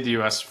Saudis need the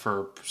U.S.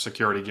 for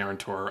security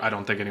guarantor. I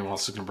don't think anyone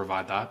else is going to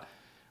provide that,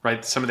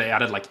 right? Some of they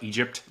added like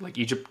Egypt. Like,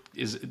 Egypt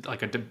is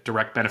like a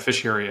direct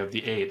beneficiary of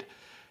the aid.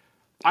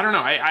 I don't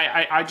know.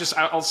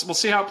 We'll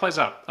see how it plays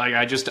out. Like,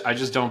 I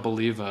just don't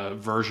believe a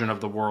version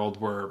of the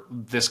world where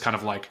this kind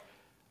of like,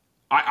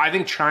 I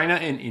think China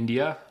and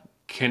India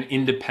can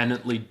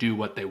independently do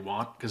what they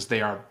want because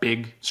they are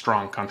big,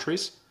 strong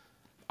countries.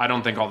 I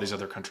don't think all these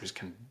other countries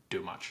can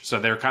do much. So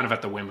they're kind of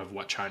at the whim of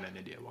what China and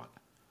India want.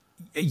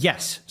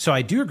 Yes. So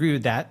I do agree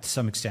with that to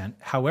some extent.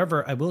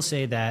 However, I will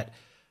say that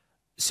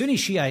Sunni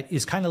Shiite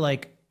is kind of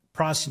like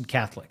Protestant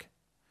Catholic.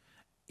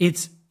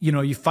 It's,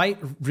 you fight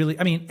really,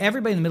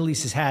 everybody in the Middle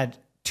East has had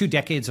 2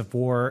 decades of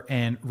war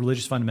and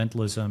religious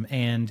fundamentalism.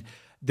 And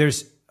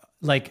there's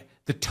like,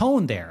 the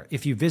tone there,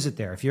 if you visit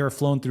there, if you're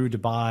flown through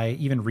Dubai,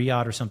 even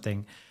Riyadh or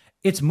something,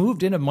 it's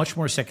moved in a much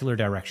more secular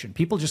direction.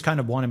 People just kind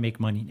of want to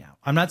make money now.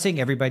 I'm not saying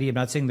everybody, I'm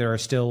not saying there are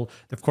still,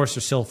 of course,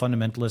 there's still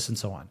fundamentalists and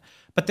so on,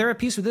 but they're at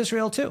peace with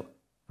Israel too,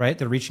 right?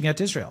 They're reaching out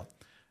to Israel.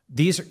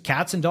 These are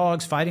cats and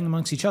dogs fighting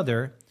amongst each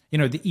other.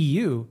 The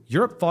EU,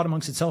 Europe fought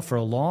amongst itself for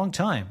a long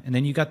time. And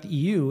then you got the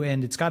EU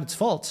and it's got its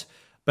faults,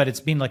 but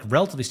it's been like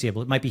relatively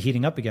stable. It might be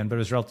heating up again, but it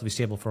was relatively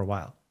stable for a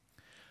while.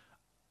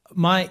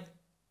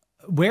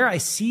 Where I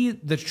see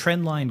the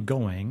trend line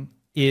going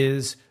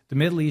is the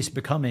Middle East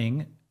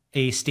becoming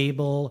a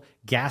stable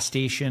gas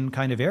station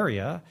kind of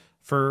area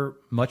for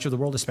much of the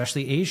world,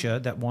 especially Asia,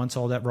 that wants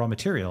all that raw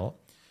material.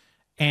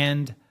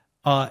 And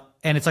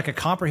it's like a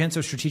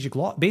comprehensive strategic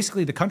law.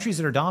 Basically, the countries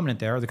that are dominant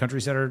there are the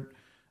countries that are,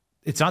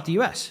 it's not the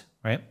U.S.,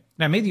 right?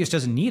 Now, maybe the U.S.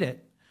 doesn't need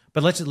it,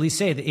 but let's at least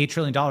say the $8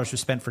 trillion was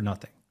spent for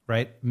nothing,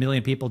 right? A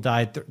million people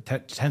died,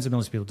 tens of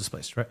millions of people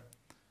displaced, right?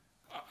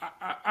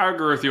 I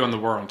agree with you on the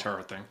war on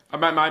terror thing.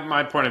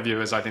 My point of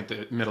view is I think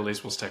the Middle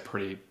East will stay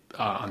pretty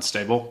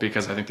unstable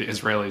because I think the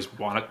Israelis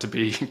want it to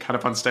be kind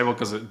of unstable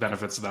because it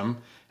benefits them.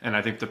 And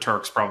I think the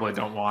Turks probably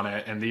don't want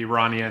it. And the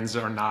Iranians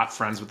are not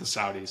friends with the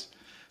Saudis.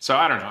 So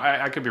I don't know.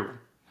 I could be wrong.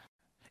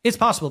 It's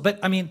possible.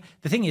 But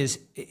the thing is,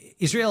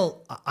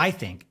 Israel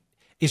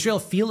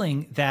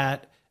feeling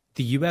that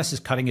the U.S. is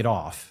cutting it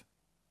off,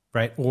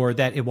 right? Or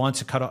that it wants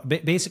to cut off.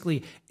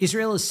 Basically,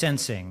 Israel is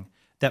sensing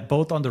that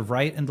both on the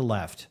right and the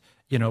left,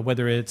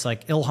 whether it's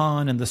like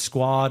Ilhan and the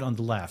squad on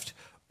the left,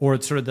 or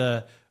it's sort of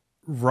the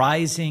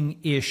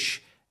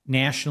rising-ish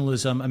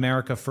nationalism,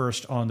 America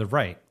first on the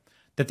right,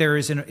 that there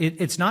is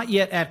it's not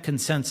yet at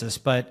consensus,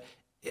 but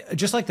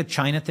just like the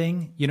China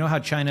thing, how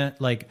China,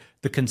 like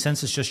the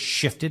consensus just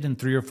shifted in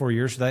 3 or 4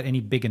 years without any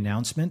big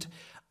announcement.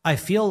 I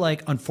feel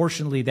like,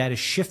 unfortunately, that is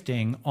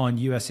shifting on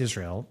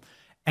U.S.-Israel,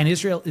 and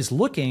Israel is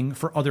looking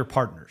for other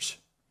partners,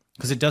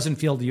 because it doesn't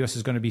feel the U.S.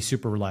 is going to be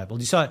super reliable.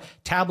 You saw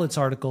Tablet's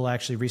article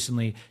actually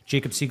recently.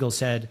 Jacob Siegel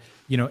said,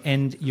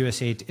 end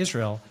U.S. aid to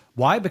Israel.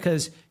 Why?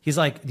 Because he's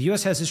like, the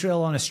U.S. has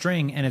Israel on a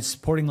string and it's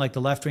supporting like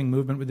the left-wing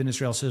movement within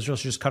Israel. So Israel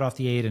should just cut off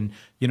the aid and,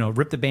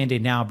 rip the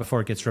Band-Aid now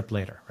before it gets ripped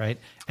later, right?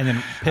 And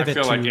then pivot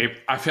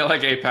I feel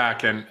like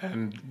AIPAC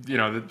and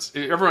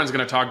everyone's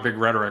going to talk big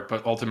rhetoric,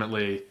 but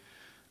ultimately,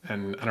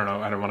 and I don't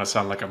know, I don't want to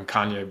sound like I'm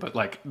Kanye, but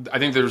like, I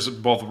think there's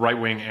both right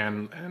wing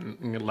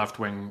and left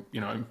wing,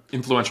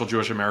 influential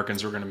Jewish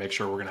Americans who are going to make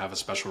sure we're going to have a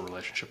special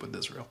relationship with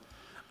Israel.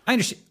 I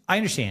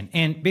understand.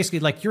 And basically,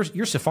 like,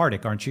 you're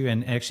Sephardic, aren't you?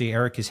 And actually,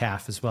 Eric is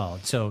half as well.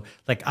 So,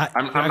 like,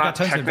 I'm not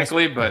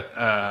technically, but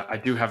I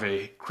do have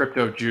a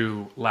crypto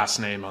Jew last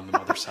name on the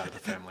mother's side of the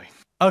family.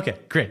 Okay,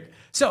 great.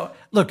 So,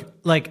 look,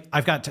 like,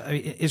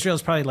 Israel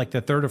is probably like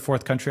the 3rd or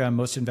 4th country I'm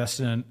most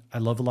invested in. I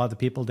love a lot of the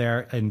people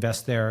there. I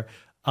invest there.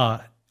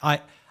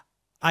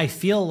 I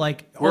feel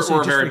like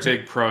we're a very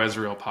big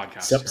pro-Israel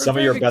podcast. Some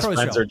of your best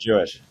friends are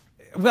Jewish.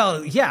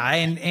 Well, yeah,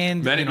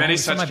 and many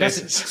such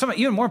cases. Some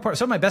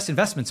of my best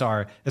investments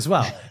are as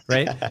well,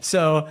 right?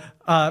 So,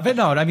 but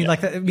no,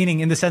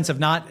 meaning in the sense of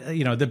not,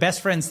 the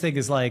best friends thing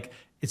is like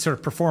it's sort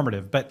of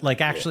performative, but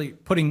like actually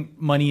putting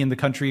money in the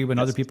country when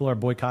other people are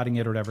boycotting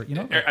it or whatever,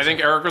 I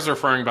think Eric was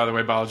referring, by the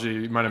way,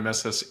 Balaji, you might have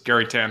missed this.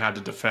 Gary Tan had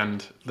to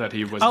defend that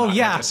he was not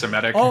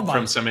anti-Semitic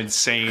from some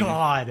insane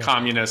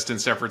communist in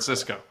San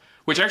Francisco,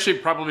 which actually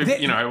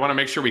probably, I want to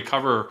make sure we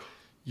cover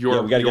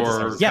your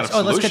yes.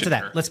 Let's get to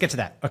that. Here. Let's get to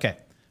that. Okay.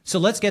 So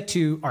let's get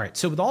to, all right.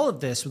 So with all of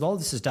this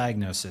as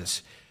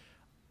diagnosis,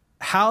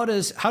 how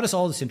does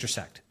all this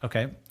intersect?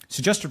 Okay.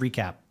 So just to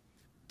recap,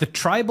 the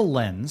tribal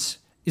lens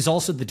is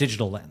also the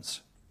digital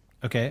lens.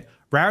 Okay.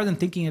 Rather than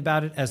thinking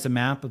about it as the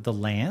map of the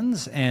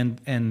lands and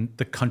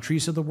the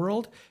countries of the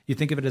world, you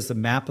think of it as the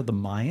map of the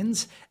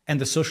minds and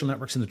the social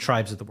networks and the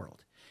tribes of the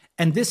world.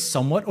 And this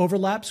somewhat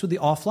overlaps with the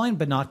offline,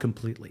 but not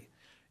completely.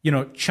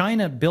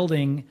 China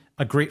building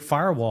a great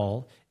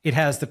firewall, it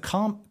has the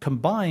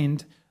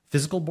combined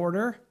physical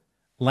border,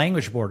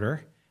 language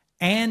border,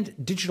 and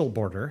digital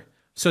border.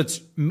 So it's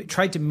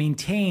tried to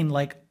maintain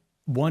like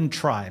one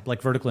tribe,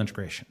 like vertical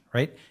integration,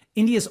 right?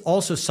 India's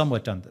also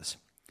somewhat done this.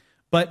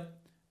 But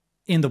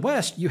in the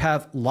West, you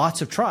have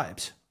lots of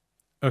tribes.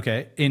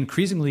 Okay.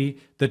 Increasingly,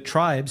 the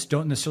tribes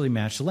don't necessarily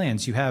match the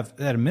lands. You have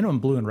at a minimum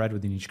blue and red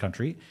within each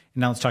country.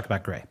 And now let's talk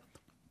about gray.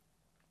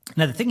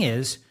 Now, the thing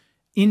is,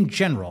 in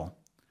general,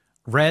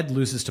 red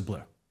loses to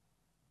blue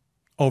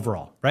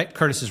overall, right?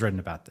 Curtis has written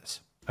about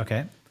this.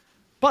 Okay.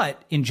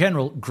 But in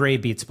general, gray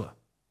beats blue.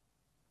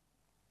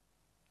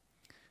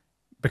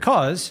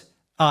 Because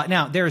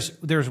now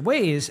there's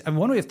ways, and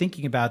one way of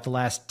thinking about the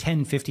last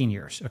 10, 15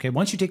 years. Okay.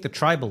 Once you take the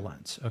tribal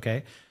lens,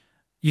 okay,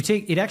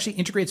 it actually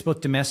integrates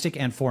both domestic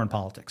and foreign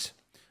politics,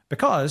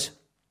 because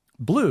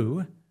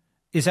blue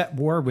is at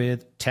war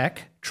with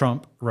tech,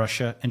 Trump,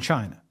 Russia, and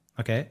China.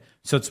 Okay,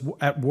 so it's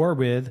at war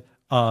with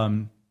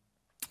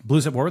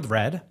blue's at war with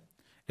red,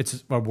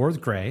 it's at war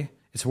with gray,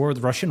 it's at war with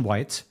Russian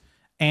whites,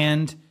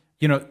 and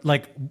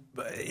like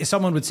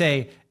someone would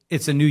say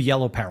it's a new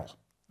yellow peril.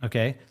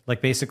 Okay,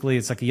 like basically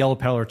it's like a yellow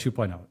peril or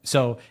 2.0.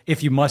 So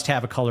if you must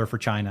have a color for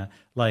China,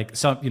 like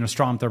Strom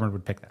Thurmond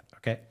would pick that.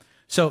 Okay,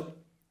 so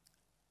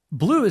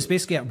blue is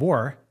basically at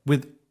war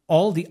with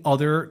all the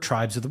other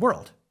tribes of the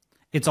world.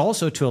 It's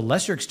also, to a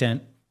lesser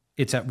extent,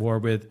 it's at war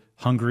with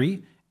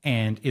Hungary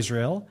and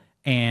Israel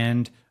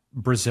and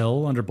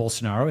Brazil under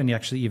Bolsonaro, and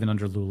actually even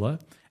under Lula,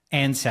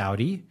 and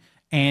Saudi,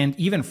 and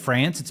even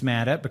France it's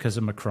mad at because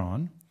of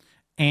Macron.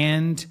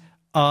 And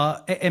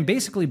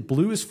basically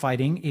blue is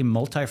fighting a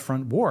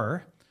multi-front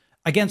war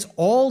against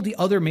all the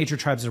other major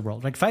tribes of the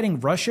world, like fighting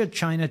Russia,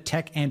 China,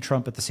 tech, and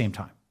Trump at the same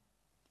time,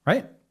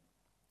 right?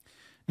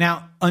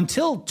 Now,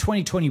 until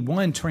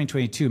 2021,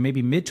 2022,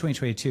 maybe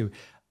mid-2022,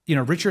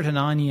 Richard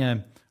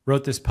Hanania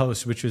wrote this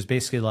post, which was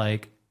basically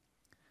like,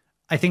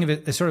 I think of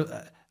it as sort of,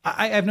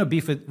 I have no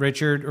beef with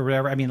Richard or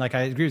whatever. I mean, like,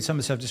 I agree with some of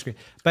the stuff, disagree.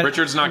 But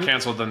Richard's not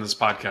canceled in this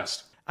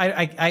podcast.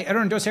 I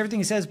don't endorse everything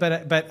he says,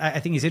 but I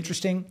think he's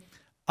interesting.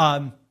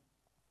 But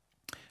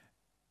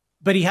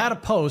he had a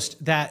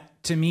post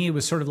that, to me,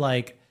 was sort of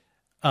like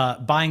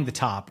buying the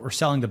top or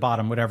selling the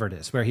bottom, whatever it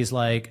is, where he's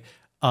like,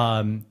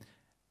 blue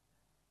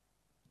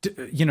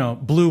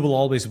will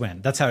always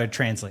win. That's how I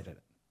translated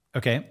it.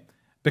 Okay.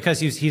 Because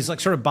he's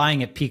like sort of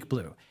buying at peak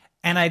blue.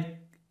 And I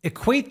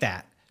equate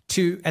that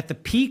to at the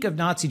peak of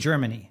Nazi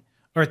Germany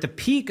or at the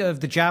peak of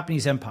the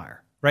Japanese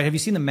Empire, right? Have you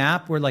seen the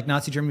map where like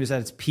Nazi Germany was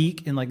at its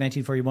peak in like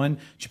 1941?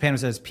 Japan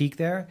was at its peak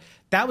there.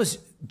 That was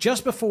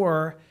just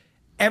before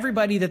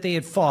everybody that they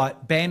had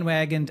fought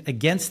bandwagoned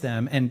against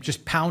them and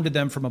just pounded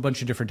them from a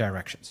bunch of different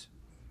directions.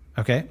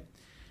 Okay.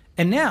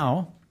 And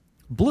now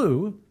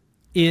blue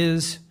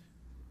is,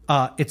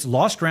 it's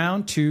lost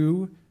ground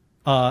to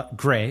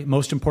gray,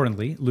 most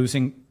importantly,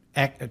 losing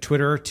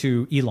Twitter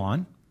to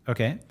Elon.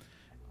 Okay.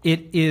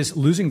 It is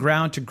losing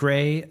ground to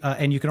gray,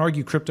 and you can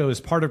argue crypto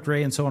is part of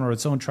gray and so on, or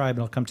its own tribe,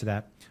 and I'll come to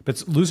that. But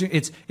it's losing,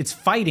 it's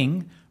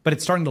fighting, but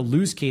it's starting to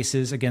lose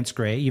cases against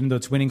gray, even though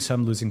it's winning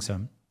some, losing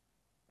some.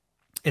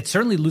 It's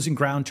certainly losing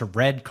ground to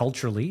red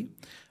culturally,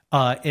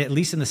 at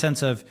least in the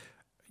sense of,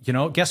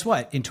 guess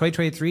what? In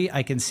 2023,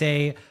 I can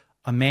say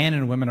a man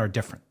and a woman are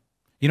different.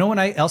 You know when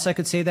else I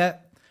could say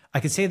that? I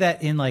could say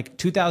that in like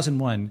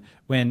 2001,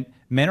 when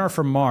Men Are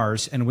From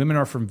Mars and Women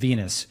Are From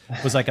Venus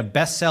was like a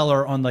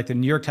bestseller on like the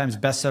New York Times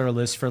bestseller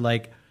list for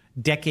like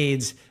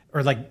decades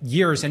or like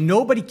years, and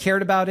nobody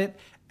cared about it.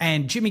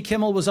 And Jimmy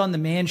Kimmel was on the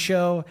Man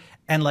Show,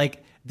 and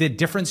like the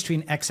difference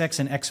between XX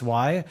and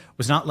XY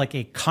was not like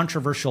a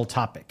controversial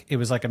topic. It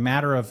was like a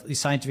matter of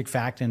scientific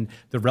fact, and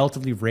the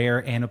relatively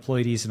rare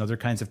aneuploidies and other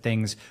kinds of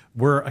things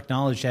were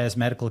acknowledged as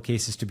medical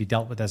cases to be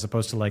dealt with, as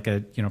opposed to like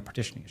a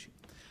partitioning issue.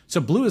 So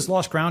blue has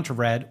lost ground to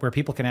red, where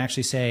people can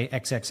actually say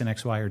XX and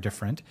XY are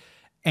different.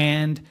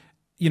 And,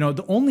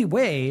 the only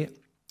way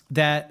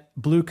that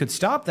blue could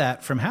stop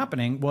that from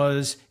happening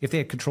was if they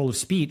had control of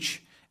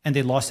speech, and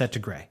they lost that to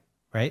gray,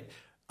 right?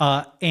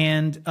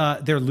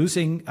 They're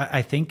losing,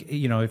 I think,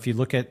 if you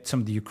look at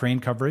some of the Ukraine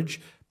coverage,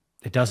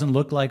 it doesn't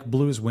look like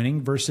blue is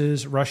winning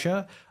versus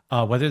Russia.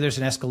 Whether there's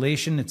an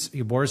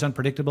escalation, war is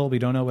unpredictable. We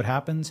don't know what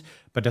happens,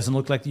 but it doesn't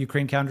look like the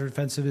Ukraine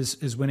counteroffensive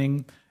is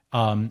winning.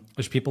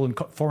 There's people in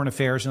foreign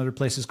affairs and other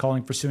places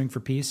calling for suing for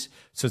peace.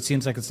 So it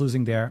seems like it's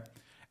losing there.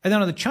 And then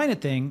on the China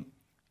thing,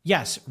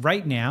 yes,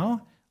 right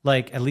now,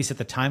 like at least at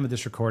the time of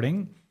this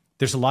recording,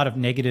 there's a lot of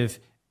negative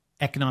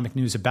economic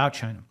news about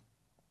China.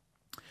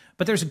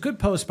 But there's a good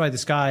post by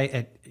this guy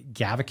at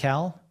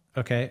Gavical,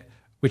 okay,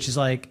 which is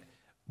like,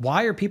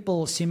 why are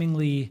people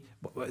seemingly,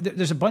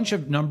 there's a bunch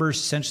of numbers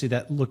essentially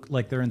that look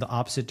like they're in the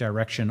opposite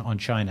direction on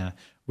China,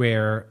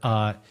 where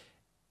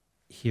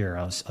here,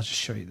 I'll just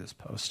show you this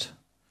post.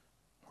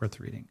 Worth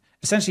reading.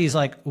 Essentially, he's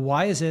like,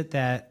 why is it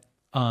that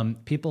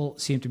people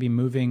seem to be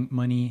moving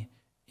money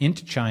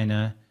into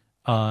China,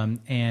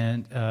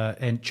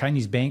 and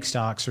Chinese bank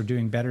stocks are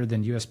doing better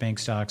than U.S. bank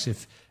stocks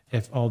if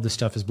all this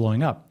stuff is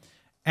blowing up?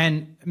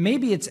 And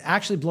maybe it's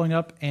actually blowing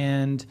up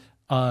and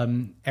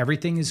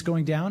everything is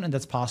going down, and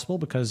that's possible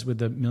because with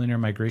the millionaire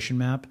migration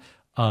map,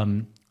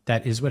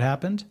 that is what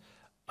happened.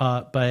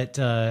 but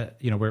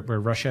where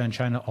Russia and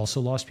China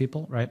also lost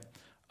people, right?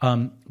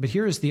 But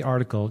here is the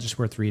article, just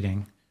worth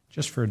reading,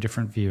 just for a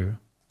different view.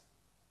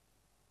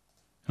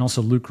 And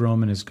also Luke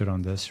Roman is good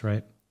on this,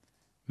 right?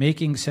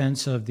 Making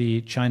sense of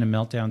the China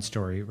meltdown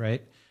story,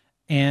 right?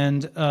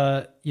 And,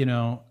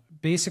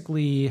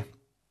 basically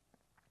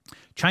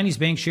Chinese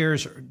bank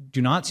shares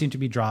do not seem to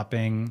be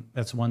dropping.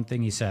 That's one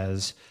thing he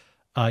says.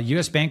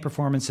 U.S. bank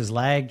performance has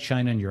lagged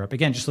China and Europe.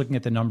 Again, just looking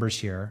at the numbers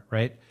here,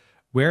 right?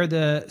 Where are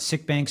the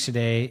SIC banks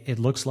today? It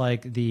looks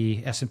like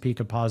the S&P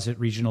composite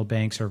regional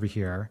banks over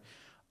here.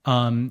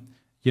 Commodity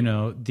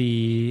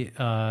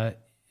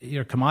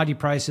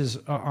prices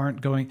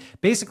aren't going.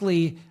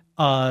 Basically,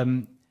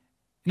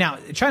 now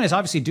China's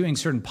obviously doing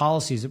certain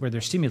policies where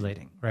they're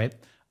stimulating, right?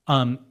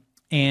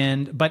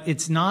 But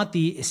it's not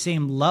the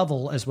same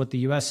level as what the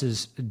U.S.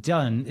 has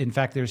done. In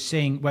fact, they're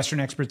saying Western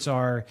experts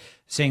are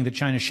saying that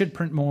China should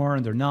print more,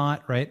 and they're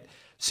not, right?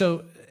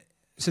 So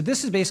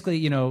this is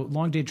basically,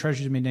 long-dated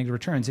treasuries made negative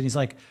returns. And he's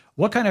like,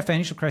 what kind of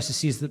financial crisis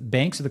sees the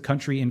banks of the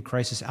country in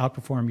crisis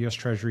outperform U.S.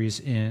 treasuries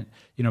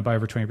by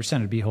over 20%?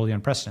 It'd be wholly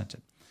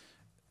unprecedented.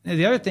 Now,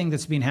 the other thing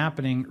that's been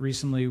happening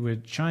recently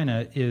with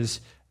China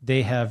is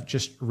they have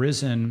just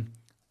risen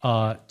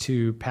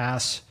to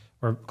pass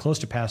or close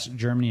to pass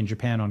Germany and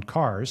Japan on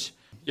cars.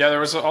 Yeah, there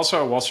was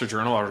also a Wall Street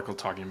Journal article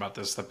talking about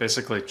this, that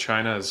basically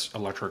China's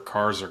electric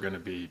cars are going to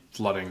be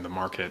flooding the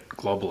market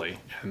globally.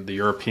 And the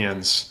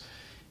Europeans,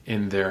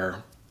 in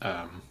their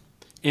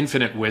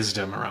infinite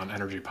wisdom around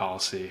energy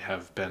policy,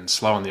 have been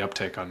slow on the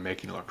uptake on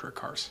making electric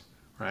cars,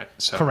 right?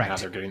 So Correct. Now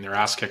they're getting their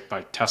ass kicked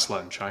by Tesla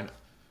in China.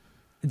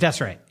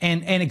 That's right.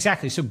 And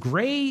exactly. So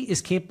gray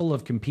is capable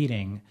of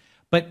competing,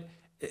 but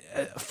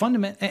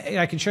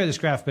I can share this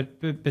graph, but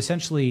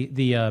essentially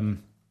the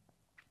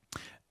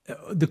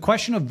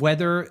question of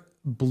whether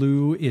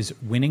blue is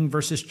winning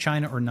versus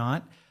China or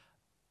not,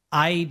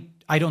 I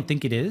don't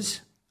think it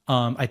is.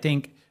 I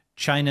think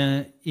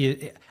China,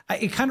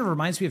 it kind of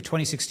reminds me of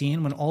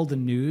 2016 when all the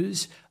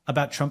news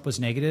about Trump was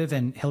negative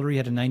and Hillary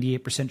had a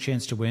 98%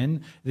 chance to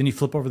win. Then you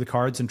flip over the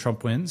cards and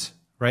Trump wins,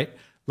 right?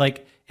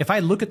 Like if I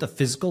look at the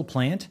physical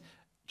plant,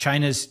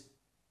 China's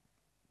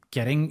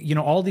getting,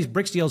 all these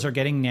BRICS deals are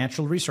getting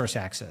natural resource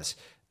access.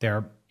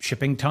 They're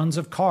shipping tons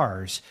of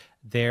cars.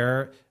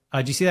 Do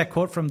you see that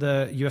quote from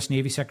the U.S.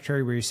 Navy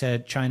Secretary where he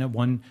said China,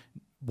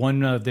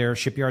 one of their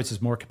shipyards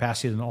has more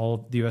capacity than all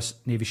of the U.S.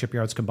 Navy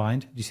shipyards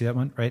combined? Do you see that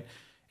one, right?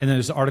 And then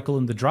there's an article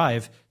in The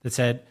Drive that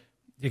said,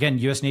 again,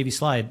 U.S. Navy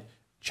slide,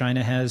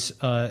 China has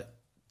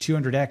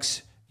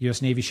 200x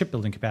U.S. Navy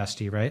shipbuilding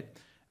capacity, right?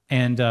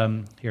 And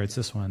here, it's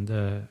this one,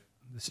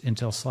 this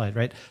Intel slide,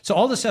 right? So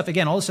all this stuff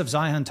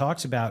Zion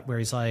talks about where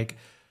he's like,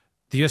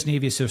 the U.S.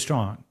 Navy is so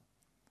strong.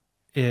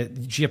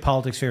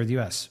 Geopolitics favor the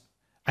U.S.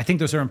 I think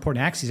those are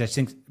important axes,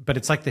 but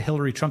it's like the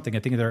Hillary Trump thing. I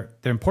think they're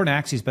important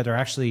axes, but they're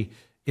actually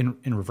in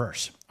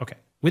reverse. Okay.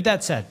 With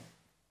that said,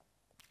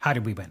 how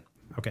did we win?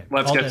 Okay.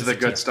 Let's get to the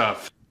good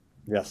stuff.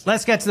 Yes.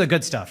 Let's get to the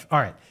good stuff. All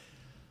right.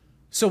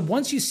 So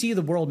once you see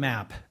the world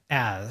map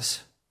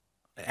as,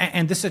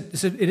 and it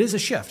is a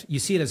shift. You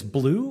see it as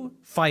blue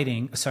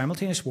fighting a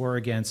simultaneous war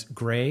against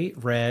gray,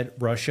 red,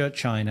 Russia,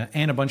 China,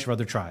 and a bunch of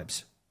other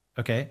tribes.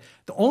 Okay.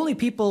 The only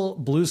people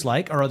blues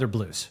like are other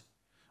blues.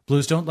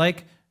 Blues don't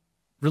like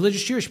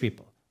religious Jewish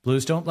people.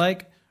 Blues don't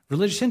like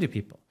religious Hindu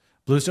people.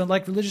 Blues don't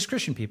like religious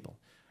Christian people.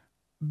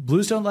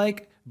 Blues don't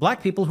like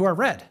black people who are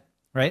red,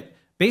 right?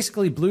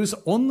 Basically, blues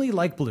only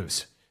like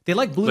blues. They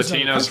like blues.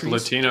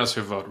 Latinos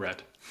who vote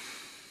red.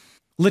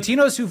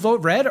 Latinos who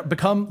vote red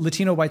become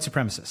Latino white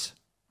supremacists,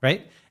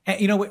 right?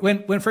 And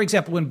when for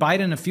example, when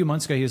Biden a few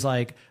months ago, he was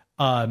like,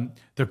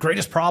 the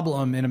greatest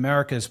problem in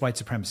America is white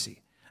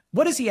supremacy.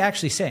 What is he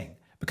actually saying?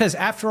 Because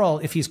after all,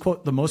 if he's,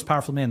 quote, the most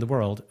powerful man in the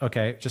world,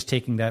 okay, just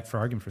taking that for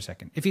argument for a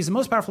second. If he's the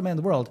most powerful man in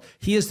the world,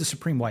 he is the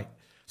supreme white.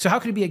 So how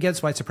could he be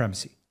against white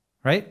supremacy,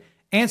 right?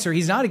 Answer,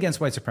 he's not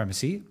against white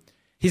supremacy.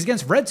 He's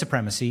against red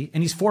supremacy,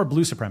 and he's for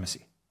blue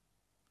supremacy,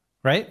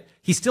 right?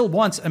 He still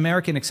wants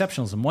American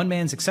exceptionalism. One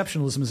man's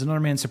exceptionalism is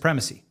another man's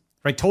supremacy,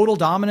 right? Total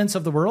dominance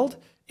of the world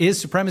is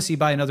supremacy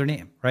by another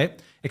name,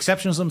 right?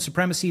 Exceptionalism,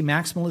 supremacy,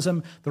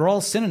 maximalism, they're all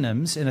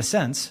synonyms in a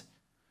sense.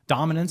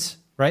 Dominance,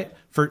 right?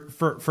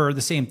 For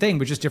the same thing,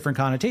 but just different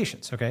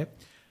connotations, okay?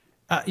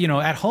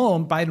 At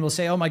home, Biden will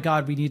say, oh my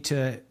God, we need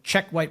to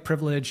check white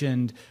privilege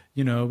and,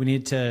 we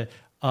need to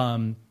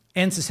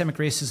end systemic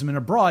racism. And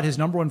abroad, his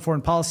number one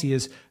foreign policy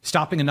is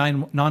stopping a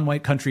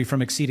non-white country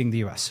from exceeding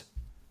the US.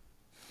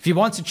 If he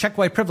wants to check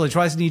white privilege,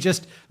 why doesn't he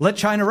just let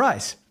China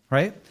rise,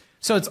 right?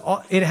 So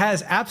it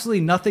has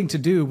absolutely nothing to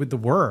do with the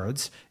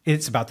words.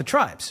 It's about the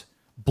tribes.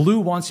 Blue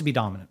wants to be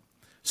dominant.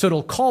 So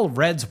it'll call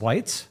reds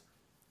whites,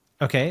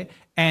 okay?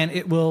 And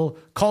it will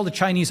call the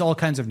Chinese all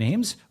kinds of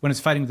names when it's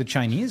fighting the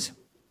Chinese.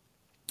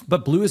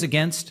 But blue is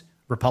against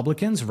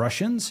Republicans,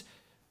 Russians,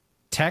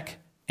 tech,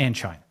 and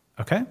China,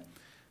 okay?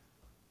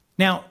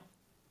 Now,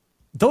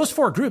 those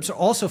four groups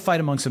also fight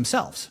amongst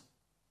themselves,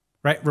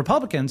 right?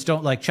 Republicans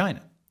don't like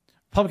China.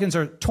 Republicans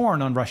are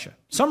torn on Russia.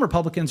 Some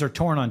Republicans are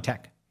torn on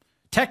tech.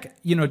 Tech,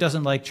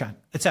 doesn't like China,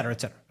 et cetera,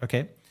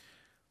 okay?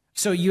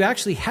 So you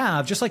actually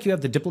have, just like you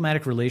have the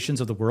diplomatic relations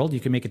of the world, you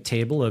can make a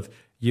table of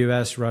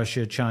US,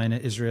 Russia, China,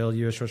 Israel,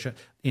 US, Russia,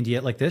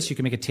 India, like this. You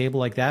can make a table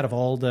like that of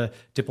all the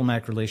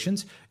diplomatic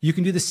relations. You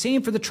can do the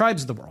same for the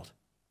tribes of the world.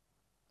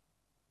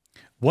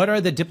 What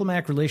are the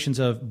diplomatic relations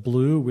of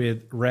blue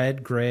with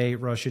red, gray,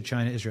 Russia,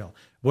 China, Israel?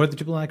 What are the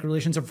diplomatic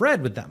relations of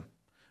red with them?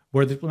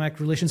 What are the diplomatic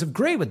relations of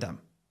gray with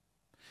them?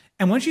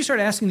 And once you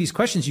start asking these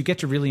questions, you get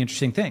to really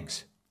interesting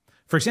things.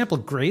 For example,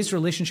 gray's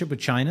relationship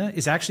with China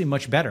is actually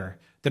much better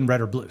than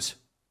red or blue's.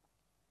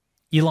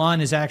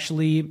 Elon is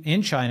actually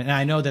in China, and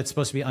I know that's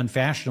supposed to be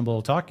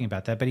unfashionable talking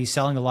about that, but he's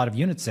selling a lot of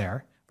units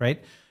there,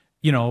 right?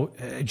 You know,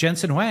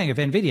 Jensen Huang of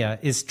NVIDIA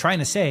is trying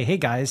to say, hey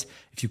guys,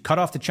 if you cut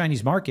off the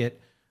Chinese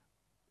market,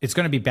 it's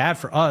going to be bad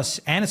for us,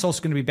 and it's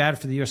also going to be bad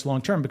for the US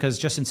long term because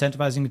just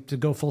incentivizing it to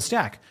go full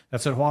stack.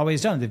 That's what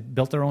Huawei's done. They've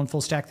built their own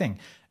full stack thing.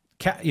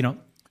 You know,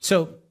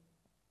 so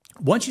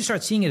once you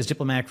start seeing it as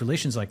diplomatic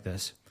relations like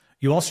this,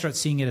 you also start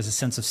seeing it as a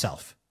sense of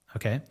self,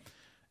 okay?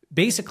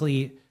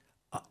 Basically,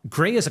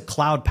 gray is a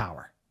cloud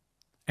power,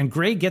 and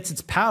gray gets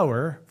its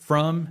power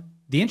from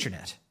the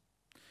internet.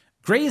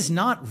 Gray is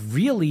not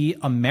really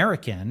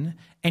American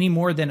any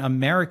more than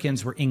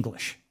Americans were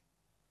English.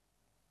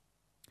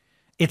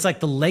 It's like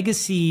the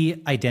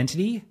legacy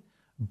identity,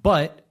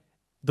 but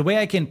the way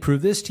I can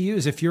prove this to you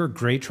is if you're a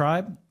gray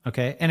tribe,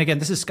 okay? And again,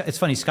 it's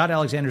funny, Scott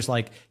Alexander's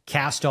like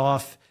cast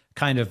off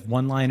kind of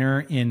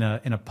one-liner in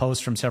a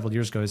post from several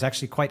years ago is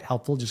actually quite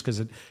helpful just because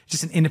it's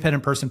just an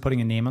independent person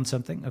putting a name on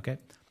something, okay?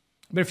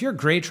 But if you're a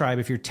gray tribe,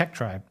 if you're a tech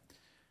tribe,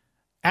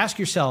 ask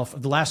yourself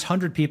of the last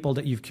 100 people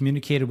that you've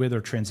communicated with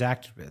or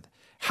transacted with,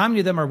 how many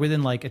of them are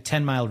within like a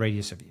 10-mile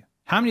radius of you?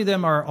 How many of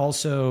them are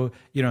also,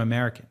 you know,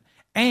 American?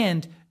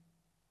 And,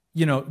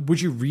 you know, would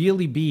you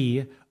really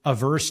be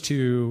averse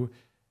to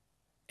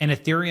an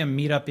Ethereum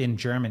meetup in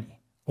Germany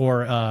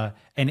or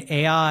an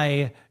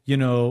AI, you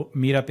know,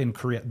 meetup in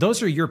Korea?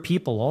 Those are your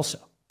people also,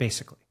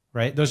 basically,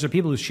 right? Those are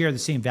people who share the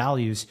same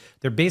values.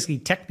 They're basically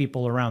tech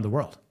people around the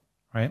world,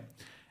 right?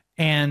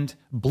 And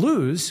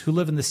blues who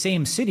live in the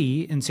same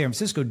city in San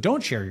Francisco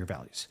don't share your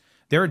values.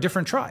 They're a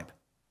different tribe,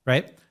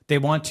 right? They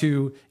want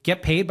to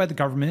get paid by the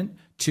government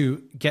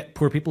to get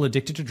poor people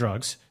addicted to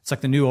drugs. It's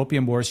like the new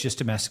opium wars just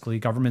domestically.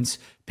 Governments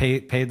pay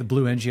the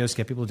blue NGOs to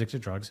get people addicted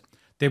to drugs.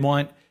 They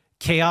want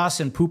chaos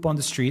and poop on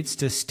the streets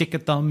to stick a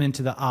thumb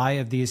into the eye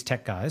of these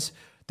tech guys.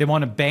 They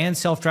want to ban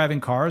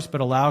self-driving cars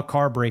but allow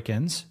car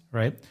break-ins,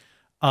 right?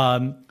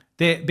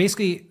 They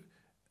basically,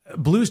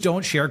 blues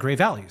don't share gray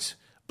values.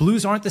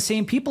 Blues aren't the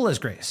same people as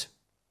grays.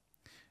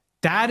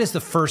 That is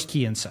the first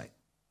key insight.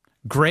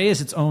 Gray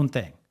is its own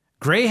thing.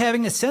 Gray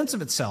having a sense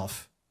of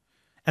itself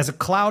as a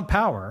cloud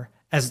power,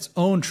 as its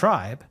own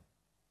tribe,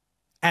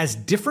 as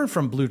different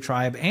from blue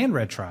tribe and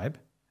red tribe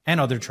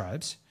and other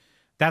tribes.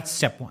 That's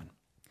step one.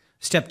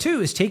 Step two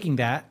is taking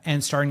that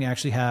and starting to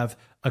actually have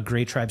a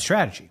gray tribe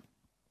strategy.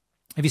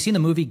 Have you seen the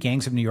movie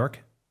Gangs of New York?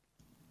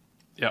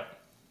 Yep.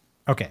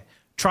 Okay.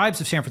 Tribes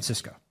of San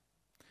Francisco.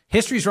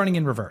 History's running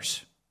in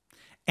reverse.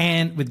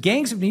 And with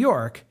Gangs of New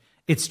York,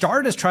 it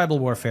started as tribal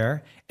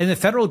warfare, and the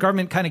federal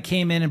government kind of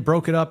came in and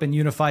broke it up and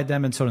unified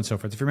them and so on and so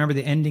forth. If you remember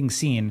the ending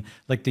scene,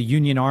 like the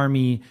Union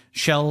Army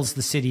shells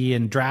the city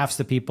and drafts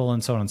the people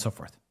and so on and so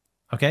forth.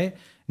 Okay?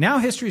 Now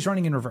history is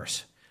running in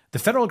reverse. The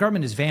federal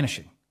government is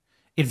vanishing.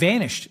 It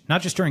vanished,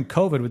 not just during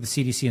COVID with the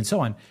CDC and so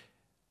on.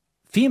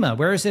 FEMA,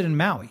 where is it in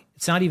Maui?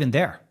 It's not even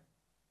there,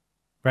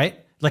 right?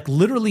 Like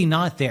literally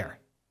not there.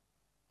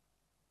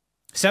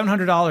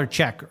 $700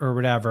 check or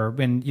whatever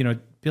when, you know,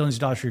 billions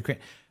of dollars for Ukraine.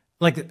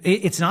 Like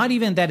it's not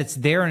even that it's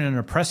there in an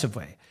oppressive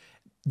way.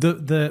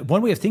 The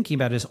one way of thinking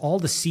about it is all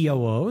the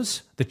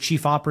COOs, the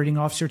chief operating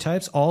officer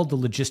types, all the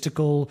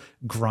logistical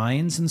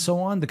grinds and so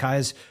on, the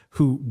guys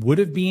who would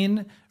have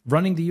been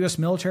running the US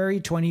military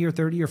 20 or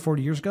 30 or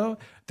 40 years ago,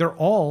 they're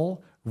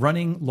all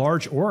running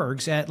large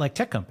orgs at like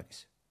tech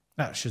companies.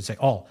 I should say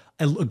all,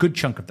 a good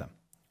chunk of them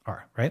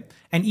are, right?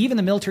 And even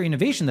the military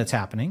innovation that's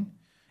happening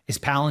is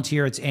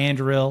Palantir, it's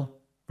Anduril,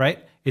 right?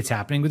 It's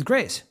happening with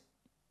grays.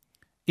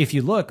 If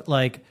you look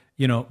like,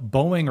 you know,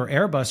 Boeing or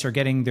Airbus are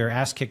getting their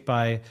ass kicked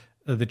by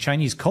the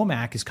Chinese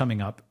Comac is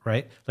coming up,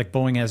 right? Like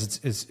Boeing has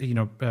its you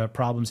know,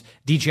 problems.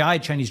 DJI,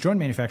 Chinese drone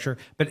manufacturer,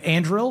 but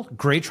Anduril,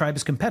 gray tribe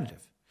is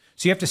competitive.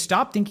 So you have to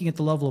stop thinking at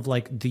the level of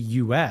like the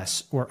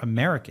US or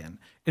American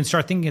and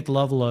start thinking at the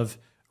level of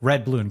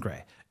red, blue, and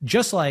gray.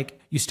 Just like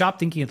you stop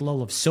thinking at the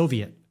level of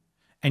Soviet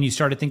and you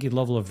started thinking at the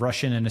level of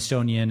Russian and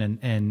Estonian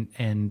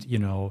and you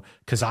know,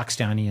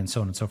 Kazakhstani and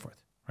so on and so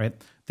forth, right?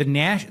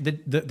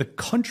 The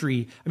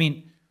country, I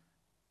mean,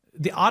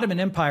 the Ottoman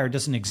Empire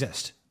doesn't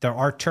exist. There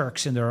are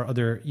Turks and there are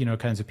other, you know,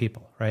 kinds of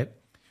people, right?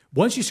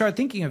 Once you start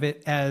thinking of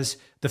it as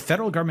the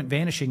federal government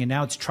vanishing and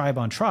now it's tribe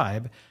on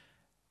tribe,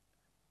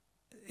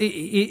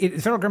 the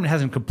federal government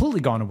hasn't completely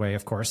gone away,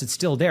 of course. It's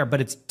still there,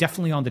 but it's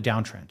definitely on the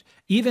downtrend.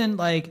 Even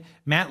like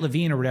Matt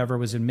Levine or whatever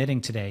was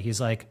admitting today, he's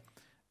like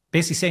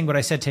basically saying what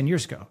I said 10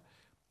 years ago.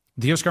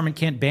 The US government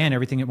can't ban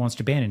everything it wants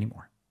to ban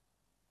anymore,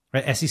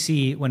 right?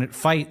 SEC, when it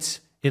fights,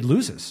 it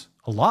loses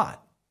a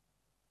lot,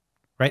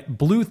 right?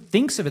 Blue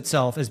thinks of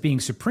itself as being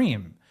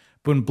supreme,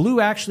 But when blue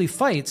actually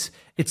fights,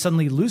 it's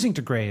suddenly losing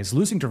to grays,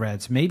 losing to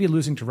reds, maybe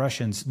losing to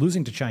Russians,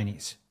 losing to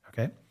Chinese.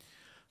 Okay.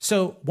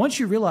 So once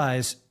you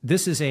realize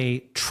this is a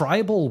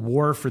tribal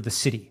war for the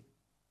city,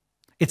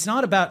 it's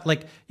not about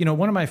like,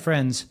 one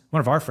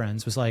of our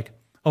friends was like,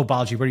 oh,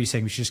 Balaji, what are you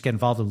saying? We should just get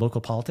involved in local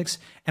politics.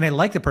 And I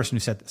like the person who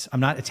said this. I'm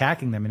not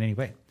attacking them in any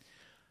way.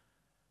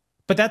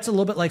 But that's a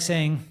little bit like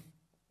saying,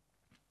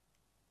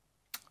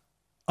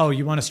 oh,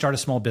 you want to start a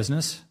small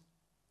business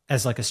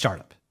as like a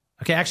startup.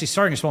 Okay, actually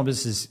starting a small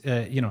business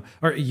is,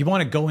 or you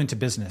want to go into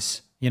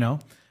business, a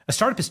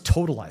startup is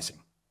totalizing.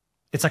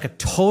 It's like a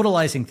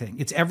totalizing thing.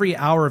 It's every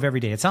hour of every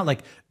day. It's not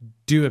like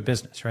do a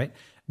business, right?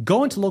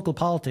 Go into local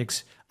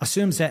politics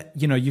assumes that,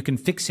 you can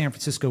fix San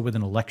Francisco with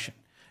an election.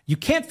 You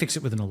can't fix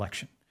it with an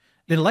election.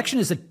 The election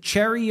is a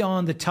cherry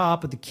on the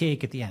top of the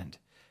cake at the end.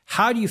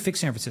 How do you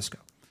fix San Francisco?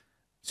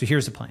 So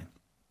here's the plan.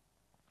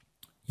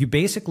 You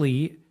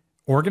basically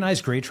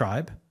organize Gray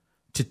Tribe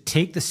to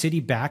take the city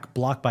back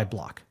block by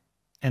block.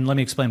 And let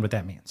me explain what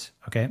that means,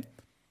 okay?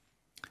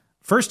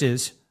 First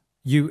is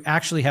you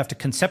actually have to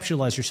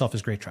conceptualize yourself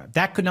as Gray Tribe.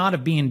 That could not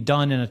have been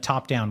done in a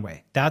top-down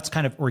way. That's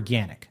kind of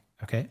organic,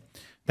 okay?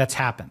 That's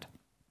happened.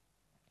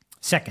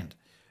 Second,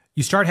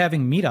 you start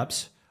having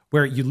meetups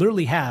where you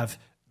literally have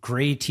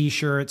gray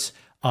t-shirts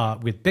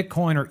with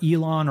Bitcoin or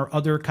Elon or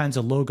other kinds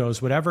of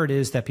logos, whatever it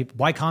is that people,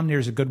 Y Combinator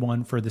is a good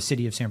one for the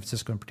city of San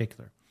Francisco in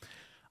particular.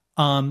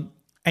 And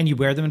you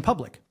wear them in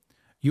public.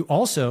 You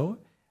also,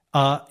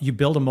 you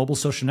build a mobile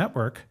social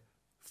network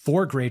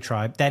for Gray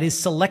Tribe that is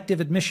selective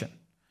admission,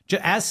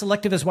 as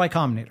selective as Y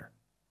Combinator,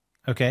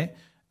 okay?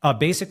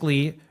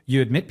 Basically,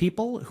 you admit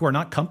people who are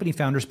not company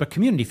founders, but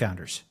community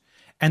founders.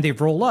 And they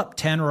roll up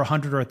 10 or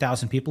 100 or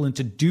 1,000 people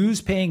into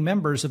dues-paying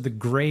members of the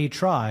Gray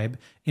Tribe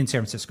in San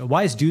Francisco.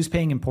 Why is dues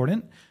paying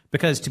important?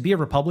 Because to be a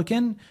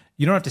Republican,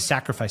 you don't have to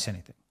sacrifice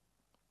anything,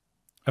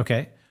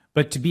 okay?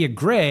 But to be a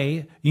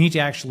Gray, you need to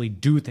actually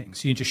do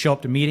things. You need to show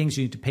up to meetings.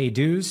 You need to pay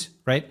dues,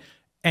 right?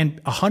 And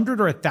 100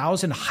 or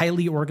 1,000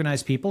 highly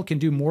organized people can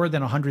do more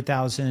than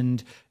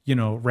 100,000,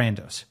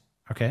 randos,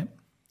 okay?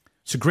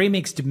 So Gray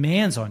makes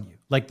demands on you.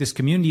 Like this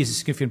community is a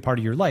significant part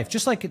of your life,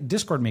 just like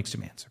Discord makes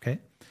demands, okay?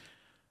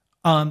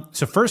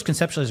 So first,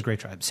 conceptualize a Gray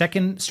Tribe.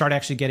 Second, start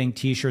actually getting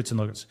t-shirts and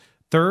logos.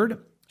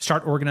 Third,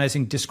 start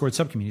organizing Discord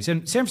subcommunities.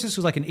 And San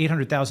Francisco is like an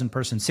 800,000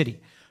 person city.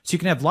 So you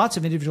can have lots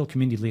of individual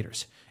community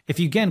leaders. If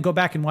you, again, go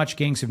back and watch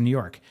Gangs of New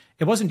York,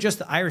 it wasn't just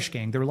the Irish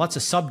gang. There were lots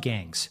of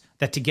sub-gangs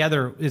that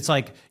together, it's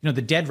like, the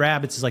Dead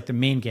Rabbits is like the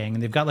main gang,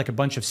 and they've got like a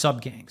bunch of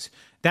sub-gangs.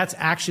 That's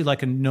actually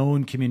like a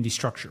known community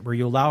structure where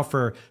you allow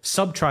for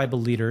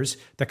sub-tribal leaders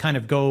that kind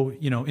of go,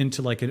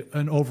 into like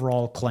an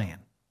overall clan,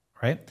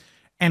 right?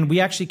 And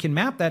we actually can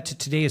map that to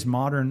today's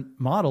modern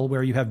model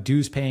where you have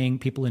dues paying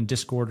people in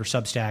Discord or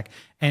Substack.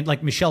 And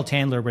like Michelle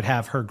Tandler would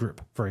have her group,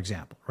 for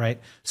example, right?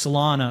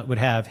 Solana would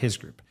have his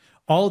group.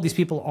 All of these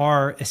people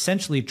are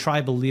essentially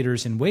tribal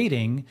leaders in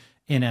waiting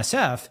in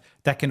SF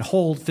that can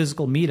hold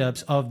physical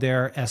meetups of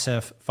their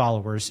SF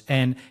followers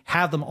and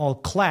have them all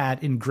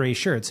clad in gray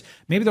shirts.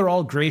 Maybe they're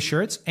all gray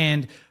shirts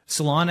and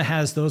Solana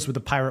has those with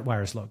the Pirate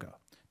Wires logo.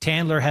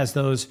 Tandler has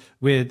those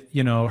with,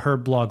 her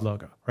blog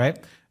logo, right?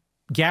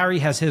 Gary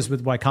has his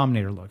with Y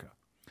Combinator logo.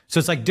 So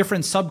it's like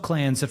different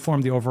sub-clans that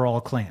form the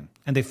overall clan.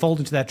 And they fold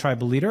into that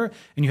tribal leader,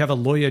 and you have a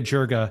Loya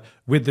Jirga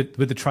with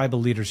the tribal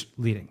leaders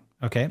leading,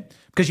 okay?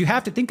 Because you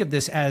have to think of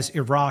this as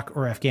Iraq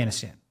or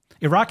Afghanistan.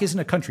 Iraq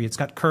isn't a country. It's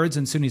got Kurds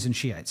and Sunnis and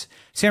Shiites.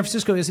 San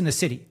Francisco isn't a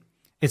city.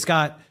 It's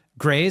got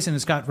grays, and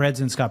it's got reds,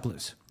 and it's got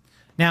blues.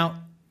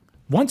 Now,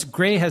 once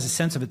gray has a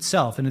sense of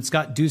itself, and it's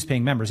got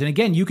dues-paying members, and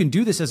again, you can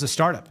do this as a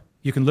startup.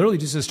 You can literally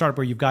do this as a startup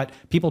where you've got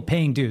people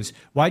paying dues.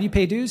 Why do you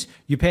pay dues?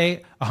 You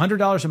pay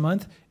 $100 a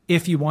month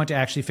if you want to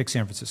actually fix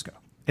San Francisco.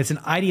 It's an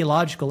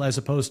ideological as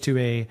opposed to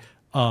a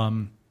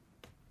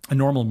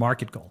normal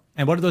market goal.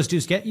 And what do those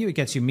dues get you? It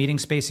gets you meeting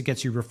space. It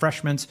gets you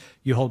refreshments.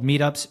 You hold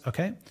meetups,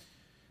 okay?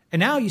 And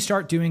now you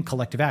start doing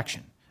collective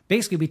action.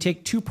 Basically, we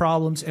take two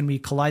problems and we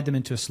collide them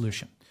into a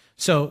solution.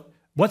 So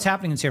what's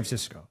happening in San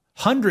Francisco?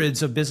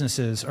 Hundreds of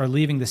businesses are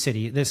leaving the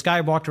city. This guy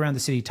walked around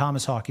the city,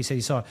 Thomas Hawk. He said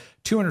he saw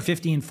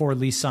 215 for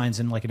lease signs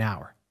in like an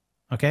hour.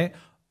 Okay,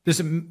 there's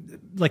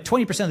like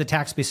 20% of the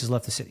tax space has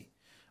left the city.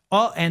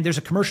 And there's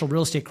a commercial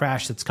real estate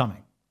crash that's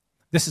coming.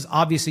 This is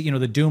obviously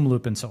the doom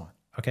loop and so on.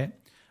 Okay,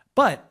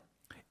 but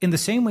in the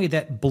same way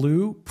that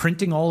Blue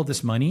printing all of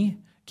this money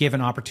gave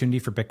an opportunity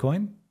for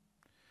Bitcoin,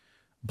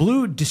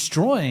 Blue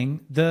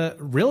destroying the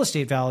real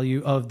estate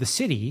value of the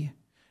city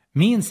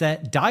means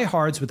that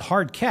diehards with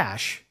hard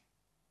cash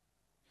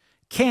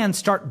can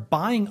start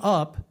buying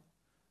up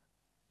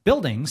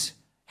buildings,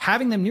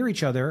 having them near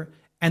each other,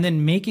 and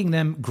then making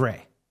them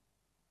gray.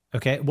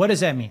 Okay, what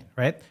does that mean,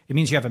 right? It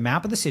means you have a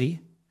map of the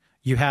city,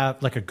 you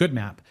have like a good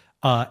map,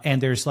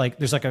 and there's like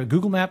a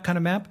Google map kind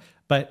of map,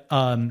 but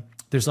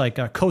there's like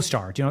a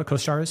CoStar. Do you know what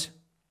CoStar is?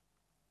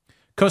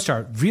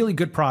 CoStar, really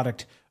good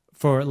product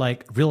for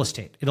like real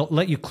estate. It'll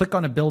let you click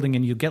on a building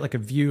and you get like a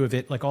view of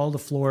it, like all the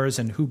floors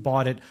and who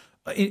bought it.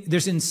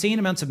 There's insane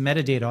amounts of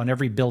metadata on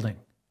every building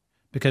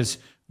because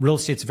real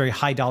estate's a very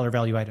high dollar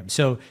value item.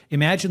 So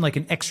imagine like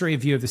an X-ray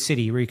view of the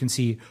city where you can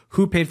see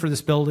who paid for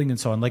this building and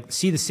so on. Like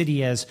see the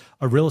city as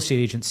a real estate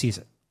agent sees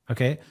it.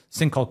 Okay. This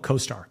thing called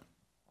CoStar.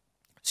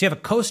 So you have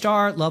a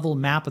CoStar level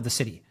map of the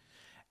city.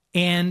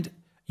 And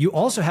you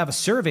also have a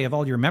survey of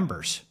all your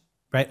members,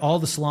 right? All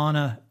the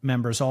Solana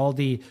members, all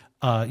the,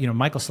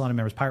 Michael Solana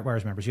members, Pirate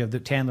Wires members, you have the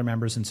Tandler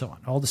members and so on,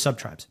 all the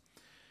sub-tribes.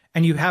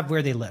 And you have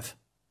where they live.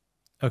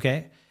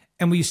 Okay.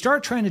 And what you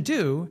start trying to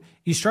do,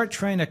 you start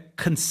trying to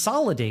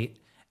consolidate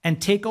and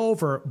take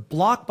over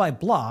block by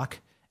block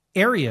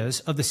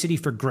areas of the city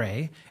for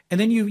gray. And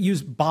then you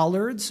use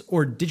bollards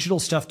or digital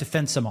stuff to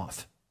fence them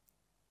off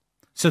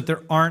so that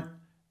there aren't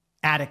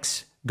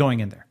addicts going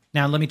in there.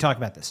 Now, let me talk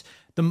about this.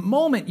 The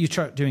moment you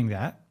start doing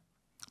that,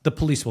 the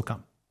police will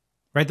come,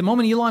 right? The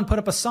moment Elon put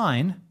up a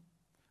sign,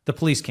 the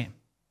police came.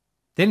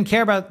 They didn't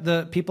care about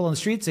the people on the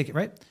streets,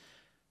 right?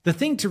 The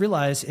thing to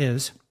realize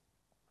is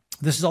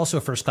this is also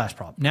a first-class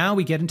problem. Now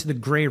we get into the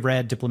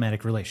gray-red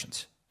diplomatic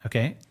relations,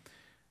 okay?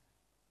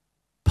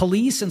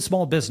 Police and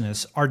small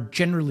business are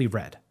generally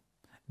red.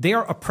 They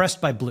are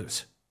oppressed by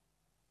blues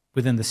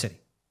within the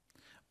city.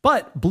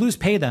 But blues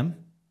pay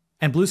them,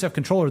 and blues have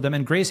control over them,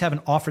 and grays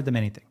haven't offered them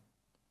anything.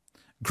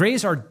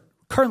 Grays are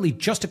currently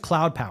just a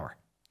cloud power.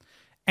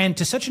 And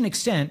to such an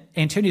extent,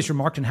 Antonius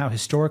remarked on how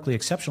historically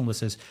exceptional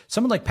this is.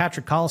 Someone like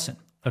Patrick Collison,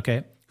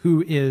 okay,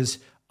 who is,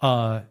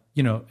 a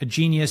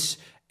genius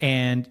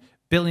and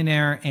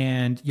billionaire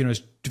and, has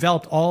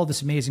developed all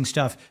this amazing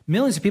stuff.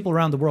 Millions of people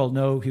around the world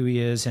know who he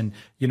is and,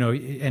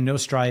 and know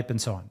Stripe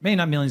and so on. Maybe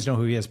not millions know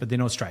who he is, but they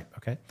know Stripe,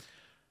 okay?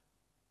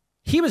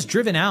 He was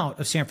driven out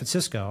of San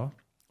Francisco.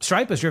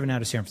 Stripe was driven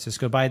out of San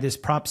Francisco by this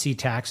Prop C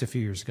tax a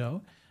few years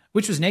ago,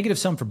 which was negative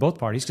sum for both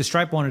parties because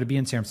Stripe wanted to be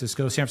in San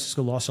Francisco. San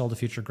Francisco lost all the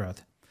future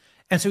growth.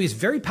 And so he's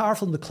very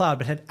powerful in the cloud,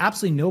 but had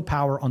absolutely no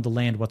power on the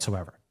land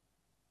whatsoever.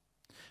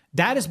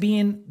 That is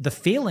being the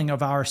failing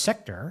of our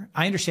sector.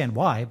 I understand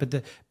why,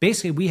 but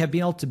basically we have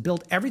been able to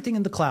build everything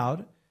in the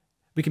cloud.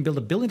 We can build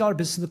 $1 billion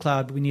business in the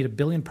cloud, but we need 1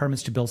 billion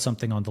permits to build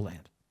something on the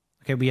land.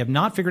 Okay, we have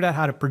not figured out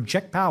how to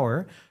project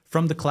power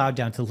from the cloud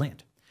down to the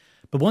land.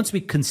 But once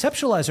we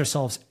conceptualize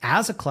ourselves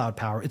as a cloud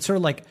power, it's sort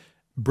of like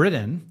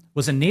Britain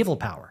was a naval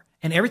power,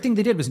 and everything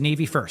they did was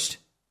Navy first.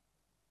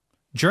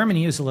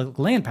 Germany is a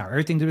land power.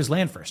 Everything they did was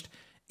land first.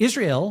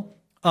 Israel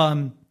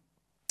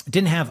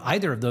didn't have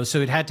either of those, so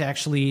it had to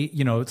actually,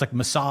 it's like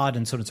Mossad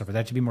and so on and so forth. It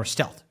had to be more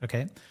stealth,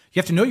 okay? You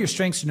have to know your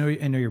strengths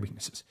and know your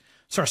weaknesses.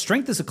 So our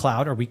strength is the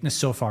cloud, our weakness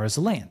so far is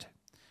the land.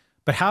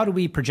 But how do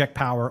we project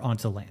power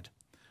onto the land?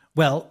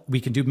 Well,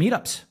 we can do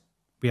meetups.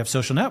 We have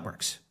social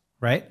networks,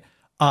 right?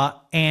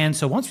 And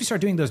so once we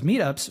start doing those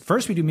meetups,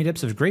 first we do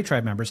meetups of Gray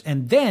Tribe members,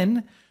 and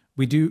then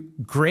we do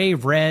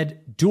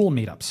gray-red dual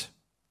meetups.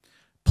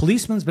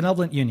 Policemen's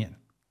Benevolent Union,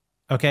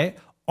 okay?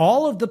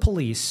 All of the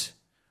police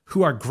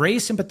who are gray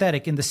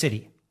sympathetic in the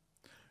city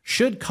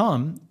should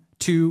come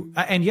to,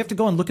 and you have to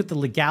go and look at the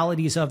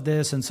legalities of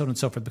this and so on and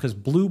so forth, because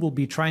blue will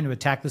be trying to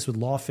attack this with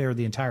lawfare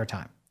the entire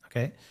time,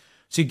 okay?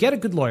 So you get a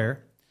good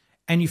lawyer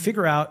and you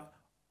figure out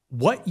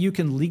what you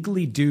can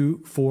legally do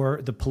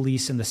for the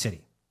police in the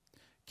city.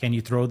 Can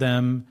you throw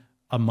them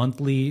a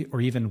monthly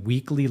or even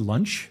weekly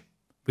lunch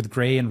with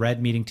gray and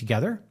red meeting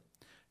together?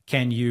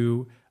 Can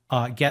you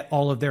get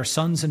all of their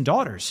sons and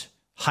daughters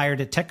hired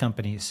at tech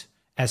companies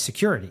as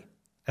security,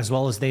 as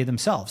well as they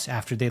themselves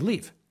after they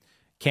leave?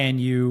 Can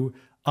you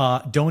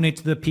donate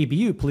to the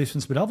PBU,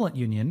 Policemen's Benevolent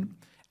Union,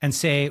 and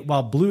say,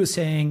 while blue is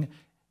saying,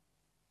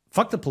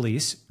 fuck the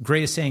police,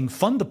 gray is saying,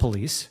 fund the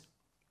police,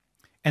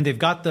 and they've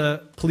got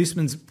the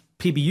Policemen's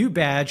PBU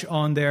badge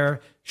on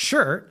their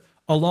shirt,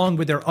 along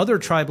with their other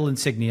tribal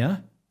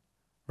insignia,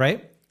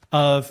 right,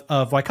 of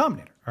Y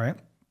Combinator, all right,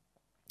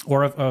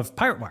 or of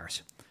Pirate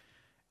Wires.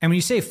 And when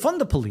you say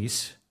fund the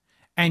police,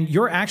 and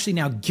you're actually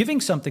now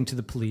giving something to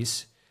the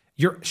police,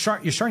 you're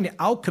starting to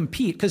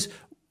outcompete, because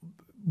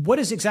what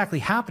is exactly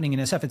happening in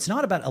SF? It's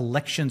not about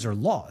elections or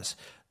laws.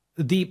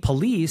 The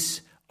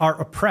police are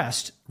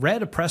oppressed,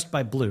 red oppressed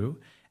by blue,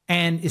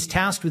 and is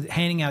tasked with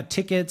handing out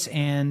tickets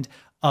and,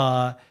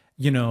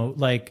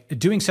 like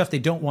doing stuff they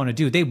don't want to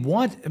do. They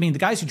want, the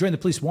guys who join the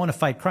police want to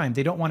fight crime.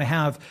 They don't want to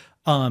have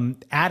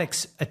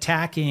addicts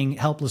attacking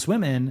helpless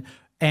women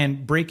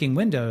and breaking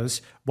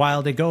windows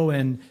while they go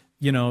and,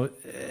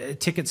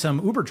 ticket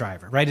some Uber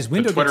driver, right? His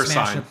window gets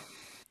smashed. Sign.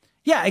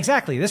 Yeah,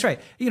 exactly. That's right.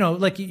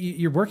 Like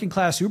your working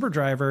class Uber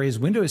driver, his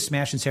window is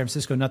smashed in San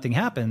Francisco, nothing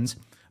happens,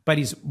 but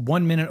he's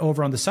 1 minute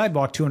over on the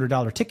sidewalk,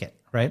 $200 ticket,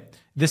 right?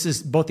 This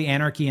is both the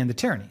anarchy and the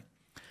tyranny.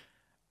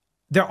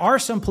 There are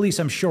some police,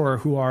 I'm sure,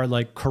 who are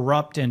like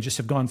corrupt and just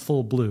have gone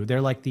full blue.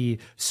 They're like the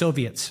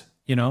Soviets,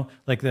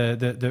 like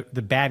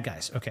the bad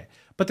guys. Okay.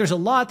 But there's a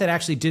lot that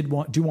actually do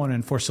want to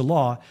enforce the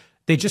law.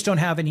 They just don't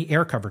have any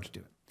air cover to do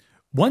it.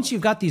 Once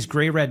you've got these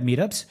gray-red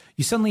meetups,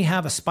 you suddenly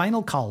have a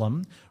spinal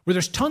column where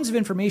there's tons of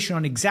information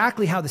on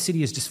exactly how the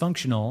city is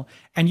dysfunctional,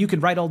 and you can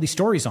write all these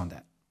stories on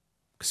that.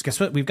 Because guess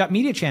what? We've got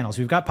media channels.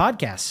 We've got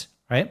podcasts,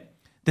 right?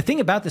 The thing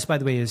about this, by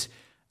the way, is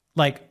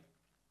like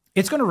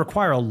it's going to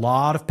require a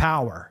lot of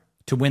power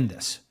to win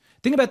this.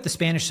 Think about the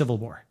Spanish Civil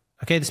War,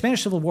 Okay, the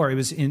Spanish Civil War, it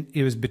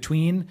was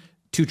between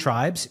two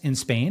tribes in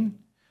Spain,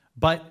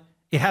 but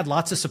it had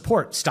lots of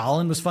support.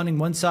 Stalin was funding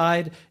one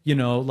side,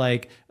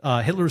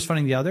 Hitler was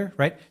funding the other,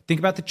 right? Think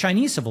about the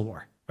Chinese Civil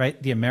War,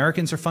 right? The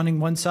Americans are funding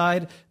one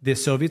side, the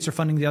Soviets are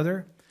funding the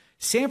other.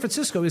 San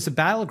Francisco is the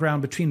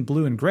battleground between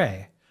blue and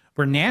gray,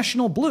 where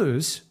national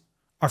blues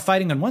are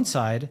fighting on one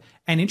side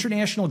and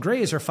international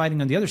grays are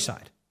fighting on the other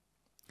side.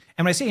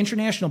 And when I say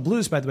international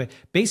blues, by the way,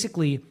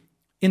 basically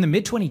in the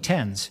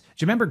mid-2010s, do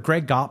you remember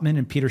Greg Gottman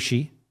and Peter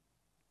Shee?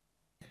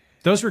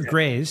 Those were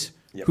grays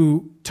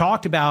who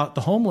talked about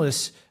the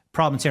homeless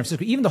problem in San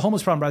Francisco. Even the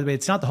homeless problem, by the way,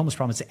 it's not the homeless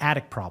problem, it's the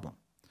attic problem.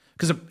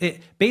 Because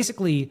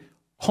basically,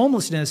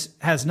 homelessness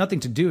has nothing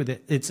to do with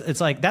it.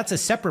 It's like that's a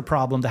separate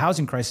problem, the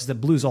housing crisis that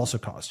blues also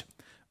caused.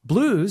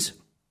 Blues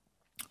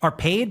are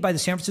paid by the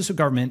San Francisco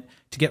government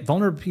to get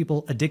vulnerable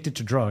people addicted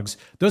to drugs.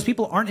 Those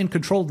people aren't in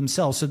control of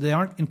themselves, so they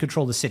aren't in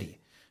control of the city,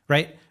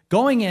 right?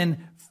 Going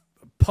in,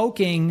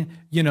 poking,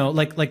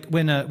 like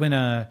when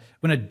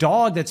a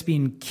dog that's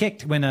being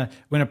kicked, when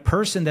a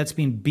person that's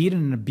being beaten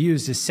and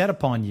abused is set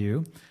upon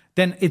you,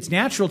 then it's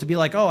natural to be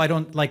like, oh, I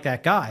don't like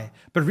that guy.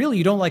 But really,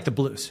 you don't like the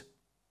blues.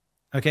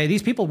 Okay,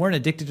 these people weren't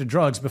addicted to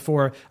drugs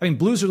before. I mean,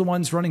 blues are the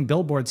ones running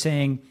billboards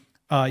saying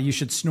you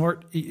should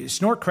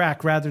snort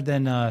crack rather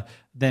than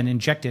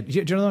inject it. Do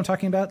you know what I'm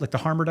talking about? Like the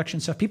harm reduction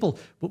stuff. People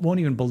won't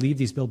even believe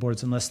these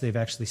billboards unless they've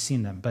actually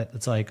seen them. But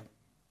it's like,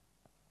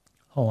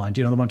 hold on,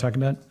 do you know what I'm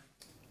talking about?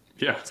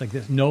 Yeah, it's like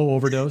this no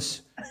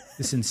overdose,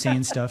 this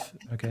insane stuff.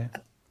 Okay,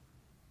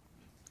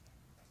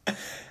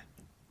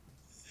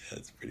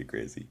 that's pretty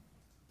crazy.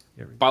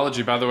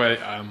 Balaji, by the way,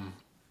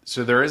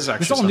 so there is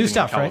actually something new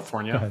stuff, in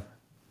California. Right?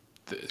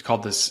 It's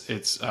called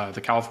it's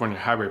the California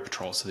Highway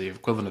Patrol, so the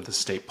equivalent of the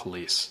state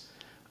police.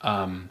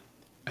 I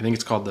think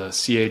it's called the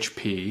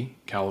CHP,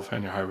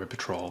 California Highway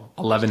Patrol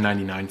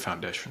 1199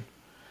 Foundation,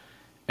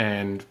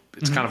 and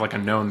it's kind of like a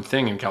known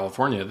thing in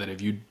California that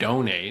if you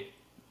donate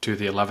to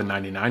the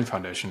 1199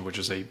 Foundation, which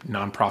is a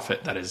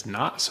nonprofit that is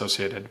not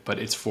associated, but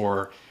it's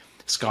for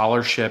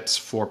scholarships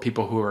for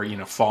people who are,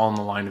 fall in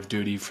the line of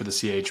duty for the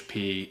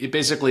CHP. It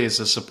basically is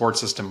a support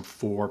system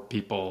for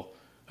people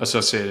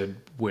associated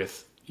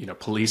with,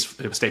 police,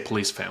 state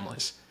police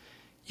families.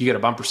 You get a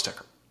bumper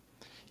sticker.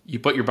 You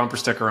put your bumper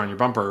sticker on your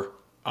bumper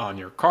on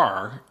your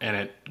car, and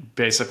it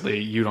basically,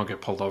 you don't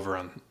get pulled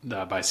over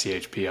by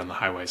CHP on the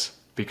highways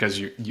because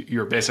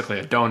you're basically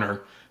a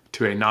donor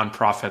to a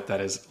nonprofit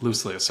that is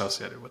loosely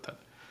associated with it.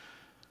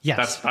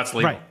 Yes. That's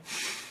legal.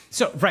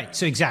 Right.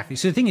 So exactly.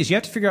 So the thing is, you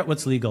have to figure out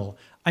what's legal.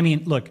 I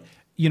mean, look,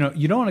 you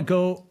don't want to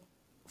go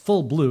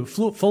full blue.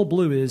 Full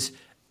blue is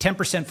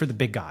 10% for the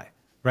big guy,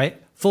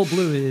 right? Full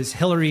blue is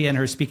Hillary and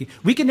her speaking.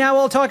 We can now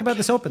all talk about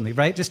this openly,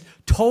 right? Just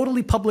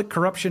totally public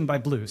corruption by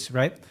blues,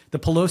 right? The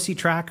Pelosi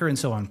tracker and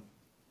so on.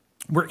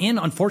 We're in,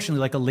 unfortunately,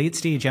 like a late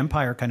stage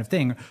empire kind of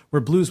thing where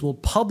blues will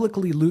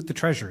publicly loot the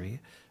treasury.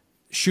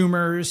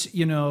 Schumer's,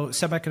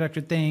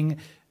 semiconductor thing,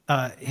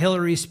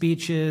 Hillary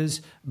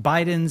speeches,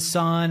 Biden's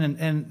son,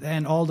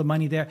 and all the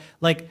money there.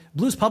 Like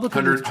blues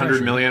publicly,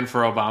 100 million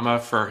for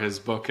Obama for his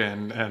book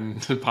and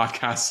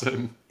podcasts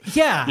and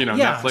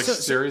Netflix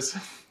series.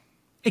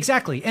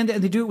 Exactly, and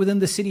they do it within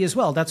the city as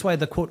well. That's why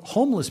the quote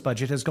homeless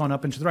budget has gone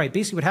up into the right.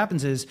 Basically, what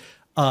happens is,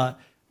 an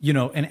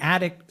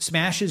addict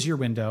smashes your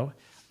window.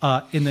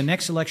 In the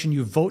next election,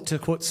 you vote to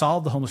quote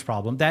solve the homeless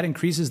problem. That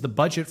increases the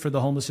budget for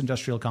the homeless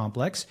industrial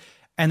complex.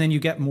 And then you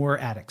get more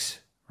addicts,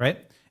 right?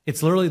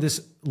 It's literally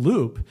this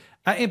loop.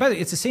 And by the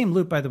way, it's the same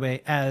loop, by the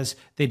way, as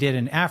they did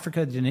in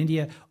Africa, they did in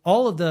India.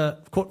 All of the,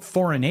 quote,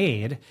 foreign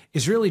aid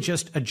is really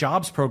just a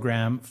jobs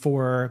program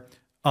for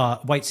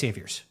white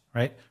saviors,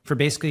 right? For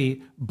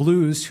basically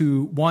blues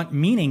who want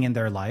meaning in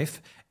their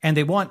life and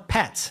they want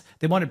pets.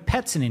 They wanted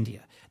pets in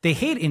India. They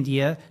hate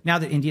India now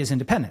that India is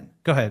independent.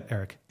 Go ahead,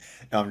 Eric.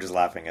 No, I'm just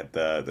laughing at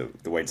the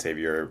white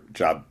savior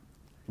job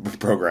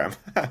program.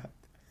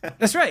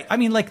 That's right. I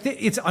mean,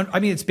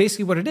 it's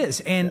basically what it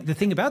is. And the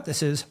thing about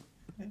this is,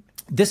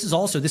 this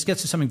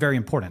gets to something very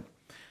important.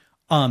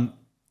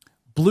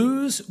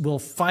 Blues will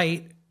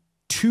fight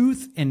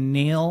tooth and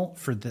nail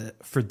for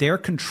their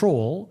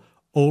control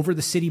over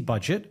the city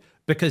budget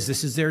because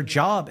this is their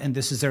job and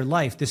this is their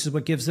life. This is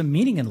what gives them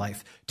meaning in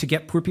life, to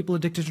get poor people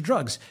addicted to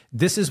drugs.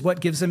 This is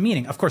what gives them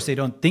meaning. Of course, they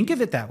don't think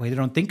of it that way. They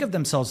don't think of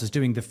themselves as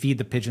doing the feed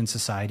the pigeon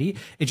society.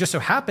 It just so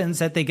happens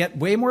that they get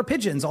way more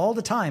pigeons all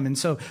the time. And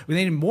so we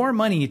need more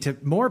money to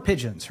more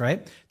pigeons,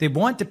 right? They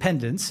want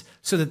dependence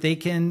so that they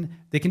can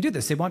do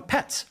this. They want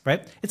pets,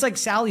 right? It's like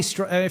Sally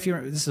if you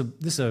remember, this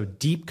is a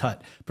deep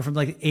cut, but from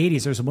like the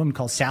 80s, there was a woman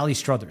called Sally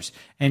Struthers,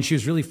 and she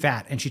was really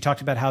fat, and she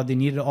talked about how they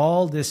needed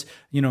all this,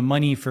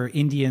 money for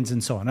Indians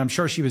and so on. I'm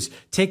sure she was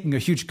taking a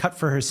huge cut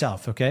for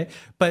herself, okay?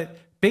 But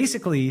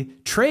basically,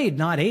 trade,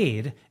 not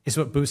aid, is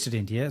what boosted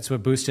India. It's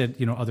what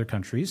boosted, other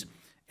countries.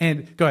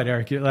 And go ahead,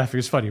 Eric, you're laughing.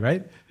 It's funny,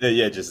 right?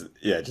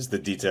 Just the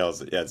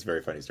details. Yeah, it's a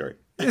very funny story.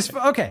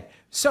 Okay,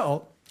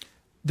 so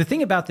the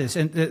thing about this,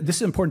 and this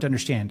is important to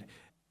understand,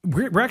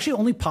 we're actually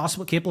only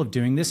capable of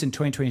doing this in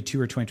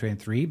 2022 or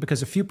 2023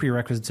 because a few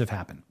prerequisites have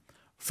happened.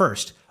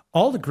 First,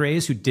 All the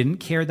grays who didn't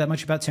care that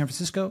much about San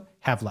Francisco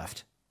have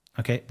left.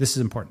 Okay, this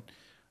is important.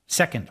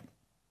 Second,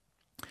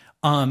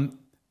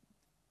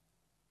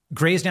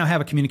 grays now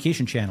have a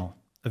communication channel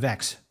of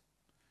X.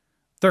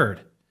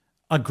 Third,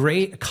 a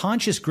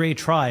conscious gray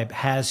tribe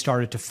has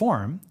started to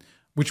form,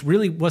 which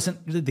really wasn't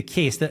really the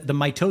case. The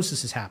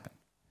mitosis has happened.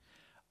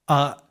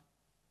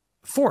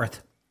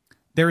 Fourth,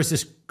 there is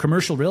this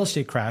commercial real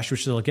estate crash,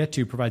 which they'll get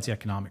to, provides the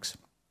economics.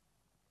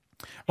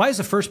 Why is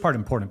the first part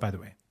important, by the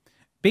way?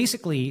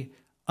 Basically,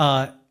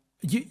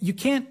 you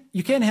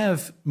can't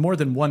have more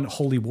than one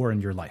holy war in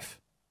your life.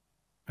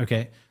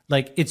 Okay,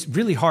 like it's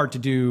really hard to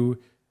do.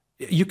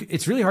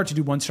 It's really hard to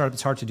do one startup.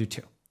 It's hard to do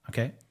two.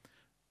 Okay,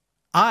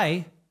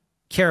 I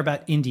care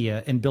about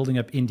India and building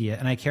up India,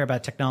 and I care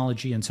about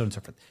technology and so on and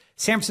so forth.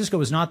 San Francisco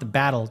was not the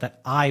battle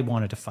that I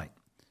wanted to fight.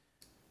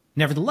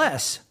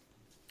 Nevertheless,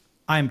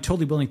 I'm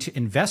totally willing to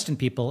invest in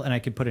people, and I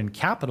can put in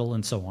capital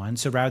and so on.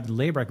 So rather than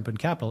labor, I can put in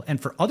capital.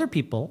 And for other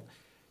people,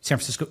 San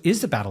Francisco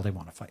is the battle they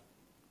want to fight,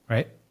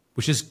 right?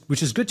 Which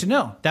is good to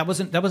know. That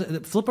was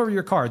flip over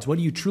your cards. What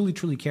do you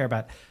truly care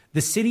about?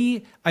 The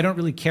city, I don't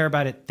really care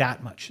about it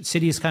that much.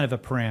 City is kind of a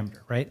parameter,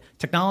 right?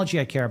 Technology,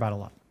 I care about a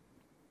lot.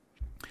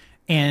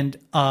 And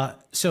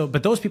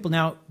but those people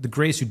now, the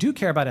grays who do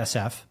care about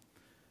SF,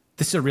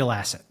 this is a real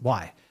asset.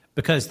 Why?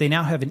 Because they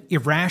now have an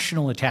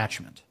irrational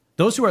attachment.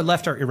 Those who are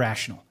left are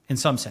irrational in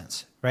some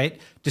sense, right?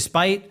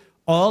 Despite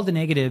all the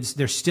negatives,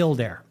 they're still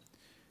there.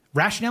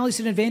 Rationality is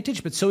an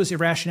advantage, but so is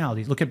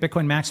irrationality. Look at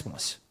Bitcoin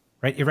maximalists,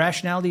 right?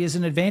 Irrationality is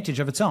an advantage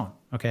of its own,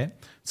 okay?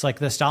 It's like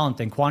the Stalin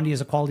thing. Quantity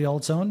has a quality all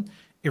its own.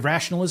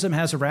 Irrationalism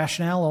has a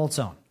rationale all its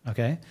own,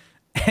 okay?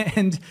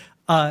 And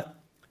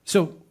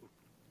so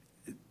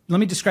let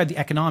me describe the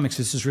economics.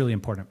 This is really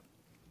important.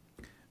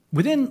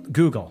 Within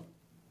Google,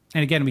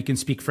 and again, we can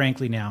speak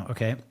frankly now,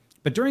 okay?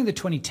 But during the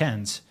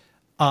 2010s,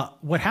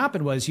 what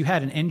happened was you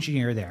had an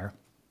engineer there,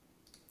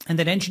 and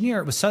that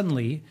engineer was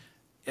suddenly,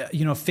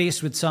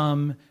 faced with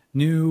some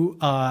new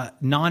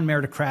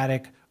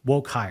non-meritocratic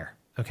woke hire,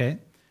 okay?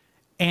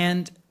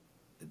 And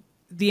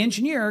the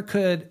engineer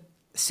could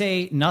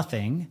say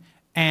nothing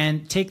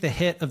and take the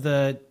hit of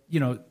the,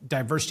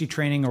 diversity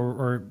training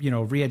or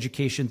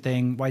re-education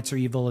thing, whites are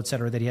evil, et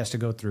cetera, that he has to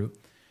go through.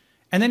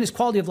 And then his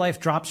quality of life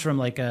drops from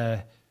like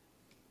a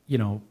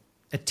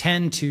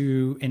 10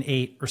 to an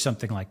 8 or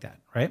something like that,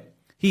 right?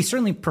 He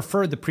certainly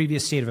preferred the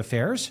previous state of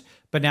affairs,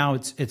 but now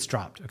it's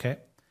dropped, okay?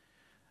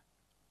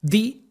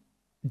 The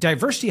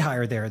diversity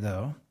hire there,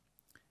 though,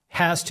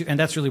 has to, and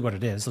that's really what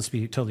it is. Let's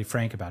be totally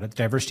frank about it. The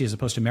diversity as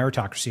opposed to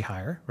meritocracy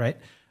hire, right?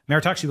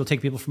 Meritocracy will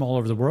take people from all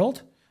over the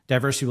world.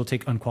 Diversity will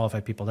take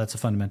unqualified people. That's a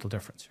fundamental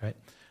difference, right?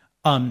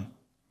 But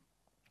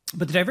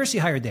the diversity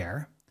hire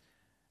there,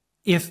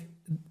 if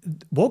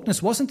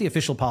wokeness wasn't the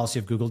official policy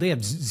of Google, they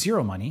have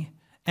zero money.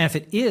 And if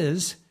it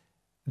is,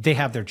 they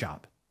have their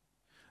job.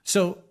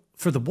 So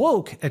for the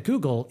woke at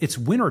Google, it's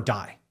win or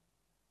die.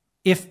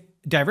 If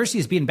diversity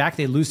is beaten back,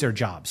 they lose their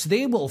job. So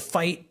they will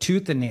fight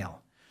tooth and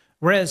nail.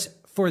 Whereas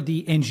for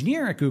the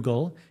engineer at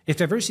Google, if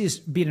diversity is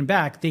beaten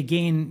back, they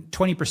gain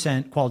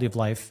 20% quality of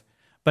life,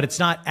 but it's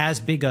not as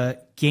big a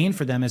gain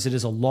for them as it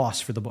is a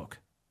loss for the woke.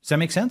 Does that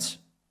make sense?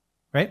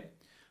 Right?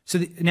 So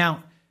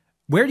now,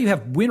 where do you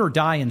have win or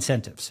die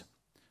incentives?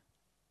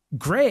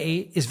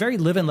 Gray is very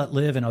live and let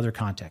live in other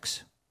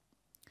contexts.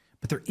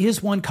 But there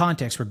is one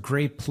context where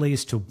gray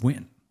plays to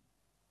win.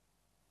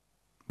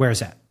 Where is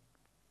that?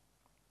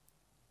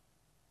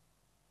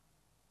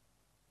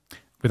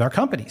 With our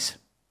companies.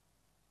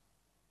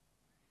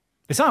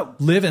 It's not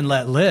live and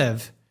let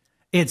live.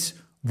 It's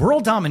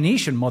world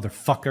domination,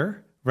 motherfucker,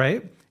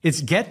 right?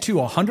 It's get to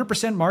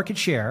 100% market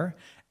share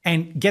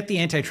and get the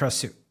antitrust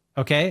suit,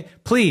 okay?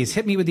 Please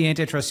hit me with the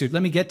antitrust suit.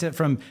 Let me get to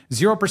from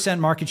 0%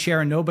 market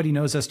share and nobody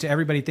knows us to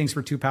everybody thinks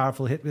we're too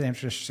powerful, hit with the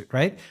antitrust suit,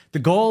 right? The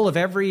goal of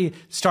every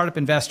startup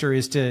investor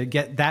is to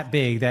get that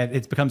big that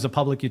it becomes a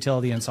public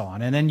utility and so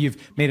on. And then you've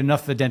made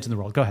enough of a dent in the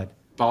world. Go ahead.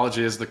 Balaji,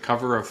 is the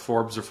cover of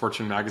Forbes or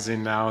Fortune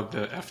magazine now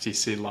the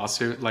FTC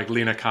lawsuit? Like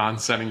Lena Khan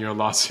sending you a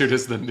lawsuit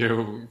is the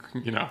new,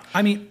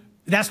 I mean,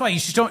 that's why you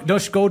just don't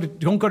go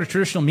to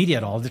traditional media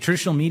at all. The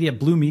traditional media,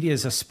 blue media,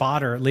 is a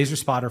spotter, laser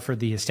spotter for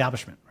the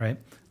establishment, right?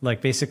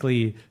 Like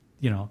basically,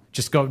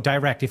 just go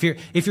direct. If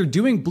you're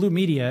doing blue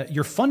media,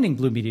 you're funding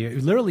blue media.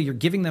 Literally, you're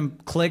giving them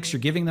clicks,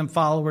 you're giving them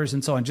followers,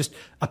 and so on. Just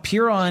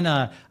appear on.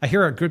 I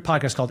hear a good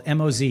podcast called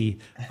MOZ.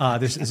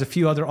 There's a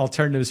few other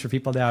alternatives for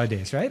people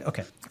nowadays, right?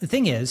 Okay. The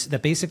thing is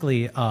that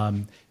basically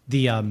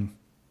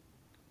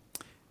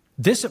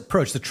this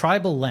approach, the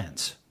tribal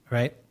lens,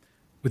 right,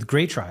 with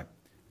Gray Tribe.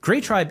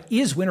 Gray Tribe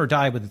is win or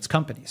die with its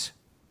companies,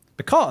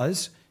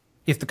 because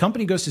if the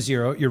company goes to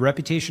zero, your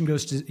reputation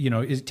goes to,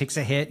 it takes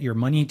a hit, your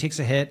money takes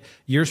a hit,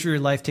 years of your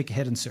life take a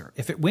hit, and so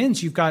if it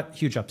wins, you've got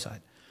huge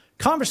upside.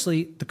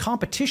 Conversely, the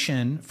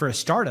competition for a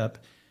startup,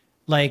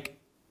 like,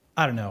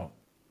 I don't know,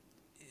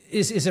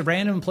 is a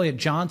random employee at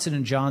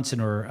Johnson &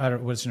 Johnson or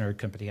what's another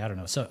company? I don't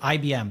know. So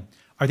IBM,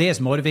 are they as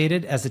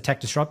motivated as the tech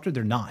disruptor?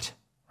 They're not,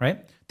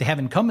 right? They have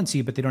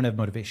incumbency, but they don't have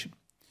motivation.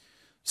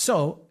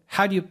 So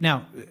how do you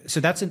now? So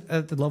that's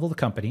at the level of the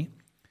company.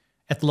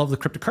 at the level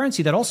of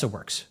cryptocurrency, that also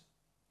works,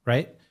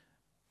 right?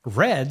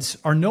 Reds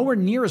are nowhere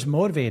near as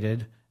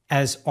motivated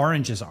as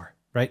oranges are,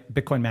 right?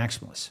 Bitcoin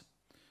maximalists.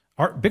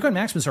 Bitcoin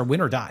maximalists are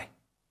win or die,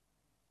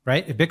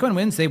 right? If Bitcoin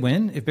wins, they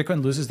win. If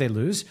Bitcoin loses, they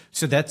lose.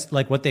 So that's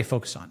like what they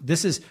focus on.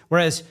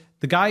 Whereas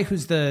the guy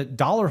who's the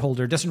dollar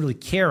holder doesn't really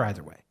care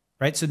either way,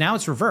 right? So now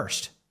it's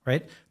reversed,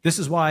 right? This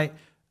is why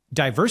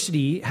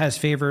diversity has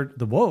favored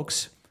the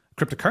wokes.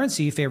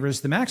 Cryptocurrency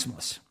favors the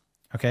maximalists,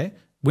 okay?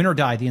 Win or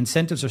die. The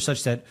incentives are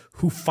such that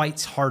who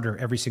fights harder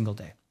every single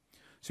day.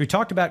 So we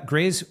talked about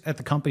grays at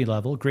the company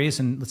level, grays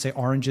and let's say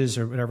oranges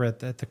or whatever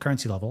at the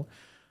currency level.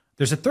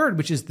 There's a third,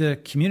 which is the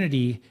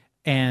community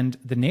and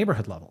the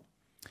neighborhood level.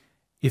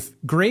 If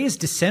grays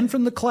descend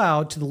from the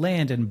cloud to the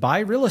land and buy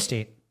real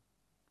estate,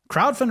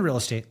 crowdfund real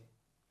estate,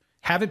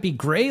 have it be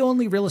gray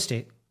only real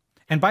estate.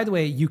 And by the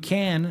way, you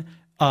can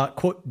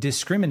quote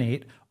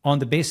discriminate on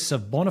the basis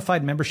of bona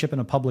fide membership in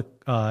a public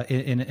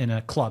in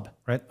a club,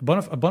 right?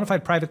 A bona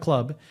fide private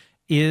club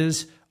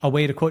is a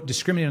way to quote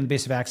discriminate on the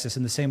basis of access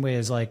in the same way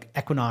as like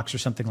Equinox or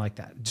something like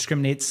that.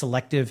 Discriminate,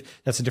 selective.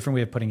 That's a different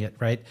way of putting it,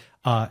 right?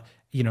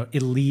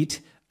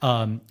 Elite.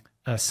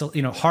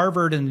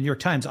 Harvard and the New York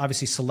Times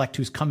obviously select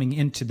who's coming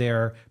into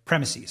their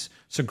premises.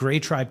 So Gray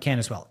Tribe can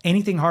as well.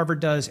 Anything Harvard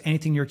does,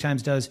 anything New York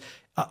Times does.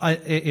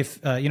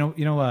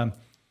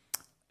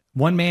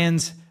 One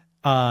man's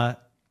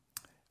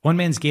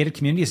gated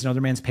community is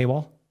another man's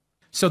paywall.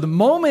 So the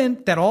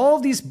moment that all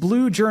these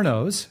blue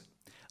journos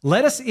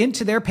let us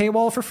into their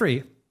paywall for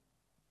free,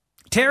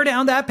 tear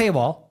down that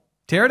paywall,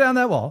 tear down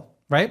that wall,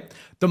 right?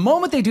 The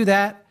moment they do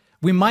that,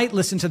 we might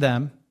listen to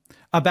them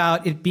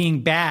about it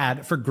being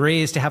bad for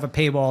grays to have a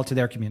paywall to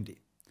their community.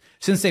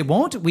 Since they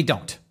won't, we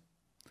don't.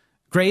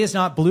 Gray is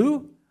not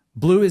blue.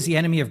 Blue is the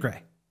enemy of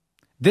gray.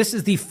 This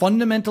is the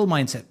fundamental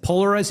mindset.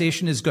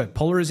 Polarization is good.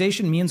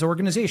 Polarization means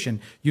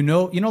organization. You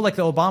know, like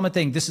the Obama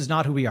thing, this is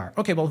not who we are.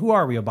 Okay, well, who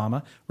are we,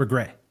 Obama? We're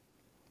gray.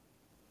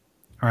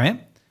 All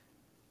right?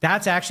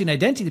 That's actually an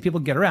identity that people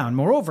can get around.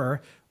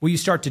 Moreover, what you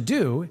start to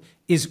do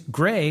is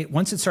gray,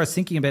 once it starts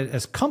thinking about it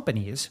as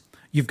companies,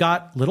 you've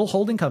got little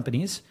holding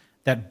companies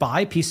that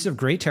buy pieces of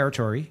gray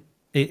territory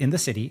in the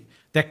city,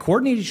 that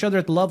coordinate each other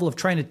at the level of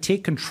trying to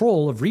take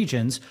control of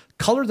regions,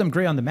 color them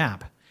gray on the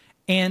map.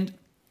 And,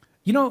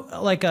 Paul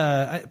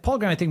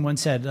Graham, I think,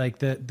 once said, like,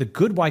 the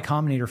good Y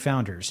Combinator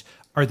founders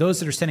are those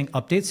that are sending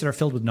updates that are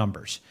filled with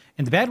numbers.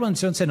 And the bad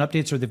ones don't send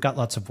updates or they've got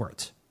lots of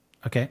words,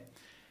 okay?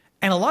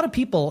 And a lot of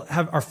people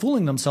are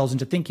fooling themselves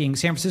into thinking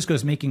San Francisco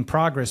is making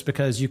progress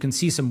because you can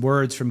see some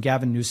words from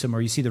Gavin Newsom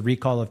or you see the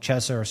recall of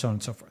Chesa or so on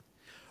and so forth.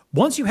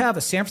 Once you have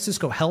a San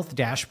Francisco health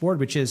dashboard,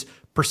 which is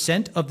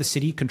 % of the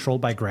city controlled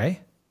by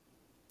gray,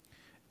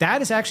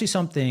 that is actually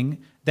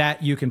something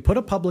that you can put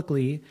up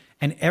publicly,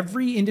 and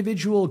every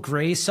individual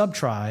gray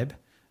subtribe,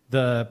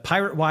 the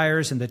Pirate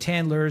Wires and the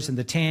Tandlers and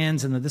the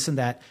Tans and the this and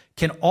that,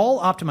 can all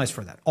optimize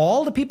for that.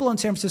 All the people in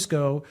San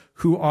Francisco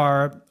who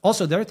are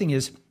also, the other thing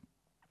is,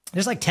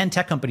 there's like 10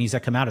 tech companies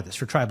that come out of this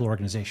for tribal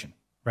organization,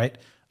 right?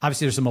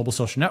 Obviously, there's a mobile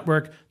social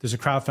network. There's a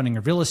crowdfunding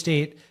of real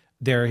estate.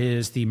 There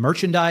is the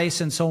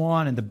merchandise and so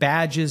on and the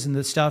badges and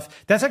the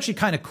stuff. That's actually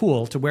kind of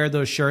cool to wear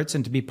those shirts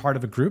and to be part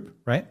of a group,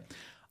 right?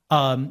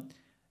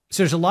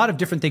 So there's a lot of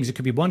different things. It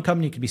could be one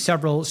company, it could be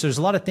several. So there's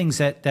a lot of things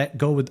that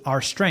go with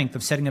our strength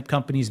of setting up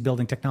companies,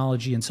 building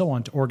technology, and so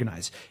on to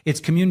organize. It's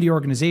community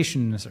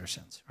organization in a certain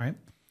sense, right?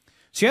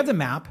 So you have the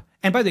map.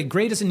 And by the way,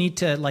 gray doesn't need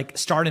to like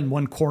start in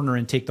one corner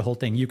and take the whole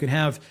thing. You can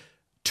have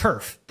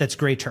turf that's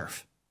gray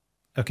turf,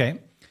 okay?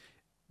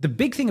 The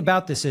big thing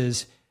about this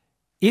is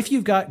if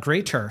you've got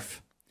gray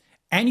turf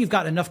and you've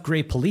got enough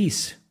gray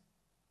police,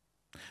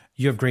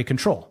 you have gray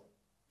control.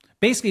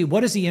 Basically,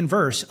 what is the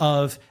inverse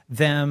of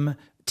them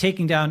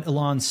taking down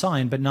Elon's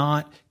sign but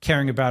not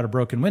caring about a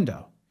broken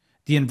window?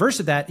 The inverse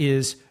of that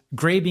is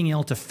gray being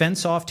able to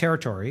fence off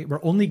territory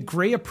where only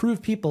gray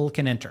approved people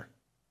can enter.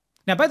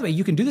 Now, by the way,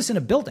 you can do this in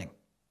a building.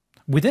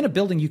 Within a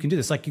building, you can do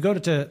this. Like you go to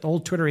the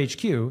old Twitter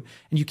HQ and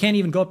you can't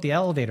even go up the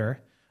elevator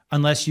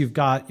unless you've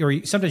got,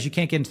 or sometimes you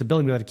can't get into the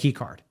building without a key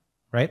card,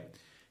 right?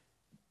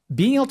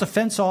 Being able to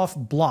fence off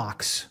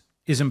blocks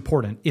is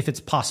important if it's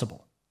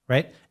possible,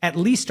 right? At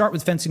least start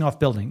with fencing off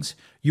buildings.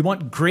 You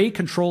want gray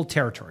controlled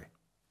territory,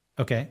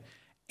 okay?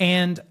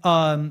 And,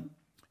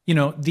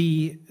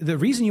 the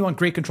reason you want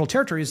gray controlled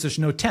territory is there's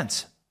no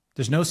tents.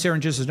 There's no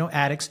syringes, there's no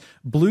addicts.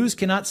 Blues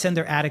cannot send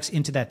their addicts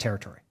into that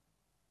territory,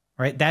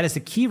 right? That is the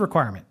key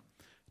requirement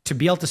to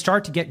be able to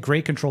start to get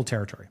gray controlled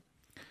territory.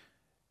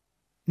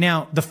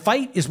 Now, the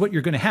fight is what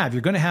you're going to have.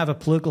 You're going to have a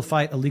political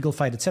fight, a legal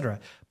fight, etc.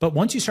 But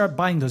once you start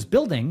buying those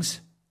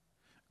buildings,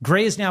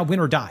 gray is now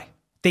win or die.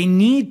 They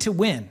need to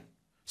win.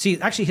 See,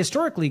 actually,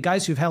 historically,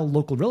 guys who've held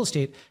local real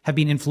estate have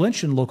been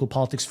influential in local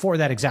politics for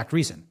that exact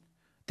reason.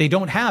 They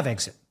don't have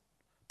exit.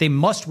 They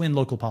must win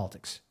local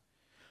politics.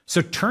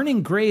 So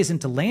turning grays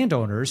into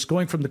landowners,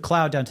 going from the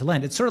cloud down to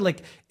land, it's sort of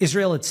like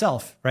Israel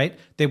itself, right?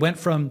 They went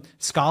from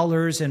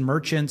scholars and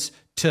merchants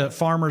to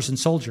farmers and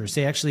soldiers.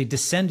 They actually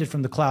descended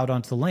from the cloud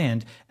onto the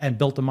land and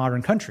built a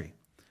modern country.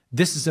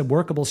 This is a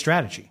workable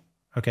strategy,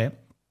 okay?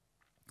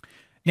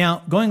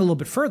 Now, going a little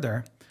bit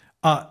further,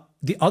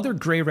 The other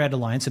gray-red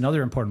alliance,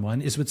 another important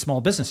one, is with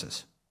small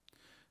businesses.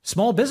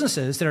 Small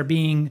businesses that are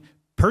being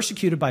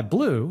persecuted by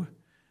blue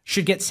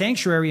should get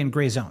sanctuary in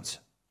gray zones.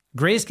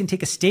 Grays can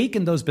take a stake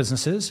in those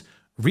businesses,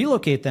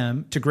 relocate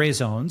them to gray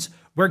zones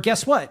where,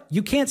 guess what?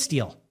 You can't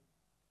steal.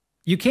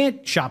 You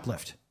can't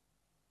shoplift.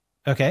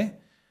 Okay?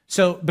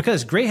 So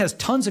because gray has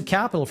tons of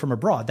capital from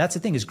abroad, that's the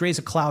thing, is gray's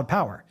a cloud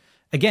power.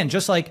 Again,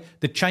 just like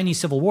the Chinese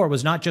Civil War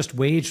was not just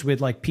waged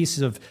with like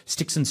pieces of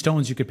sticks and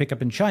stones you could pick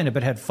up in China,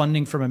 but had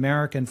funding from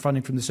America and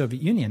funding from the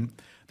Soviet Union.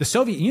 The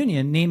Soviet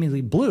Union,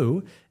 namely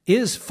blue,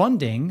 is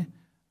funding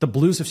the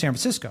blues of San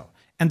Francisco.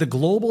 And the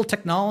global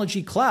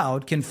technology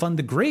cloud can fund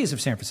the grays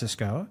of San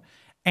Francisco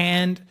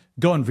and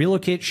go and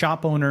relocate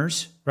shop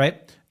owners,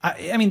 right?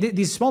 I mean,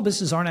 these small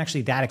businesses aren't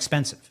actually that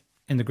expensive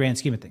in the grand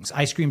scheme of things.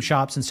 Ice cream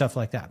shops and stuff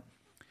like that.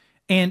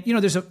 And, you know,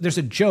 there's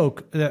a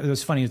joke that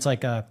was funny. It's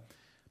like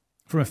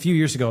from a few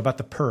years ago about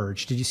The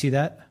Purge. Did you see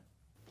that?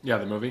 Yeah,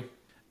 the movie.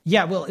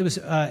 Yeah, well, it was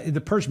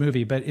the Purge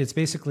movie, but it's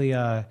basically,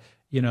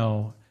 you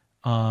know,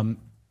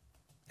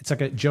 it's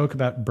like a joke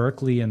about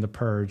Berkeley and The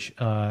Purge.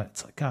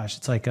 It's like, gosh,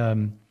 it's like,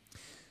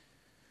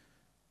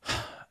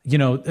 you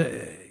know,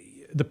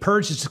 the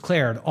Purge is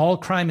declared, all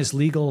crime is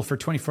legal for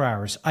 24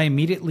 hours. I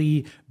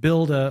immediately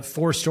build a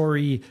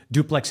 4-story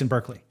duplex in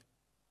Berkeley.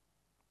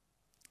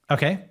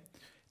 Okay?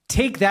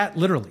 Take that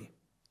literally.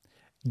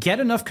 Get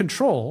enough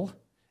control,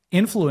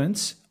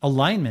 influence,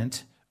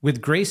 alignment with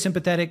gray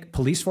sympathetic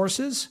police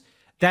forces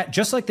that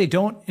just like they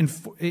don't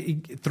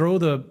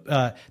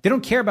they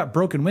don't care about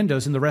broken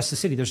windows in the rest of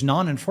the city. There's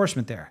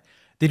non-enforcement there.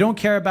 They don't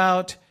care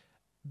about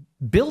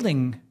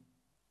building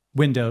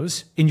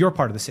windows in your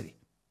part of the city.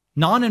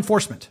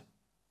 Non-enforcement.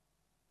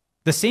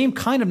 The same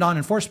kind of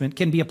non-enforcement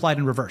can be applied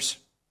in reverse.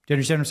 Do you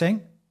understand what I'm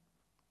saying?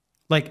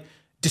 Like,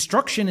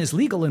 destruction is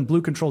legal in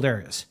blue controlled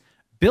areas.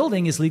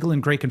 Building is legal in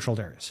gray controlled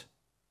areas.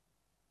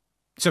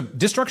 So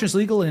destruction is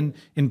legal in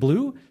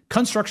blue.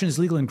 Construction is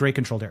legal in gray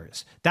controlled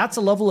areas. That's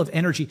a level of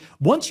energy.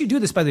 Once you do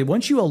this, by the way,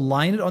 once you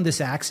align it on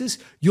this axis,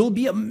 you'll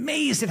be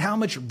amazed at how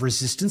much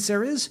resistance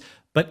there is.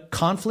 But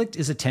conflict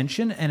is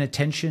attention and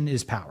attention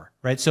is power,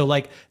 right? So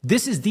like,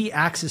 this is the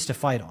axis to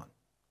fight on.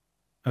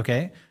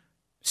 Okay?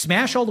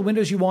 Smash all the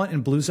windows you want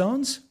in blue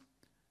zones,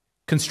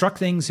 construct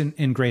things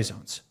in gray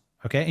zones.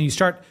 Okay? And you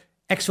start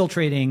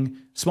exfiltrating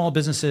small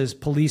businesses,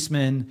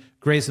 policemen,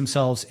 grays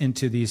themselves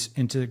into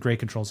gray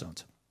control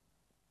zones.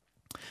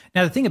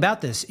 Now, the thing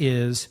about this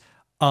is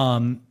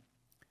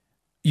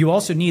you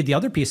also need the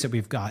other piece that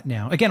we've got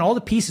now. Again, all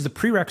the pieces, the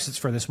prerequisites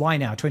for this. Why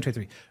now?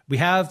 2023. We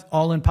have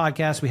All In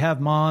Podcast. We have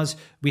Moz.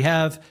 We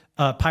have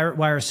Pirate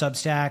Wire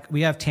Substack.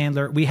 We have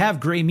Tandler. We have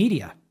gray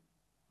media,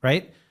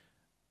 right?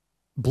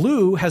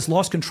 Blue has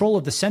lost control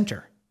of the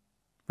center,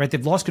 right?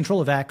 They've lost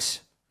control of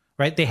X,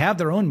 right? They have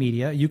their own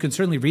media. You can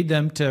certainly read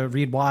them to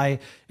read why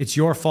it's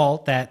your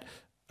fault that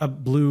a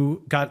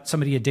blue got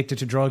somebody addicted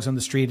to drugs on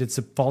the street. It's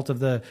the fault of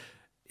the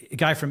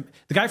guy from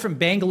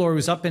Bangalore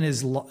who's up in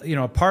his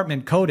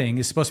apartment coding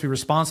is supposed to be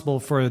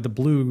responsible for the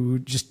blue who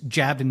just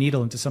jabbed a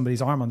needle into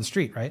somebody's arm on the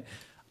street, right?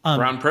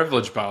 Brown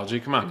privilege,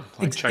 Balaji. Come on,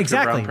 check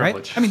exactly, your brown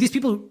privilege. Right? I mean, these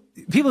people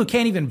who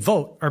can't even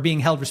vote are being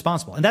held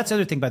responsible, and that's the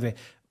other thing, by the way.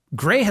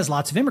 Gray has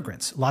lots of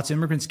immigrants. Lots of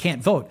immigrants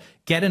can't vote.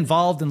 Get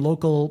involved in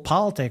local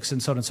politics and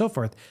so on and so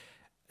forth.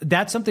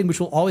 That's something which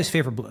will always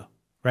favor blue,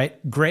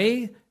 right?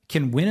 Gray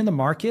can win in the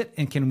market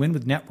and can win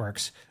with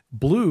networks.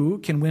 Blue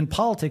can win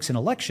politics and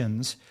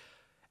elections.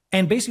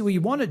 And basically what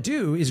you want to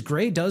do is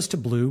gray does to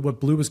blue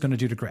what blue was going to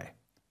do to gray.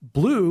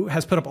 Blue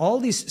has put up all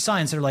these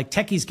signs that are like,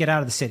 techies, get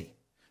out of the city.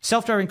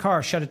 Self-driving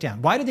cars, shut it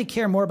down. Why do they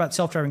care more about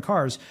self-driving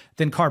cars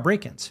than car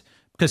break-ins?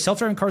 Because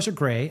self-driving cars are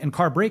gray and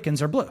car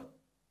break-ins are blue.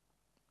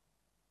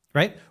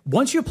 Right?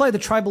 Once you apply the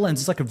tribal lens,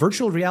 it's like a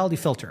virtual reality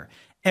filter.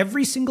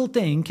 Every single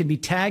thing can be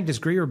tagged as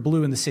gray or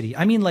blue in the city.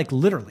 I mean, like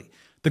literally.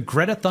 The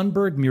Greta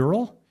Thunberg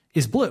mural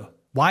is blue.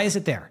 Why is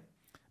it there?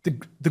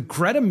 The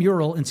Greta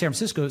mural in San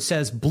Francisco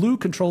says blue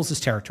controls this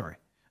territory.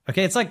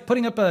 Okay? It's like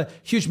putting up a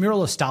huge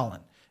mural of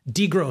Stalin.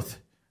 Degrowth,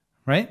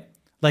 right?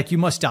 Like you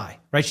must die,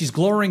 right? She's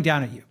glowering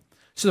down at you.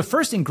 So the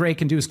first thing gray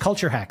can do is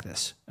culture hack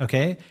this,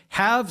 okay?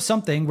 Have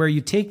something where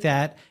you take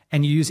that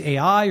and you use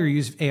AI or you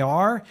use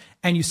AR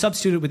and you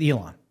substitute it with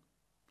Elon.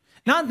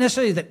 Not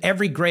necessarily that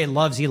every gray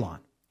loves Elon,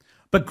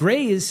 but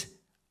grays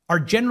are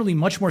generally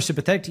much more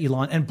sympathetic to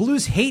Elon and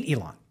blues hate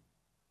Elon.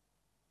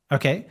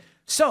 Okay?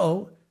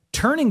 So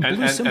turning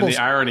blue symbols... And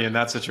the irony in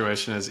that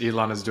situation is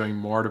Elon is doing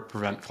more to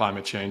prevent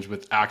climate change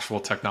with actual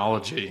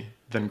technology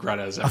than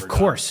Greta has ever done. Of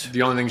course.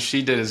 The only thing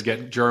she did is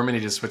get Germany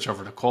to switch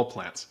over to coal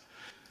plants.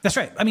 That's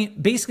right. I mean,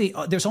 basically,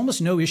 there's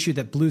almost no issue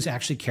that blues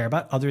actually care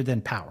about other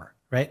than power,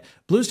 right?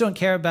 Blues don't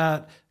care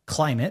about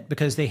climate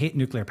because they hate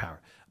nuclear power.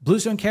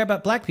 Blues don't care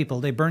about black people.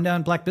 They burn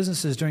down black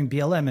businesses during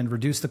BLM and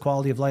reduce the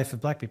quality of life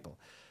of black people.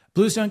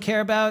 Blues don't care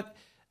about,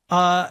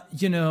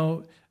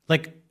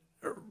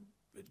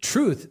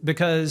 truth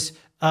because,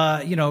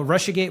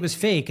 Russiagate was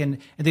fake and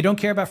they don't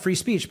care about free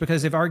speech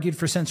because they've argued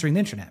for censoring the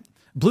internet.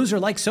 Blues are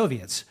like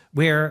Soviets,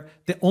 where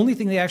the only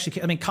thing they actually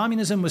care,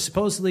 communism was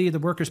supposedly the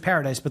worker's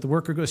paradise, but the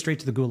worker goes straight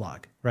to the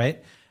gulag,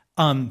 right?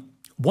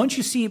 once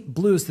you see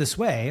blues this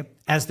way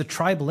as the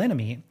tribal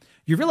enemy,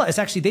 you realize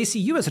actually they see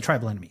you as a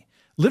tribal enemy.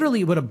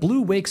 Literally, when a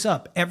blue wakes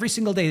up every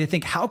single day, they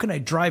think, how can I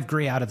drive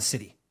gray out of the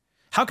city?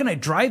 How can I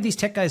drive these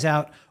tech guys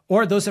out,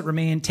 or those that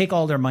remain take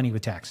all their money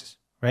with taxes,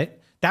 right?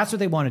 That's what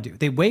they want to do.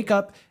 They wake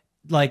up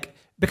like,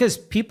 because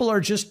people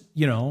are just,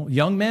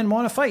 young men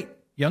want to fight.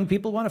 Young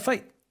people want to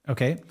fight,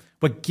 okay?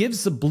 What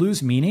gives the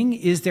blues meaning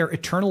is their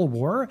eternal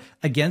war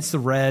against the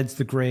reds,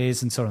 the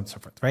grays, and so on and so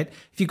forth, right?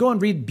 If you go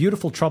and read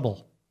Beautiful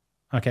Trouble,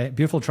 okay,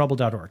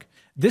 beautifultrouble.org,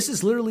 this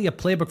is literally a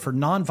playbook for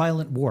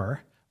nonviolent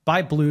war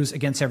by blues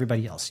against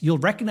everybody else. You'll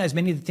recognize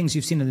many of the things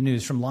you've seen in the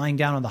news, from lying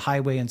down on the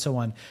highway and so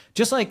on.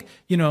 Just like,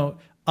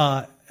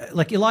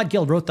 like Elad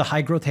Gil wrote the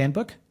High Growth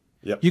Handbook.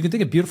 Yep. You can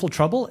think of Beautiful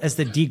Trouble as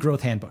the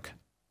Degrowth Handbook.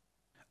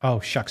 Oh,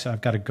 shucks,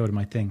 I've got to go to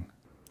my thing.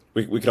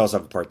 We could also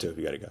have a part 2 if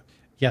you got to go.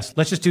 Yes,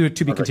 let's just do it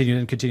to be continued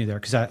and continue there,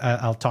 because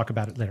I'll talk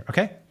about it later,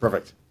 okay?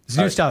 Perfect. It's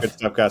new stuff. Good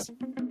stuff, guys.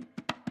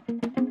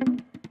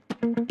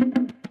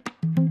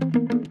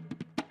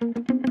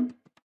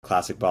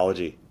 Classic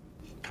Balaji.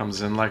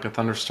 Comes in like a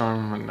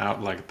thunderstorm and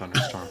out like a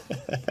thunderstorm.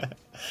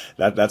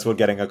 That's what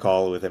getting a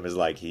call with him is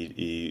like.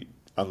 He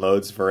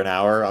unloads for an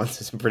hour on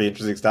some pretty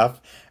interesting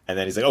stuff, and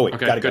then he's like, "Oh wait,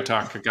 okay, gotta good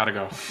go. talk. I gotta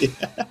go." Yeah.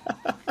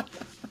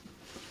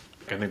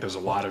 I think there's a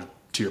lot of,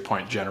 to your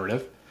point,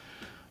 generative,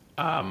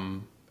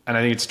 and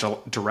I think it's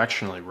still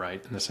directionally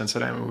right in the sense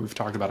that we've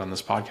talked about on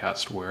this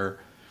podcast, where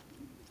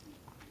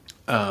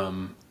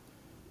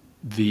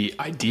the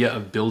idea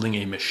of building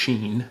a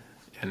machine,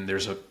 and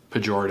there's a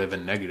pejorative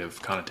and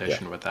negative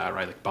connotation with that,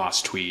 right? Like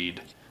boss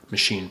tweed,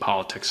 machine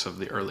politics of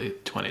the early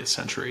 20th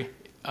century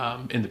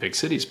in the big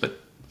cities,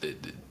 but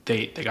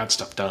they got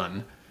stuff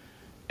done,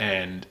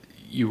 and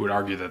you would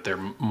argue that they're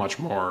much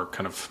more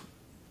kind of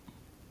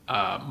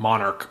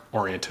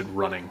monarch-oriented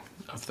running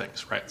of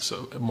things, right?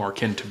 So more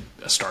akin to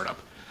a startup,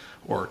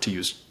 or to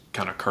use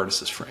kind of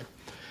Curtis's frame.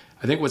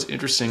 I think what's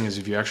interesting is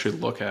if you actually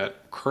look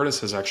at, Curtis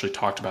has actually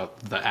talked about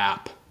the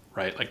app,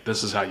 right? Like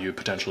this is how you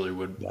potentially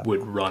would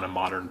run a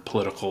modern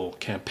political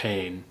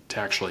campaign to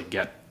actually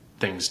get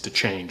things to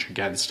change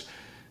against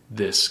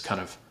this kind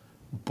of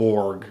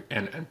Borg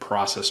and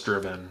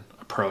process-driven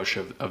approach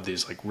of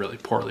these like really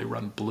poorly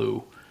run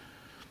blue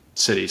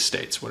city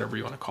states, whatever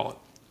you want to call it.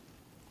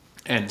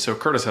 And so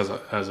Curtis has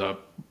a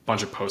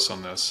bunch of posts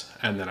on this,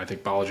 and then I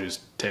think Balaji's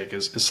take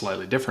is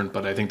slightly different,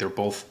 but I think they're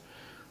both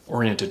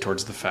oriented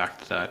towards the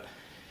fact that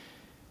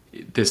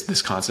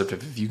this concept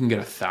of if you can get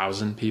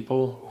 1,000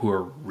 people who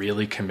are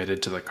really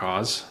committed to the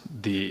cause,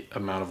 the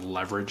amount of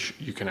leverage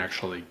you can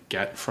actually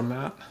get from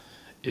that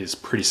is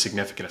pretty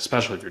significant,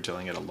 especially if you're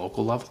dealing at a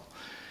local level.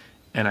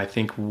 And I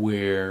think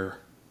where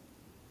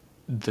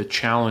the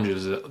challenge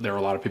is that there are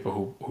a lot of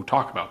people who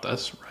talk about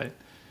this, right?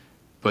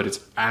 But it's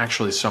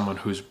actually someone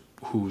who's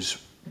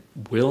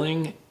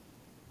willing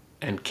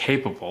and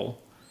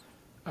capable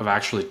of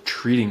actually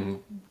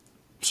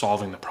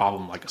solving the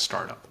problem like a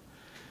startup.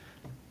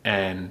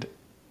 And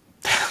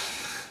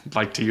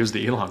like, to use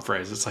the Elon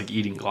phrase, it's like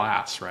eating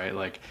glass, right?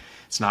 Like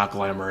it's not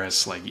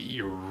glamorous. Like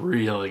you're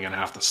really going to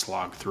have to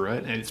slog through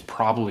it, and it's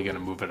probably going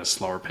to move at a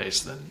slower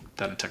pace than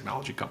a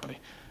technology company,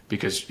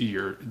 because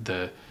you're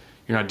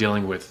not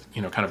dealing with,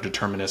 kind of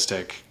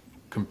deterministic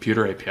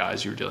computer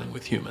APIs. You're dealing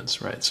with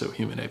humans, right? So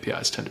human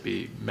APIs tend to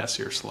be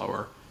messier,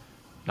 slower,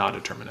 not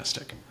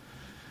deterministic.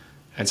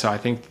 And so I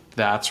think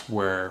that's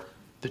where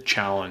the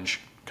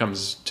challenge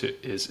comes to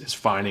is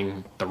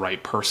finding the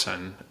right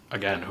person,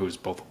 again, who's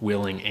both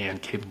willing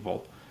and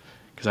capable.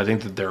 Because I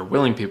think that there are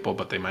willing people,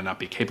 but they might not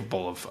be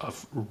capable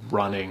of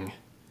running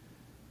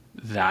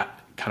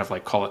that kind of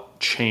like, call it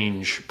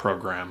change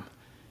program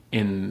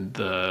in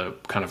the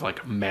kind of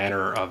like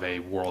manner of a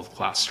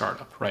world-class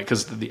startup, right?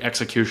 Because the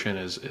execution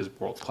is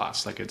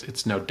world-class. Like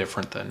it's no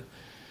different than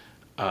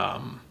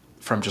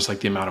from just like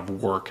the amount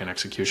of work and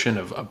execution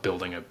of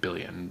building $1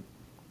 billion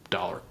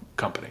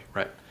company,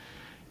 right?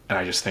 And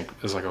I just think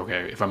it's like,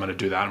 okay, if I'm going to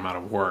do that amount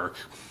of work,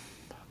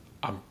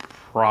 I'm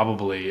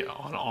probably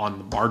on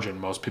the margin,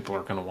 most people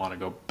are going to want to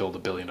go build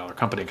 $1 billion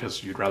company,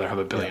 because you'd rather have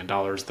 $1 billion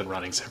than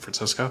running San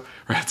Francisco,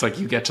 right? It's like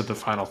you get to the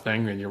final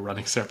thing and you're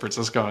running San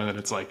Francisco, and then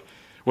it's like,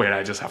 wait,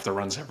 I just have to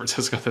run San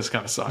Francisco. This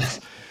kind of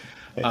sucks.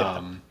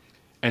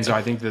 And so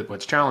I think that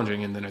what's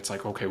challenging, and then it's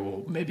like, okay,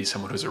 well, maybe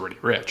someone who's already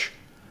rich,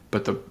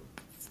 but the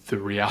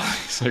reality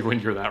is like,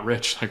 when you're that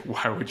rich, like,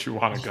 why would you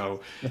want to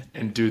go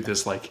and do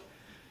this like,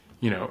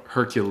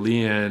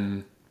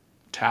 Herculean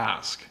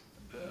task?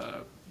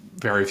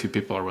 Very few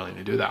people are willing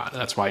to do that.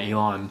 That's why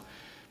Elon,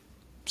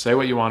 say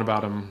what you want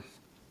about him,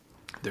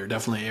 there are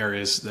definitely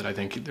areas that I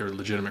think there are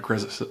legitimate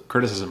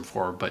criticism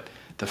for, but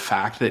the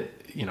fact that,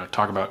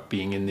 talk about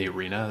being in the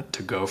arena,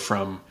 to go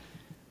from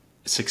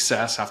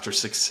success after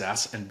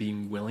success and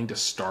being willing to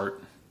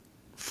start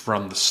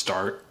from the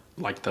start,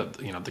 like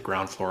the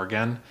ground floor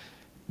again,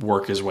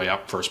 work his way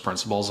up first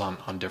principles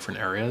on different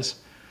areas.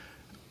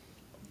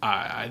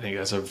 I think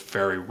that's a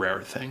very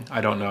rare thing.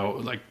 I don't know,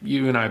 like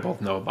you and I both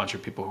know a bunch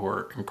of people who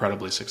are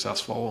incredibly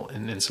successful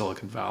in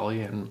Silicon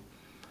Valley, and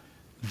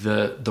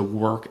the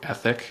work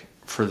ethic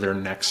for their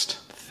next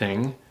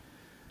thing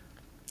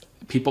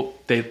people,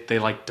 they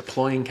like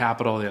deploying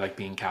capital. They like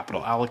being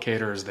capital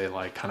allocators. They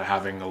like kind of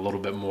having a little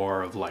bit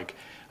more of like,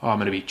 oh, I'm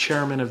going to be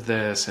chairman of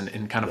this,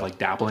 and kind of like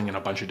dabbling in a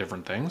bunch of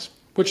different things,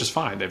 which is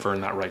fine. They've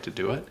earned that right to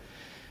do it.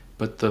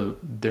 But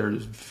they're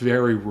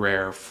very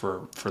rare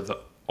for the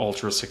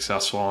ultra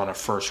successful on a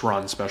first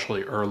run,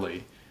 especially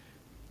early,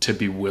 to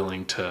be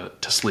willing to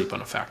sleep on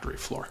a factory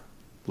floor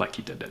like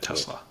he did at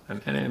Tesla.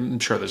 And I'm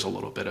sure there's a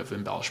little bit of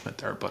embellishment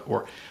there,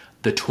 or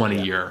the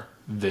 20-year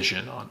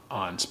vision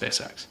on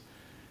SpaceX.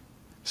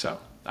 So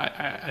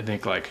I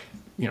think, like,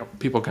 you know,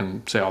 people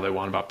can say all they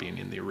want about being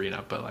in the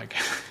arena, but like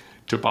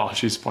to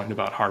Balaji's point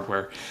about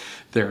hardware,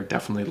 there are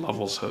definitely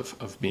levels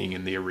of being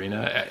in the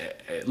arena,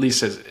 at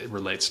least as it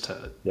relates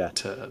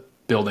to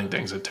building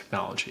things and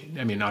technology.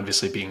 I mean,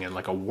 obviously being in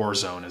like a war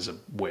zone is a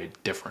way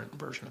different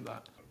version of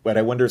that. But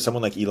I wonder,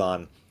 someone like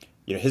Elon,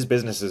 you know, his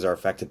businesses are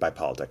affected by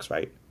politics,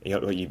 right? You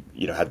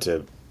know, had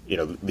to, you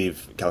know,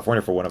 leave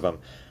California for one of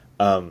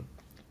them.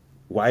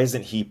 Why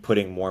isn't he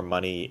putting more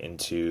money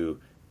into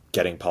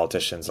getting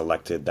politicians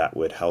elected that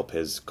would help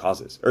his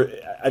causes? Or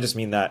I just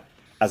mean that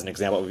as an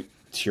example.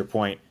 To your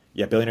point,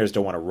 yeah, billionaires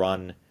don't want to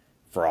run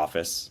for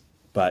office,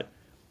 but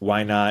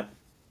why not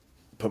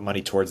put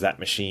money towards that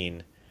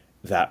machine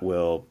that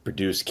will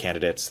produce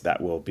candidates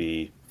that will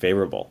be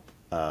favorable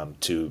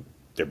to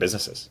their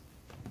businesses?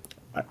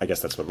 I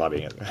guess that's what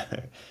lobbying is.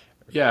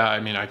 Yeah,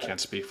 I mean, I can't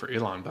speak for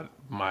Elon, but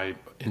my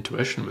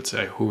intuition would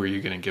say, who are you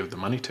going to give the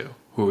money to?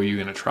 Who are you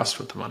going to trust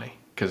with the money?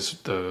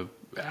 Because the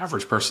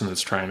average person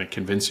that's trying to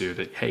convince you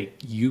that, hey,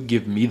 you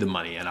give me the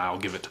money and I'll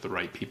give it to the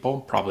right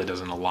people, probably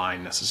doesn't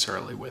align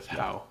necessarily with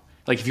how,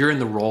 like, if you're in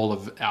the role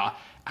of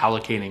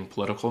allocating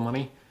political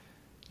money,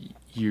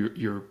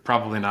 you're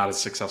probably not as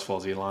successful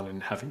as Elon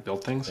in having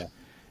built things. Yeah.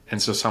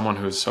 And so someone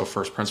who's so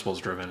first principles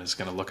driven is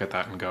going to look at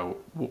that and go,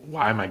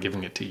 why am I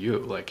giving it to you?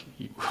 Like,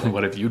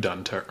 what have you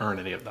done to earn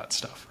any of that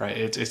stuff, right?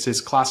 It's this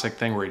classic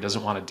thing where he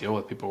doesn't want to deal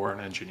with people who aren't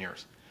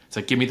engineers. It's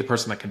like, give me the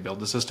person that can build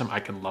the system. I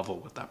can level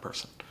with that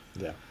person.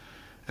 Yeah.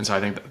 And so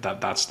I think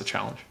that's the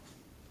challenge.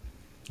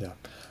 Yeah.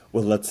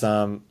 Well, let's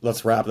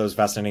wrap. That was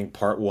fascinating,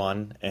 part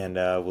one, and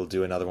we'll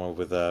do another one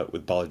with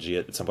Balaji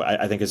at some point.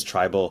 I think his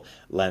tribal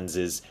lens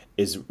is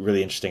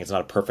really interesting. It's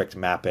not a perfect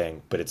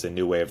mapping, but it's a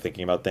new way of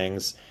thinking about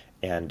things.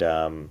 And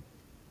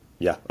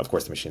yeah, of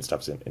course, the machine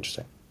stuff is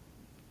interesting.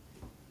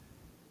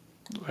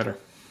 Later.